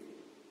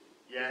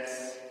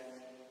 yes,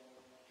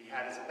 he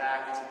had his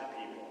back to the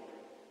people.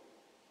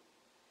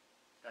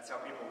 That's how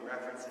people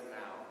reference it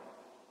now.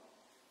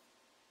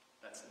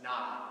 That's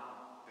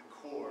not the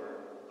core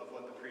of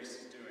what the priest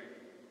is doing.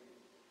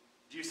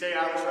 Do you say,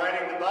 I was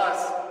riding the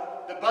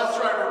bus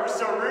driver was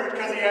so rude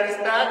because he had his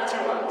back to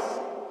us?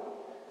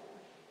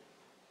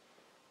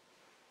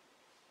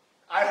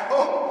 I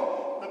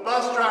hope the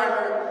bus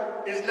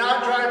driver is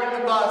not driving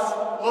the bus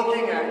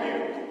looking at you.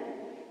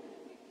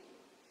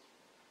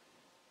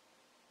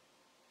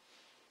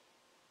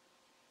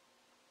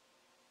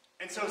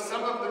 And so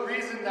some of the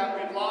reason that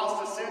we've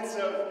lost a sense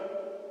of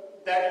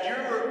that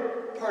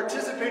you're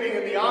participating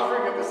in the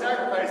offering of the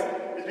sacrifice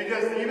is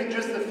because even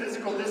just the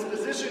physical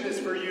disposition is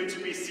for you to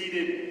be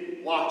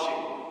seated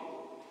watching.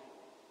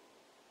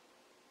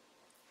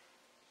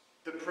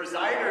 The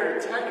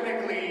presider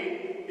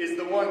technically is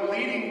the one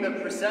leading the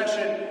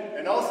procession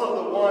and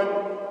also the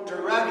one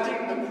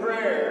directing the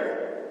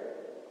prayer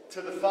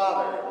to the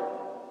Father.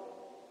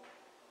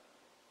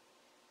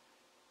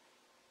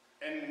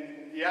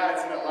 And yeah,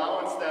 it's an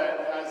allowance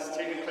that has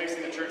taken place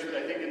in the church, but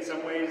I think in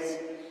some ways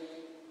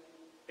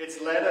it's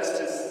led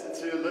us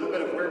to a little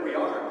bit of where we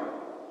are.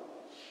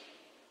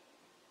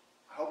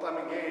 I hope I'm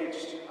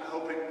engaged. I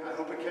hope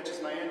it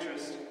catches my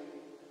interest.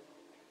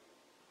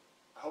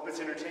 I hope it's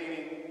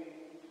entertaining.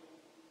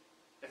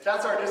 If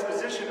that's our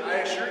disposition, I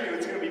assure you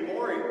it's going to be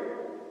boring.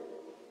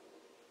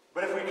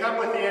 But if we come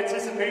with the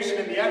anticipation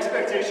and the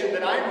expectation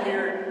that I'm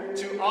here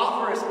to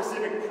offer a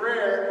specific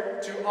prayer,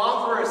 to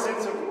offer a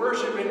sense of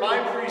worship in my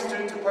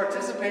priesthood, to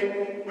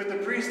participate with the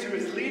priest who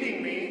is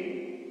leading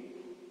me,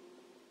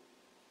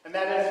 and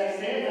that as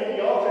he stands at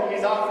the altar,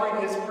 he's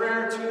offering his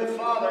prayer to the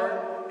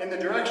Father in the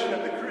direction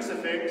of the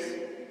crucifix,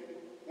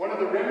 one of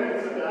the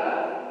remnants of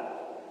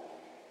that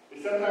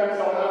is sometimes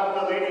I'll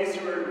have the ladies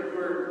who are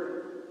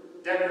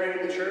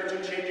decorating the church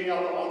and changing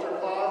out the altar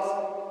cloths.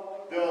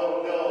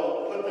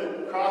 They'll put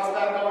the cross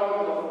back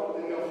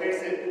on and they'll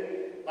face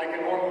it like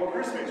a normal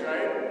crucifix,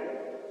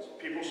 right?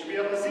 People should be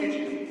able to see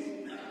Jesus.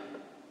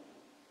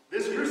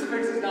 This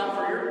crucifix is not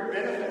for your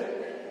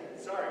benefit.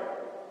 Sorry.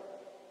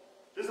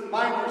 This is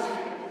my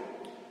crucifix.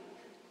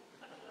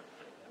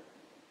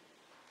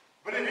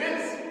 But it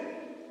is.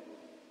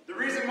 The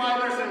reason why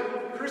there's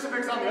a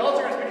crucifix on the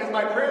altar is because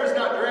my prayer is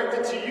not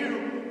directed to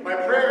you. My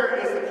prayer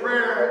is the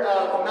prayer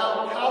of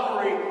Mount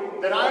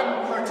Calvary, that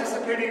I'm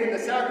participating in the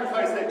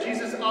sacrifice that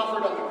Jesus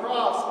offered on the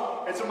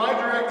cross. And so my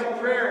directed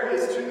prayer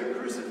is to the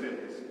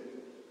crucifix,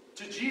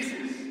 to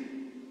Jesus.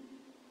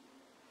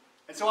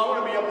 And so I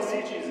want to be able to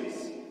see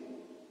Jesus.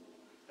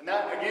 And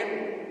that,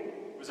 again,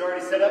 was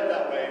already set up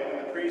that way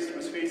when the priest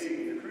was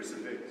facing the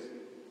crucifix.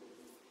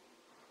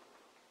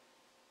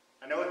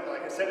 I know,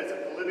 like I said, it's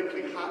a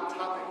politically hot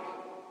topic.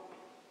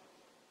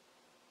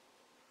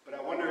 But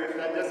I wonder if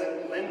that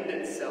doesn't lend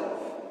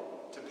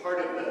itself to part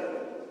of the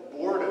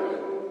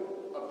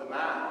boredom of the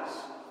Mass.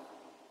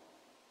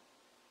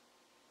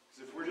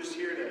 Because if we're just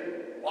here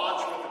to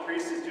watch what the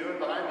priest is doing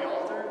behind the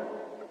altar,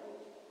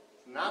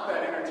 it's not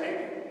that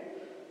entertaining.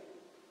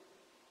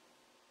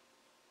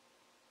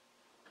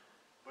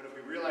 But if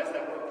we realize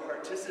that we're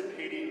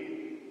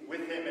participating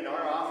with him in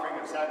our offering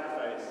of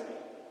sacrifice,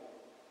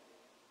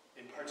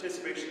 in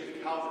participation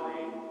of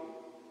Calvary,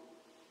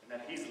 and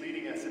that he's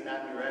leading us in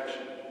that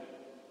direction,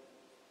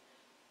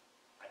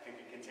 I think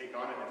it can take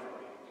on a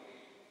different meaning.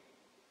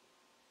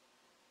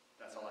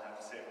 That's all I have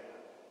to say about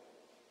that.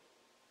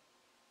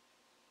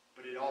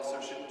 But it also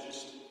should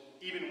just,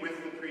 even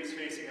with the priest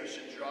facing us,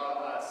 should draw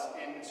us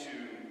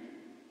into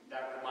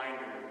that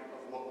reminder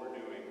of what we're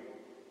doing.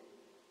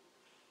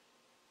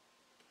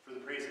 For the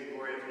praise and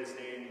glory of his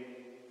name,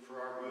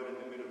 for our good and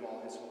the good of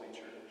all his holy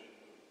church.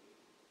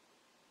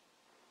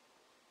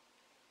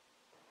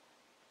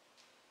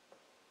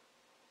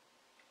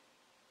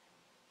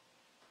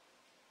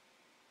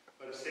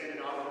 Let us stand and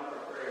offer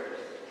our prayers.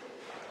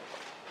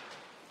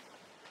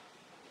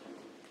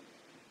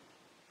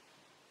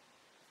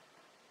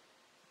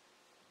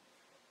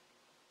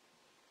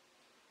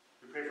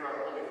 We pray for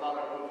our Holy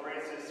Father, Pope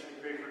Francis.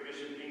 We pray for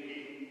Bishop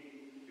Pinky.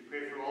 We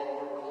pray for all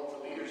who are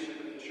called to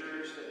leadership in the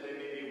church, that they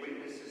may be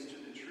witnesses to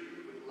the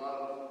truth with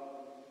love.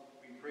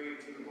 We pray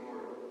to the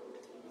Lord.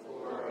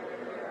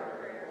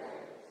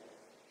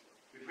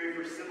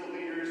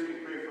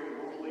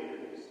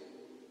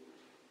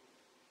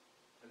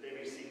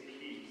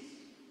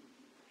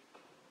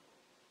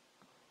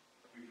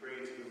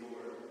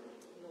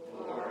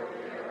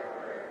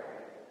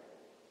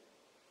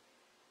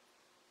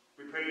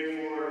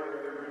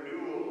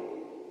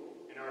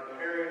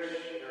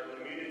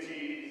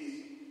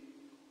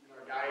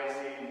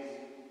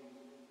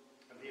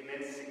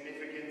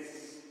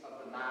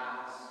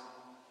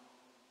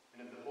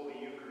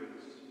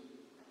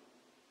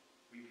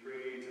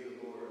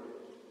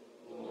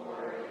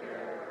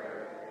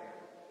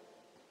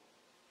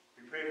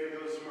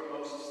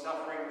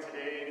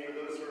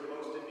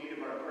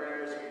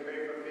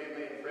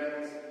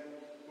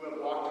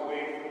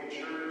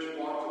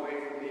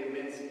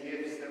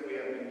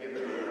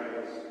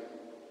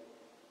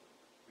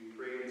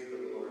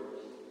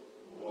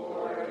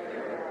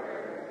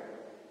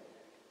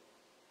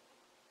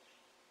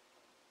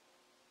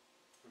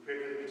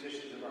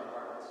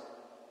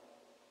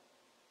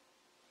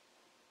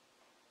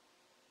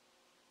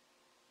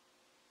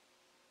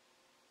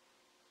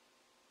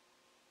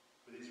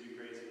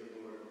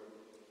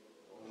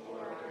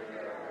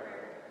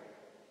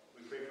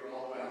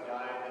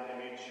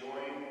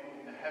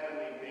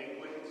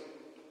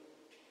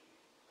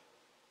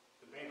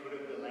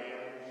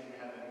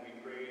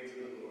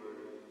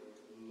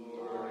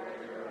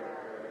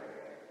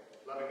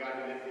 God,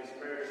 we lift these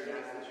prayers and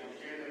ask that you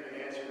hear them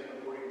and answer them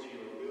according to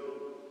your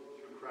will,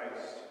 through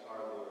Christ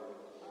our Lord.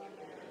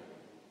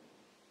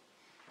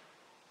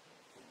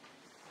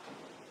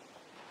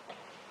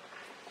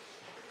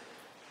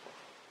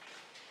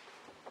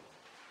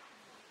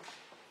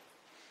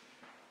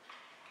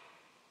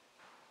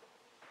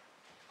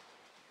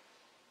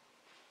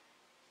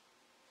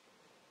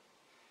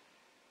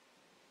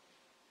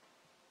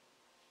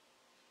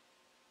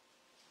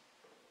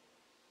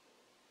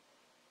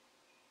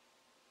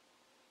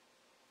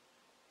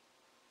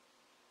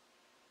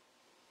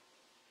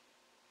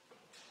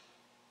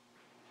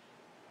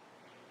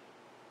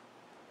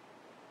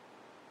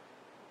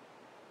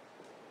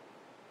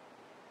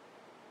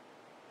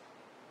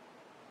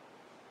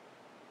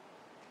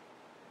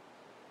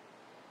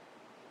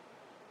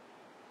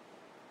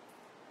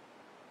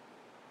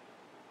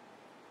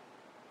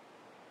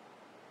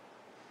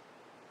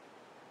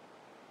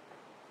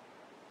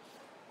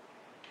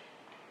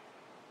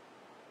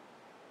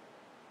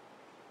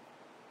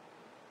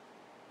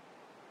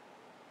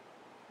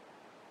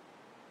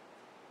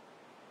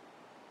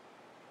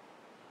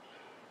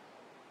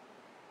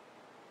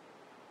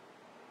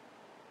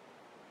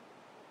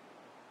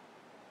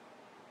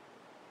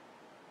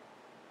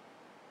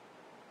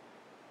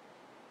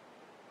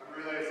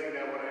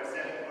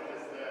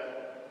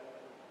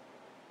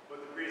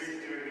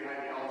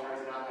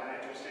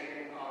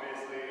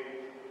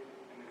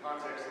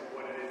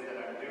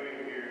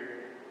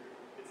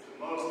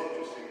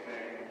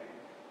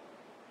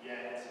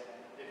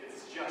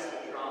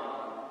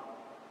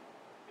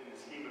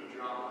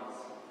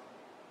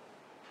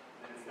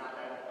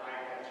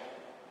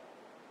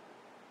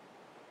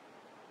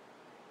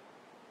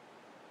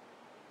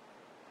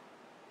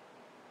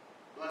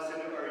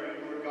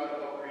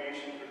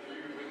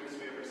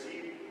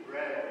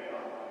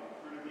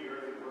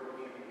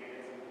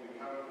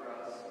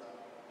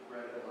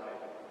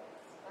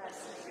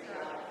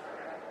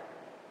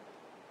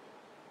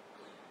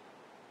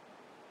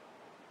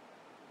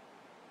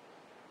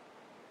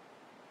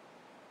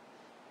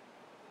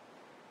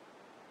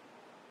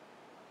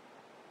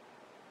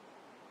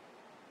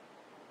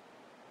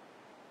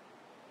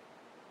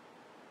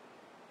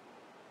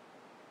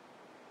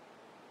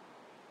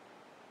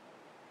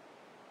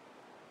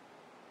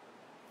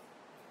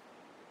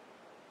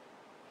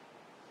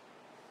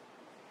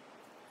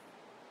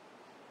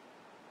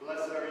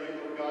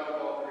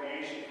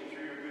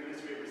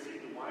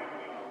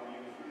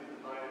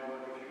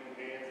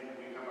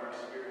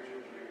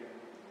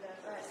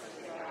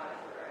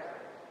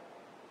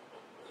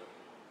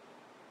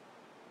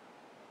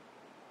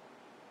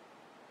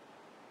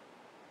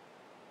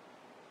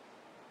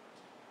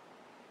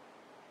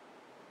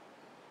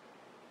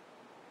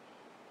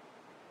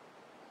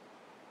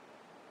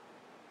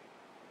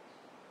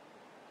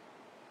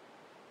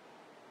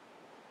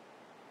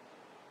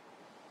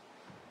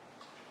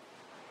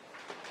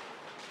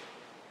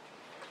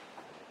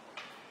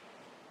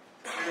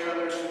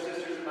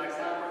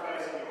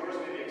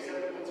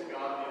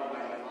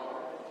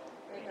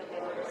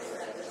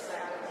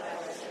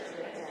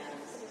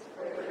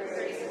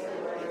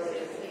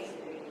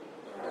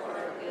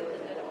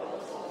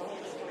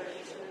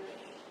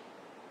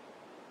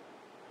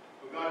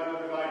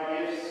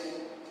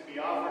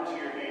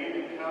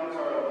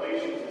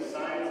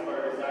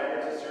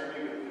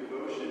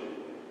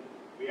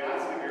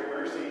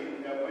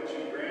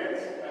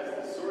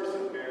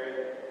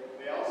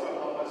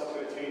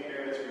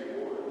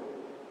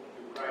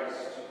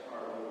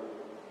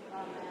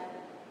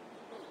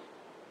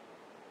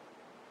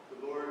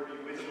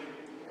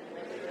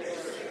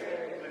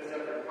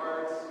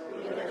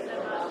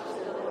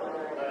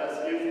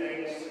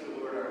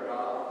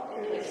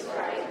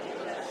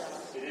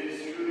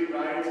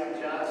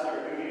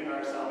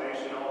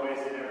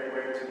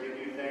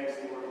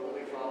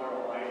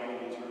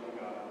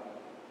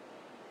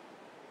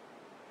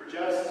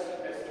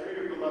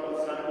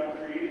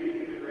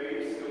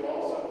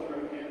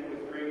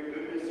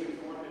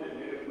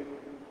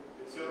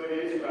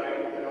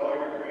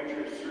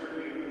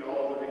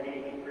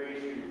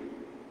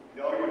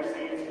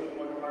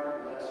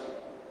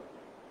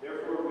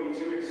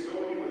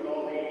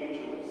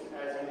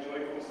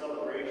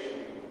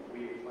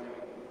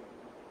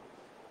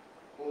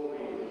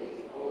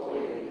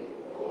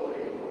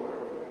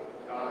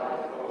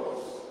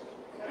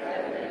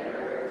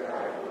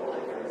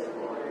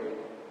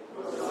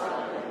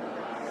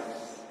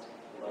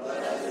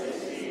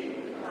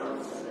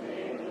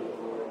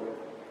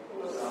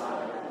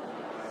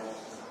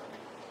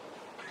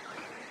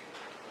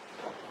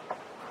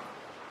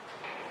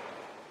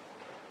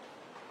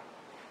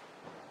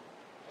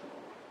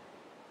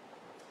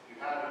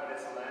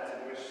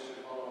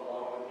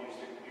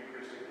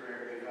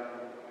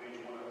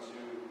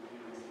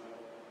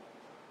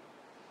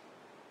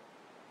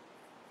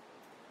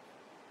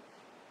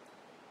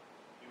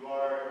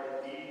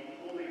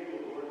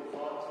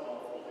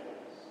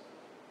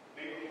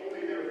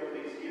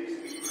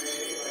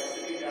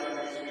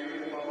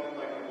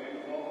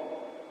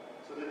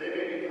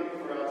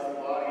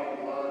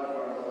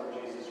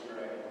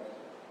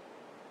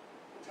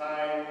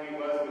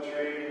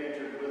 betrayed and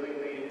entered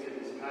willingly into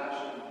his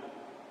passion,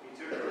 he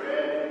took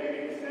bread and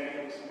giving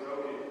thanks,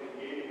 broke it, and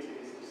gave it to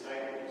his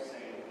disciples,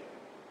 saying,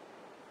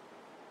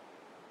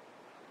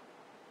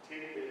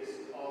 "Take this,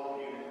 all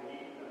of you, and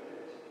eat of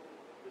it,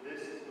 for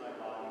this is my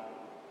body,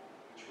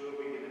 which will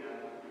be given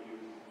up for you."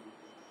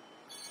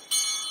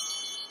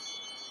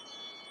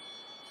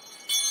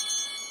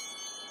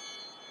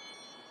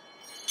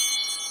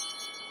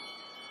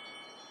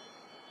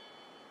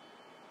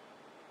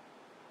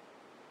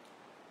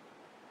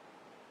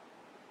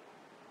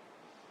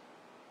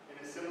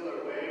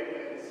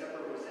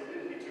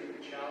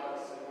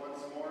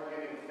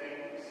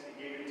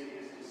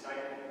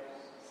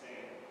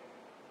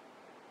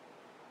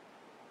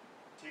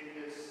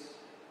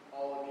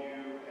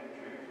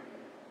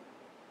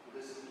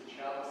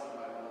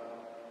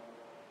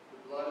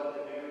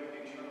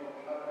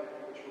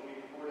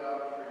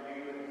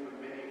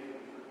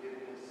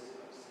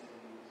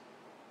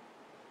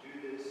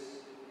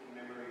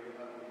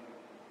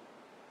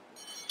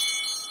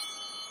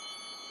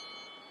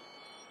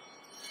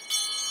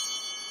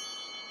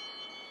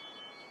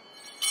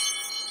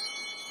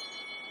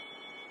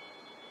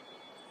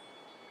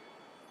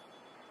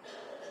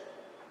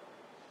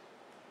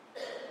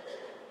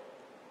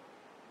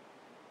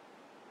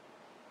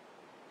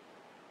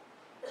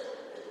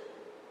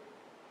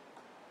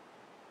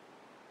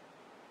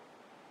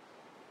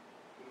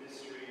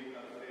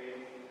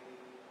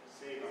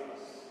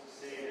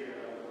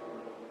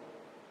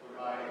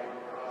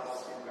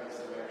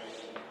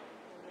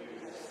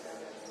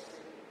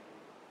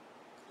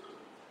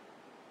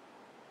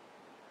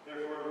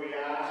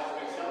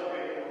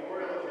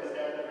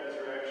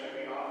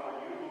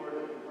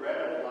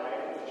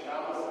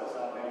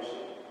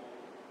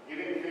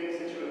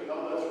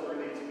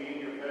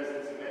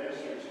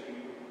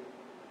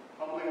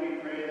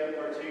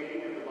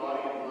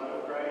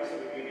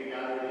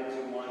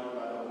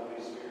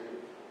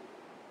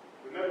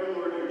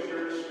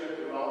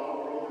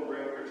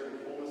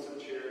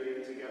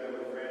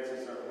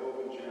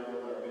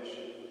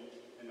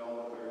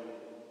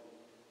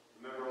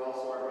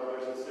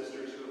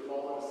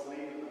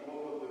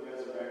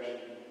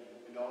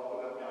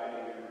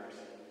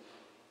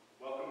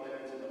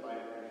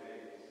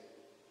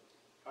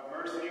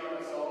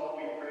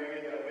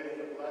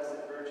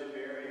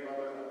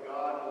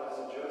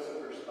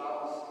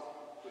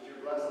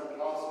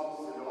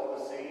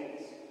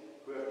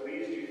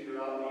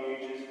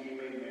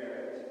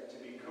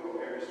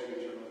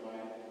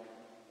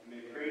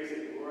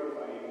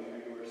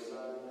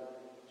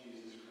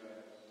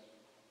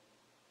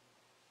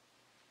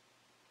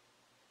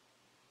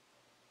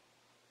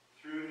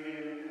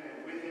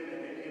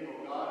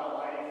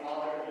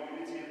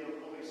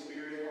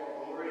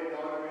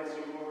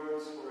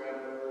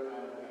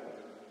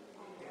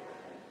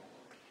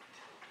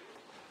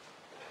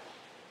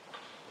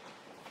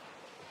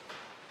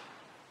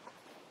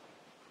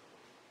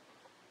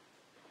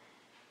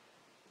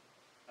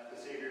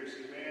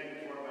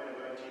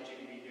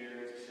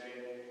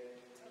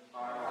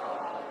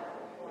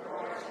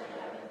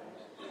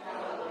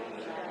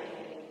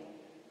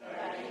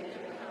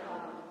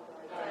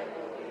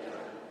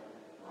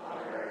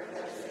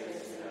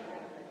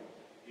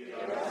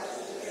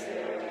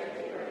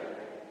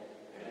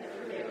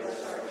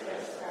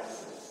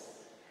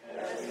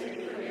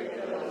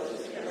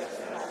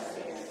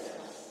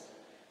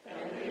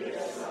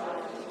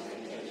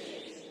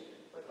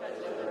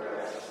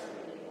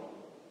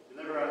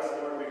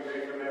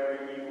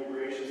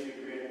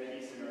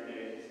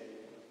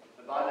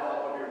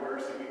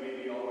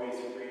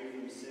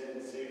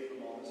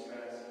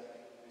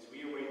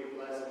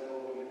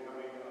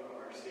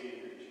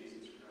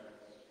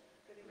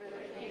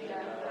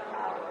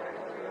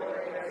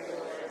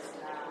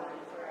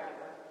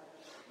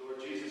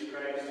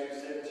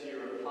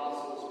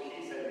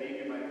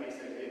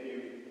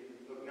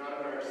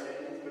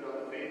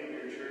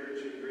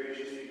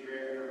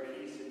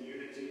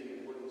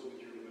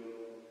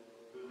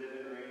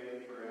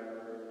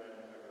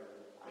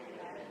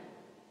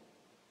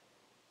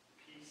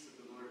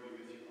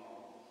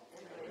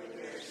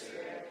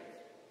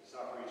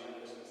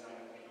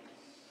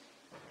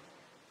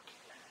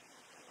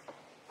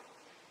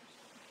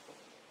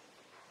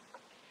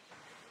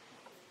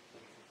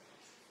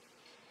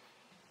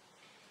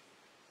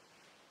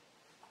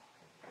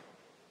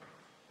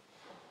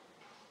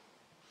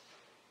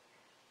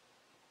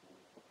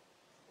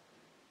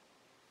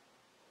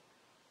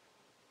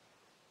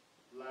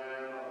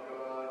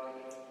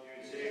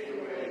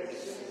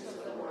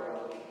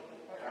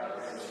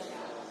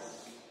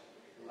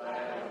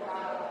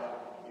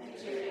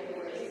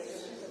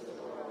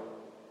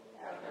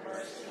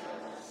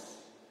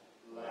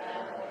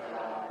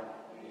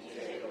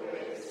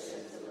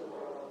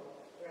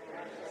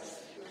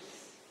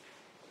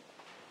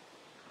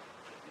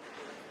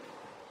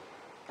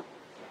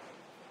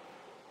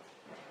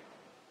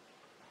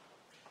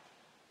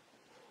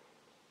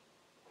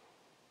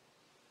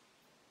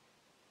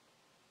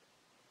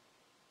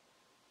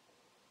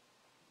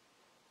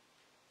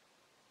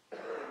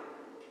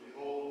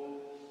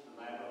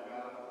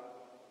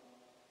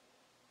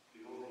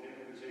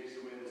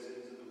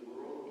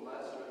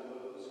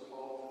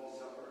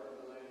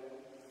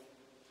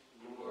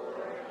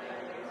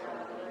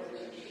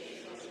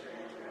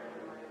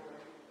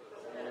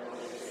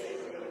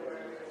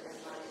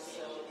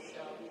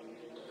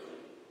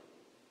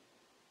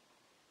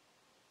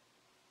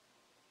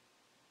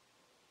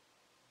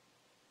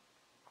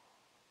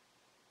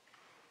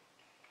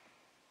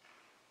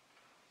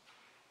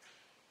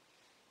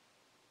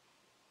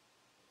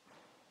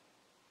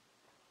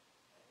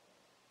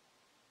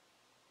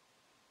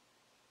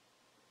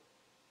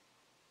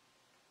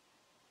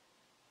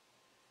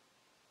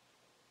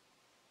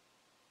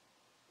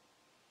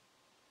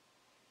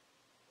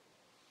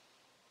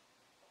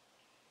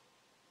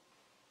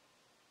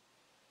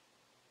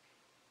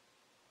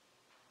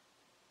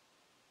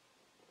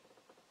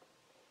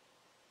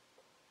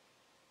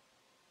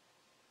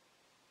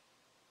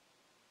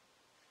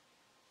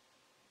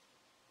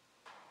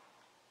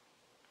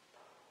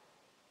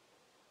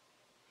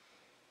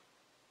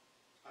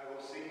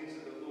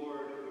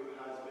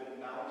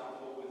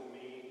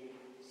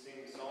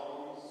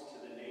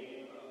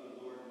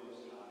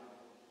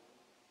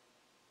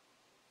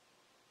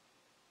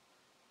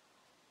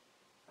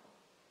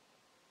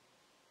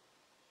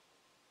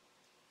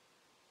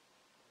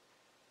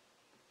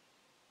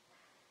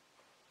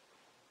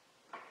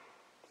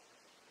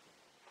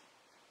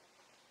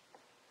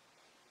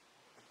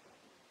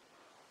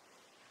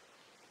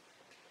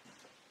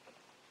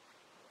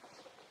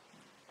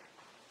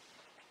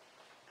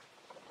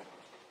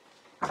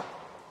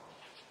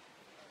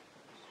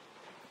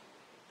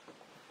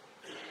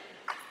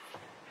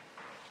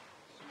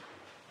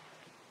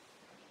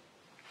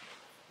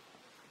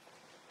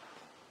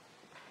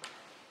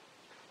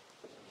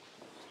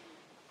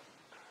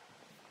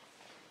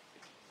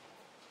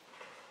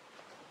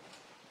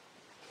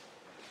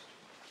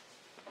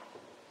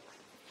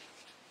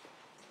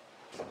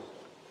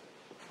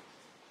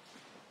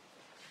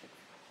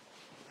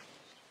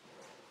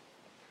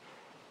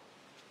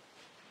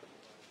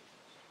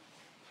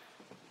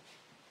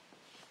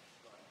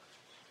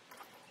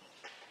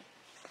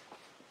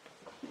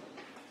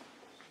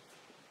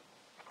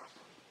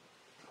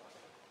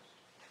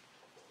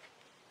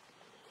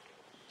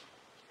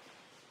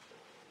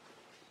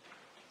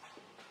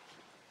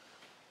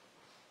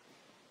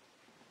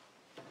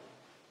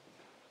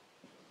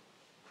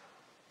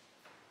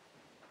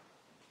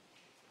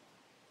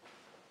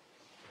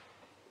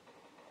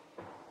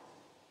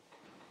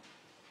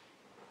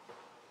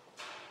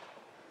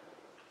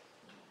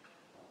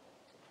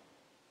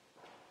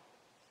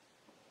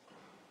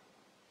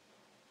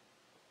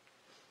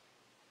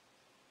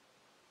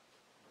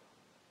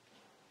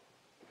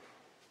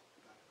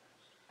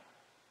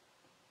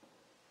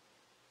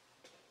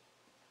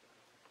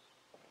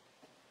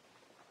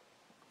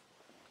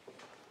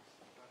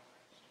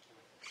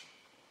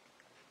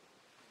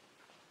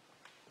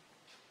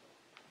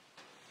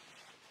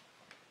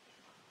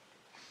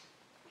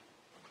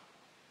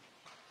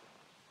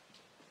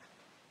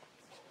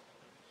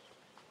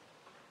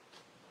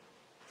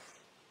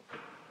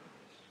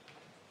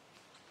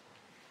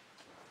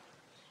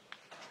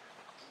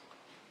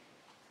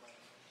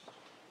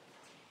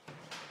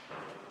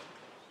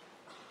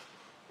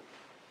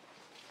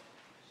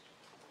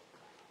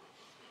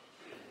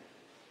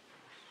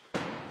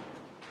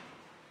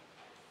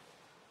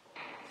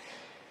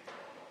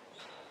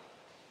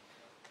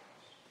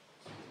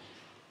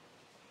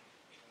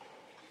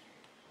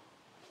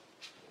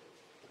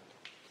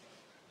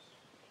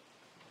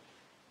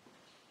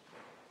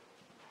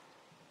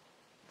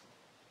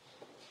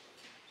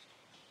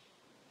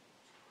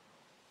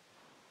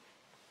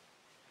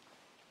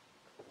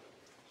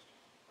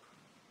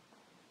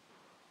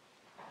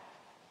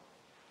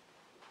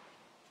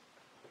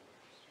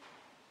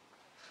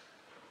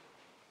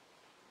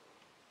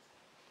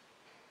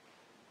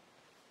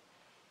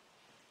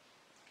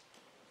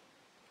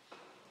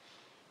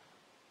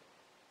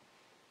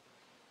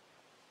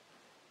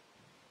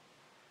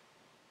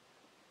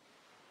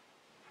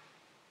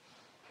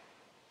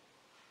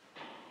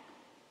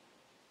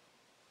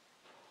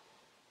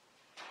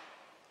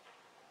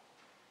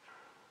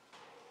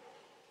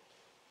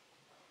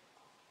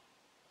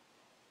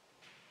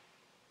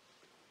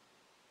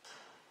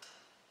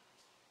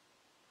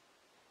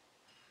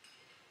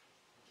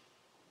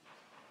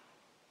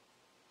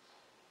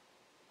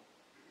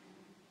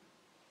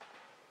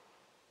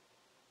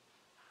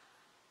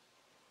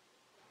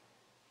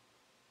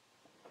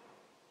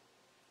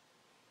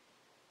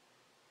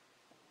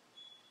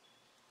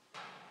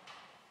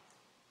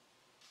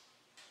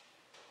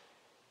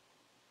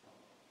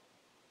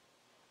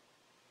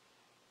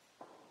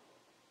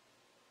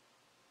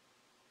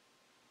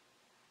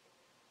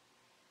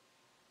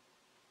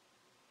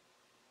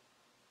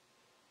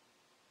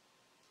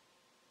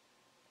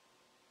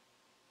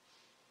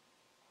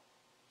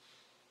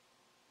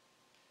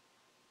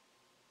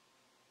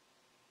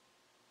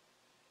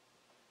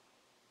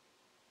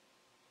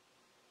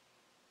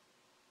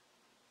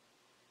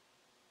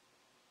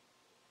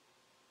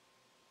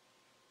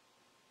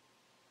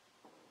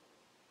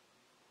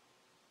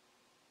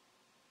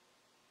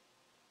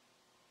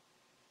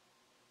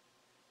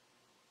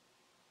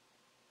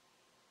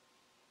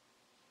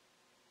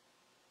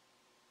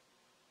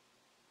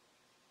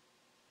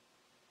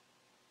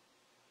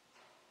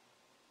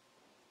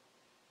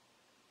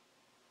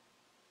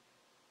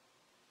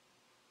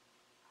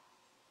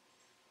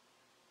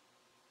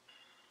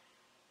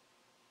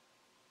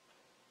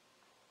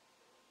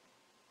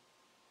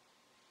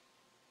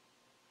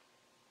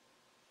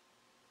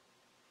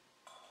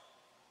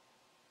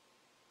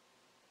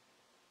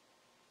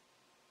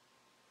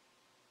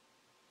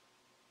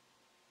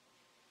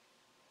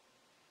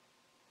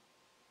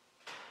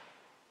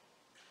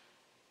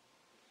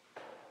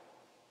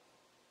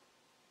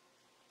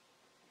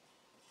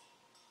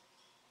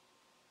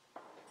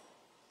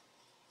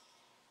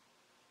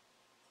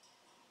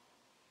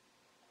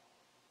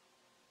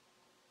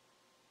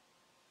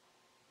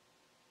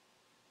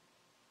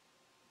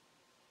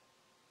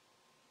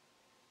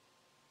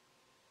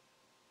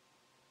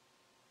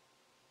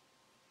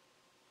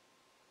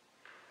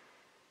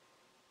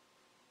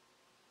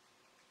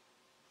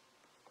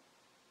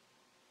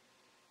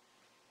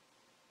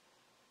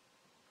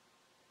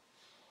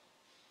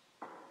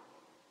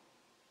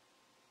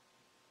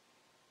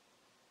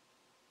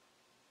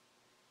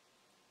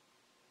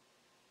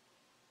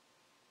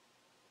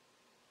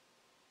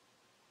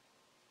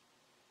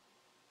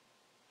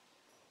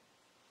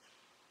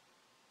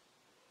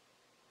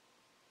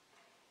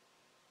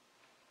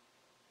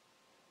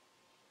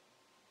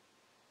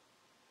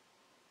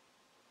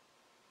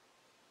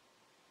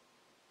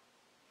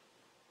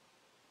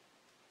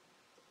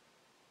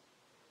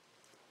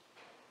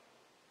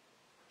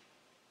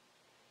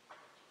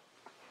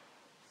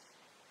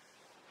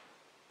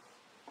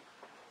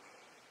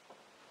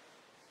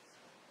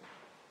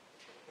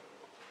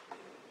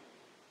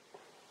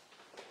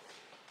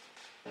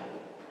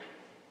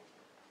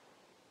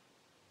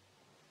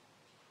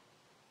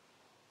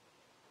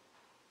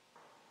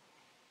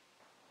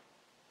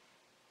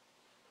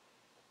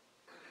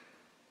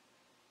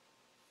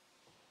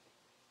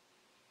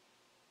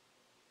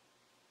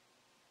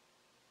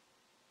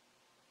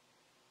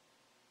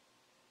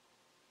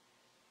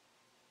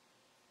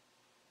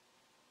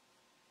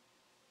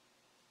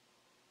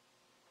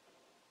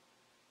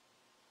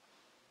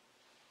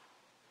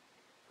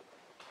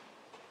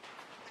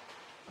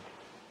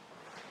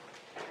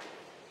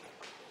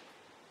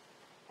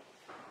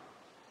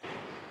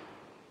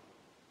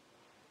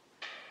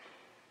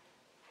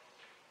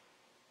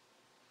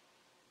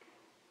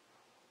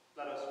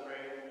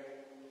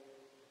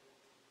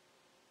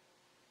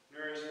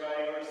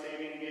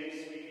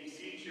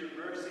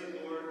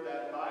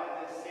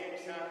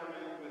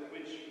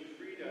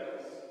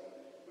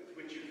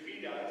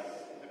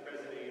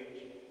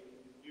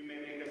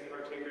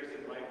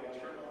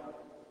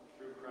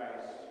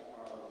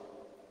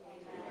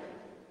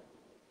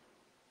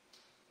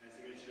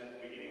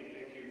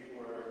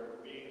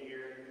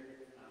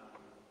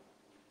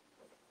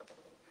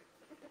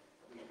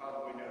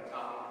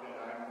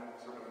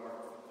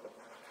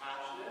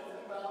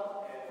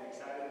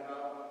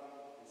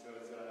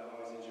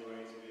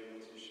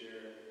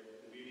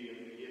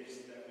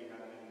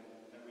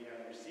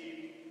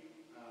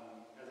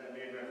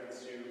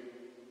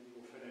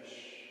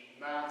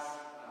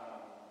 pass,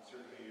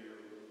 certainly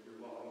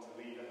you're welcome to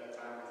leave at that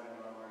time, because I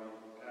know I'm already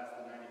past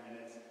the 90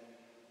 minutes.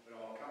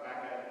 But I'll come back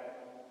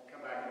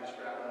and just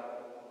wrap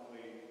up,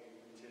 hopefully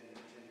in 10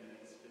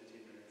 minutes,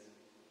 15 minutes,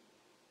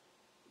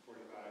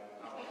 45.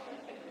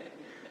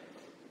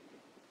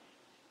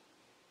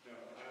 No,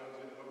 I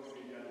hope to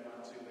be done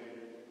not too late,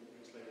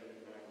 much later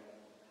than that.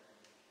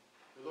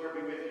 The Lord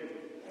be with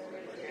you.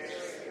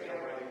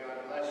 Almighty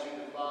God bless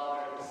you, the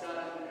Father, the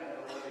Son, and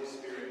the Holy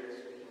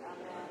Spirit.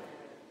 Amen.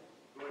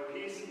 Go in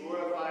peace,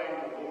 glorifying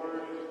the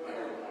Lord by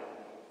your life.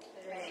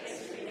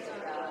 Thanks be to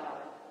God.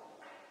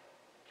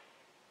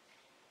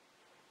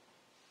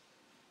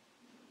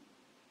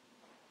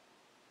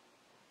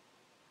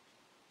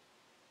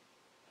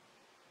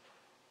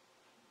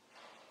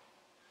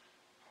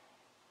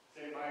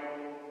 Saint Michael,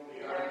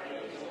 the The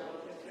archangel,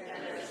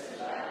 defend us in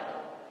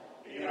battle.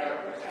 Be our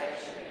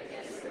protection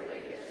against the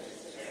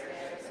wickedness and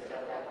snares of the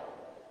devil.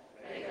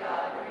 May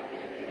God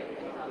rebuke him,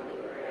 we humbly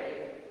pray.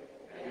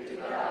 And do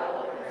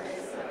thou, O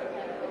Prince of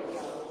heavenly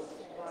hosts,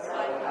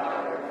 by the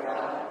power of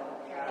God,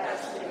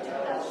 cast into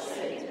hell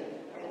Satan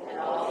and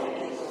all the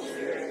evil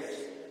spirits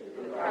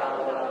who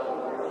prowl about the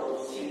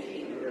world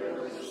seeking the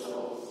ruin of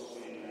souls.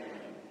 Amen.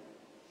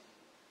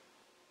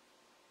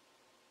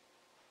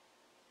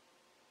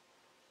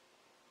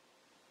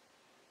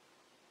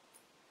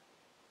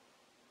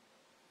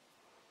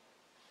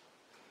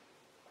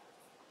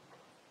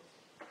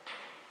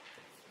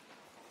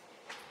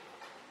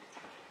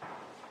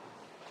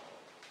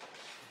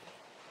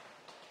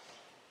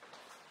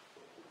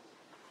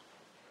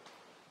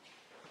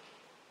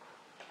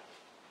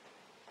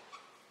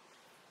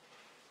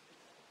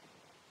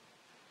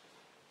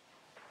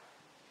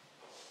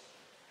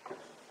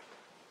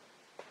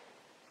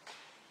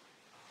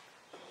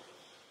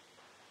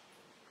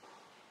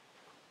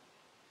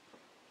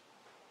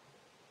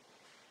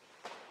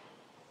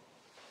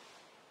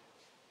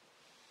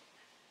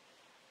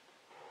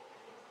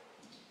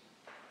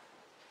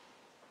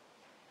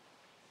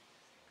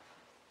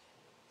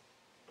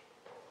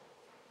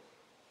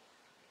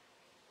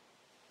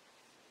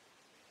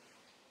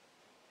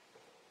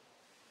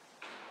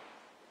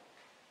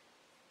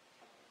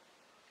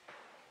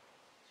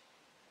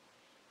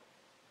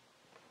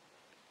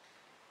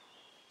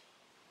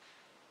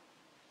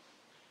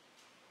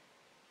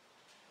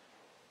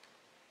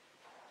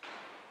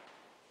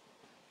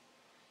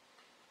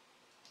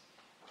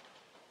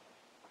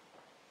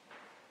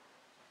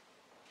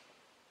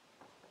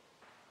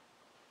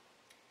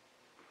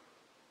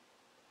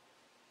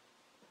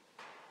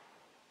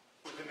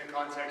 Within the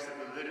context of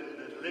the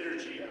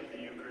liturgy of the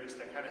Eucharist,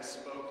 I kind of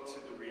spoke to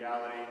the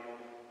reality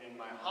in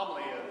my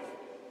homily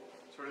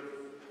of sort of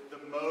the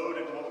mode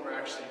and what we're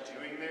actually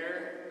doing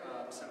there.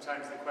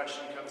 Sometimes the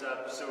question comes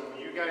up, so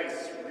you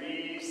guys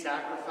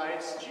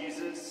re-sacrifice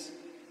Jesus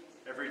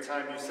every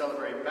time you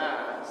celebrate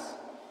Mass?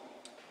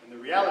 And the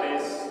reality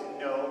is,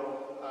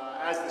 no.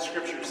 As the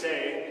scriptures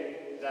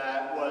say,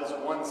 that was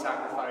one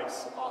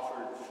sacrifice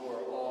offered for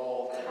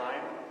all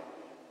time.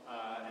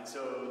 And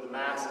so the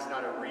Mass is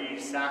not a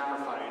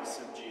re-sacrifice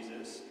of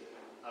Jesus,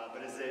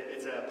 but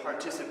it's a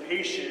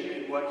participation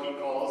in what he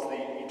calls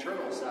the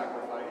eternal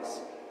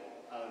sacrifice,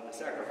 the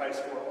sacrifice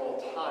for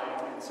all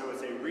time. And so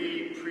it's a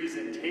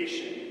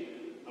re-presentation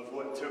of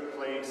what took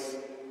place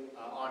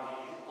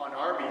on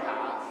our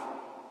behalf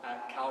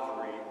at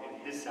Calvary in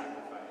his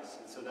sacrifice.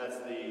 And so that's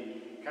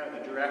the kind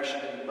of the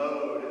direction and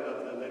mode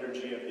of the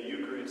liturgy of the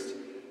Eucharist,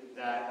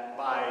 that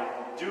by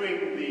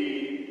doing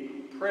the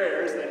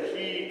prayers that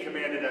he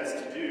commanded us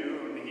to do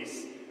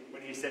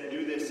when he said,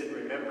 "Do this in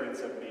remembrance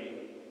of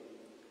me,"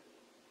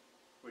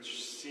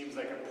 which seems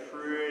like a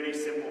pretty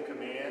simple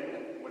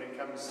command when it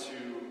comes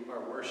to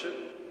our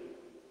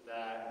worship,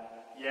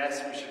 that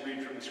yes, we should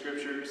read from the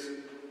scriptures,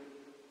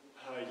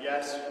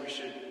 yes, we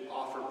should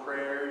offer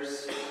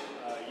prayers,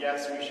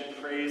 yes, we should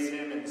praise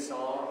him in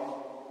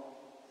song,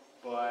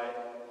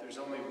 but there's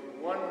only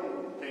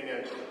one thing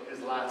at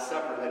his Last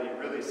Supper that he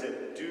really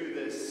said, "Do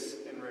this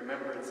in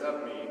remembrance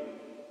of me,"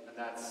 and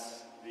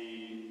that's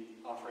the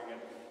offering of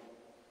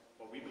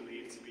what we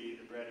believe to be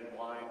the bread and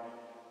wine,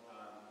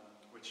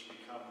 which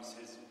becomes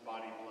his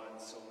body, blood,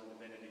 soul, and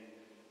divinity.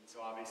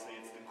 So obviously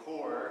it's the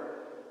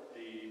core,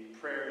 the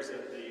prayers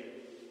of the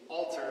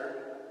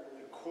altar,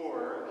 the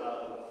core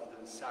of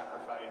the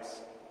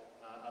sacrifice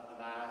of the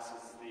Mass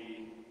is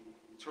the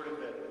sort of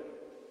the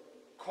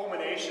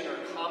culmination or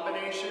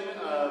combination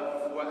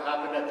of what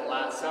happened at the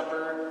Last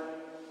Supper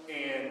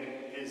and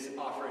his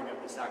offering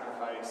of the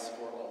sacrifice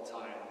for all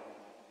time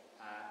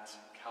at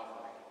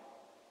Calvary.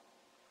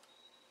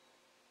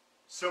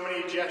 So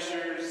many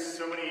gestures,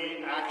 so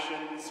many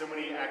actions, so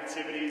many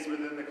activities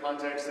within the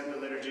context of the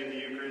liturgy of the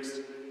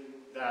Eucharist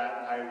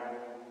that I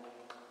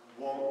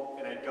won't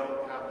and I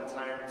don't have the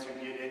time to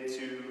get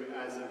into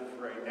as of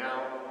right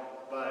now.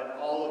 But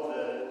all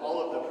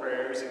of the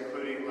prayers,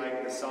 including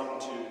like the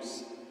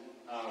Sanctus,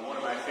 one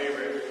of my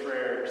favorite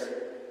prayers,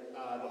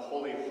 the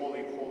Holy,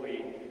 Holy,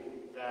 Holy,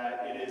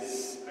 that it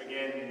is,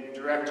 again,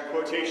 direct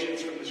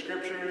quotations from the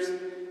scriptures,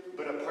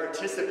 but a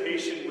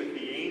participation with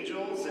the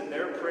angels in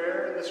their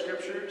prayer in the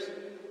scriptures. scriptures.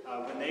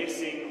 When they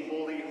sing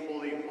holy,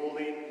 holy,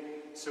 holy,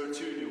 so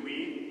too do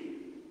we.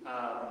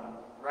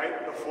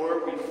 Right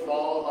before we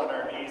fall on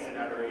our knees in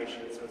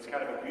adoration. So it's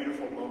kind of a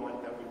beautiful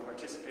moment that we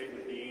participate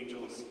with the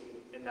angels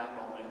in that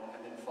moment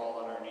and then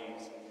fall on our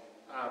knees.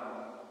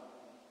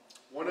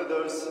 One of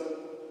those,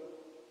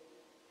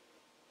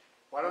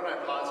 why don't I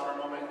pause for a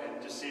moment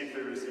and just see if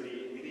there was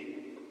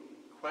any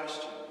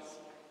questions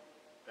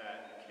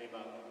that came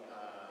up.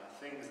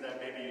 Things that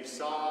maybe you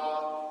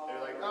saw,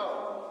 they're like,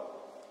 oh,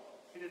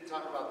 he didn't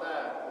talk about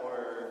that,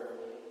 or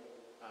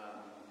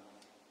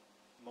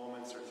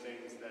moments or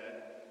things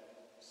that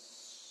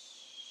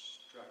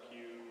struck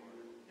you,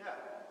 or, yeah.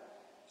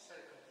 Just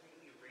out of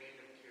completely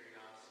random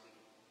curiosity,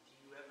 do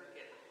you ever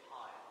get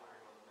hot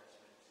wearing old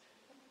vestments?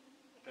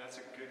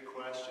 That's a good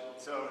question.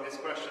 So his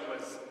question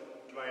was,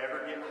 do I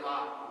ever get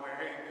hot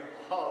wearing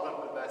all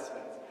of the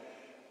vestments?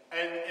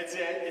 And it's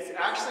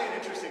actually an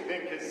interesting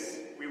thing because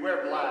we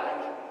wear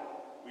black.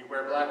 We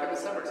wear black in the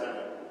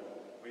summertime.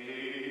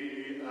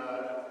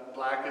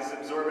 Black is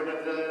absorbent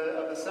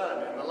of the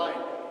sun and the light.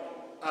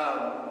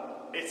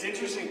 It's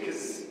interesting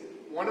because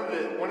one of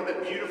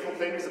the beautiful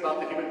things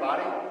about the human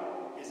body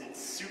is it's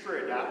super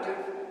adaptive,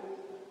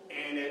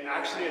 and it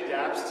actually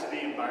adapts to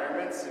the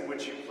environments in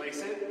which you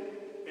place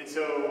it. And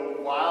so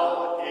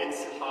while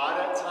it's hot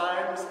at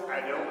times, I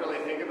don't really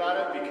think about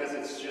it because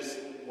it's just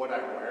what I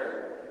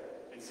wear.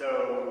 And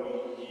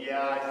so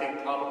yeah, I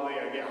think probably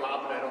I get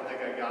hot, but I don't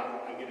think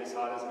I get as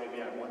hot as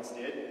maybe I once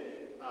did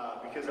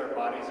because our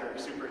bodies are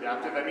super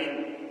adaptive. I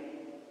mean,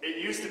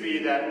 it used to be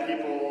that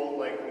people,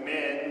 like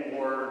men,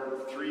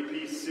 wore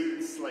three-piece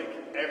suits like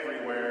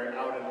everywhere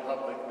out in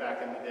public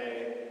back in the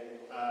day,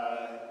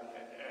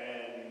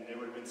 and it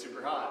would have been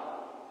super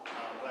hot.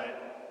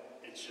 But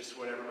it's just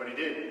what everybody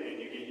did,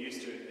 and you get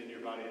used to it, and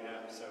your body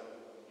adapts. So,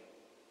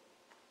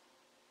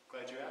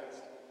 glad you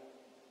asked.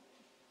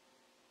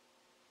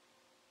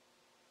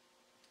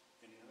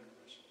 Any other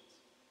questions?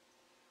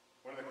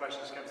 One of the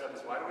questions comes up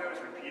is, why do we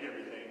always repeat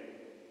everything?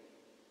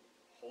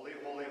 Holy,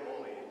 holy,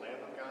 holy, Lamb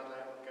of God,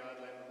 Lamb of God,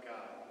 Lamb of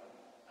God.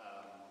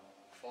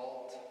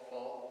 Fault,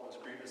 fault, most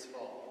grievous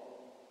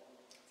fault.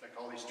 It's like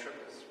all these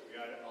triples. We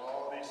got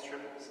all these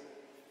triples.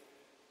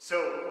 So,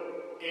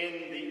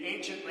 in the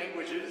ancient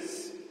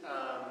languages,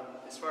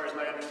 as far as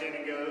my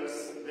understanding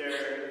goes,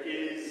 there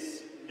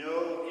is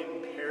no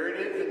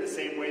imperative in the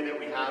same way that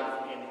we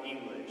have in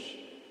English.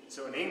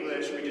 So in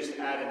English, we just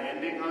add an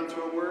ending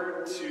onto a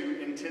word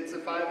to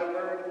intensify the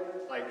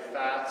word, like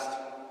fast,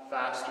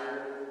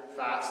 faster,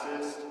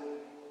 fastest.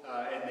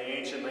 In the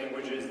ancient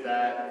languages,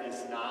 that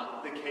is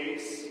not the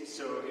case.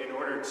 So in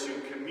order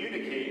to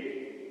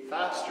communicate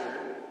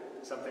faster,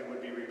 something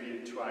would be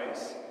repeated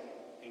twice.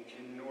 And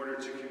in order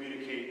to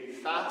communicate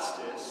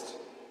fastest,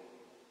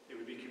 it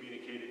would be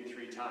communicated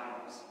 3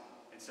 times.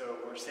 And so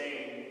we're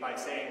saying, by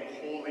saying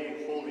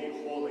holy, holy,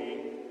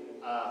 holy,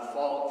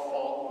 fault,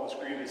 fault, most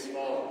grievous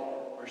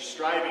fault, we're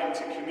striving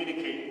to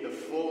communicate the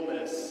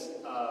fullness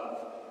of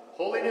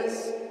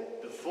holiness,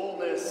 the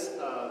fullness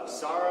of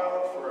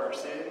sorrow for our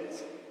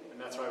sins, and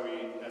that's why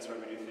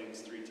we do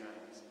things 3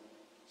 times.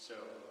 So,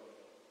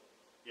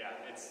 yeah,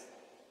 it's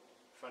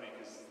funny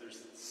because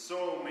there's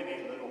so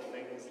many little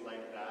things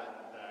like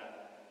that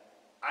that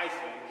I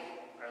think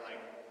are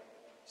like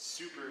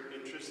super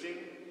interesting,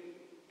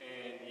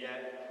 and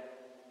yet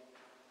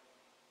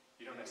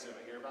you don't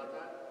necessarily hear about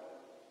that.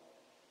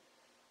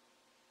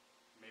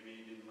 Maybe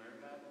you didn't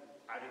learn that.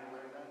 I didn't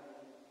learn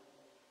that.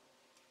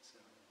 So,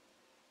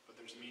 but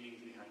there's meanings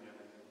behind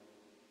everything.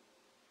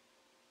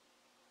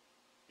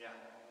 Yeah.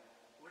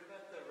 What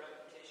about the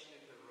repetition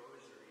of the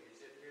rosary? Is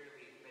it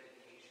merely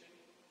meditation?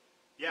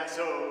 Yeah,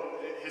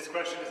 so his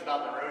question is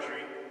about the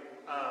rosary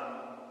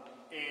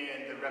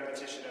and the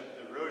repetition of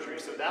the rosary.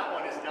 So that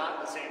one is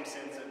not the same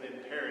sense of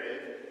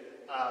imperative,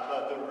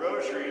 but the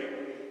rosary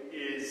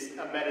is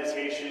a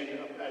meditation,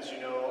 as you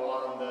know,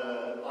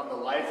 on the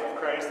life of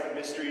Christ, the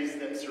mysteries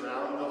that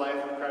surround the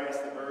life of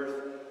Christ, the birth,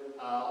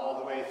 all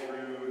the way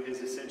through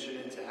his ascension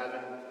into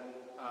heaven,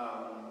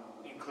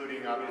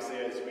 including, obviously,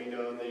 as we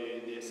know,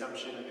 the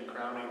Assumption and the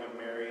crowning of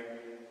Mary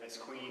as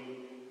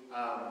Queen.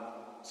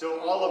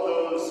 So all of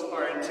those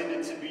are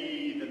intended to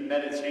be the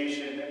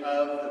meditation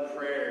of the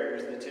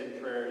prayers, the 10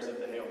 prayers of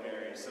the Hail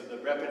Mary. So the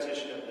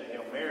repetition of the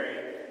Hail Mary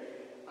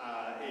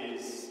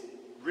is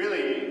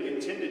really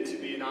intended to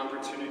be an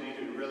opportunity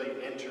to really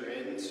enter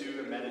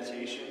into a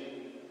meditation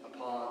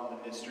upon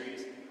the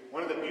mysteries.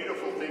 One of the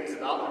beautiful things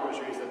about the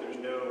rosary is that there's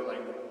no,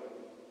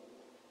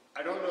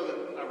 I don't know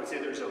that I would say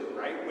there's a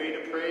right way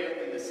to pray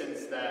it, in the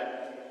sense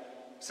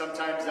that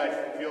sometimes I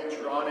feel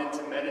drawn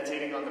into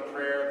meditating on the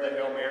prayer of the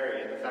Hail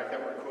Mary, and the fact that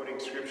we're quoting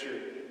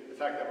Scripture, the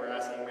fact that we're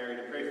asking Mary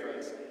to pray for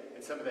us.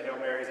 And some of the Hail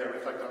Marys, I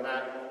reflect on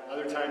that.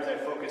 Other times I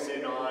focus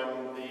in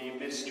on the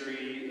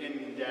mystery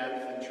in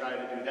depth and try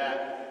to do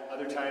that.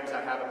 Other times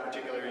I have a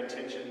particular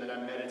intention that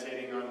I'm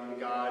meditating on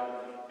God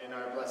and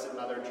our Blessed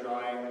Mother,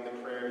 drawing the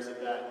prayers of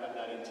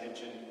that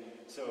intention.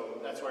 So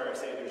that's why I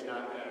say there's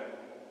not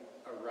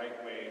a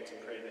right way to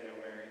pray the Hail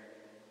Mary.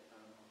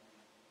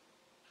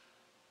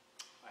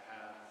 I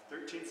have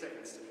 13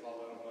 seconds to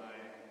follow my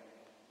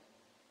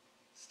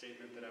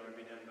statement that I would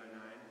be done by 9.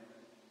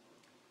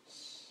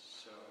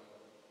 So,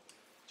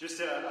 just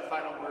a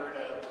final word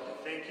of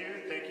thank you.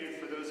 Thank you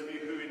for those of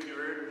you who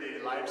endured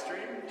the live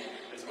stream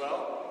as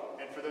well.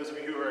 And for those of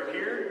you who are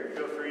here,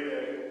 feel free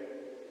to,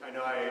 I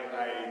know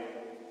I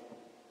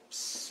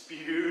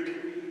spewed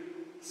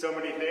so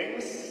many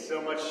things,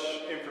 so much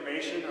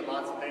information and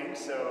lots of things,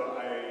 so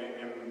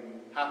I am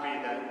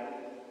happy that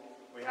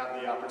we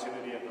have the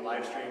opportunity of the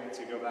live stream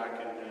to go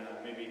back and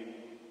maybe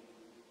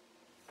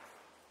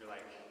you're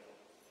like,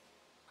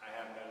 I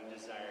have no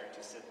desire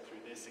to sit through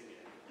this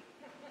again.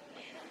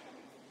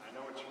 I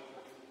know what you...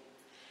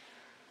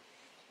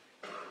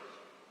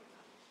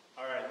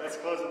 All right, let's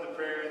close with the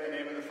prayer in the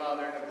name of the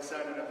Father, and of the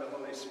Son, and of the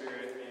Holy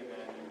Spirit.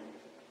 Amen.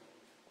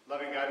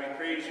 Loving God, we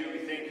praise you. We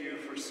thank you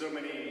for so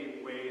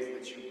many ways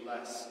that you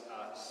bless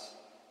us.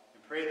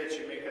 And pray that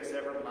you make us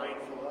ever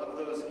mindful of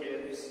those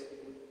gifts.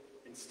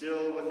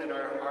 Instill within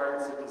our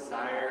hearts a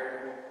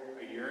desire,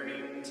 a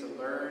yearning to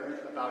learn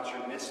about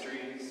your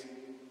mysteries,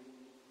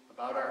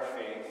 about our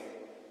faith,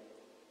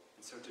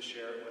 and so to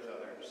share it with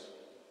others.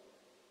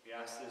 We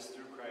ask this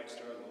through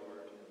Christ our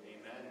Lord.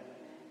 Amen.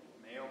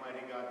 May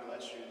Almighty God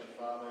bless you.